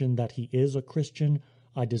Christian that he is a Christian,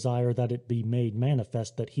 I desire that it be made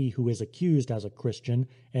manifest that he who is accused as a Christian,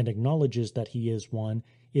 and acknowledges that he is one,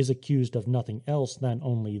 is accused of nothing else than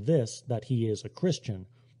only this, that he is a Christian,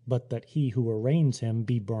 but that he who arraigns him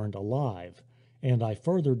be burned alive. And I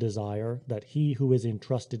further desire that he who is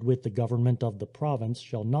entrusted with the government of the province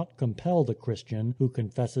shall not compel the Christian who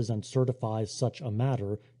confesses and certifies such a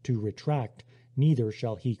matter to retract, neither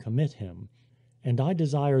shall he commit him. And I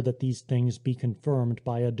desire that these things be confirmed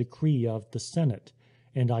by a decree of the Senate,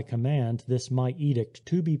 and I command this my edict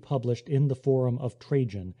to be published in the Forum of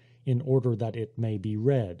Trajan, in order that it may be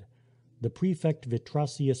read. The prefect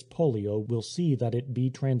Vitrasius Pollio will see that it be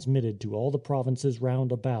transmitted to all the provinces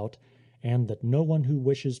round about, and that no one who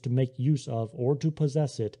wishes to make use of or to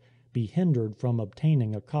possess it be hindered from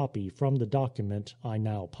obtaining a copy from the document I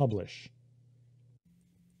now publish.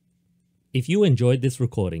 If you enjoyed this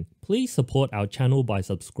recording, please support our channel by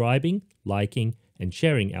subscribing, liking, and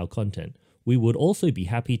sharing our content. We would also be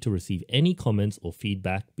happy to receive any comments or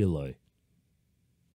feedback below.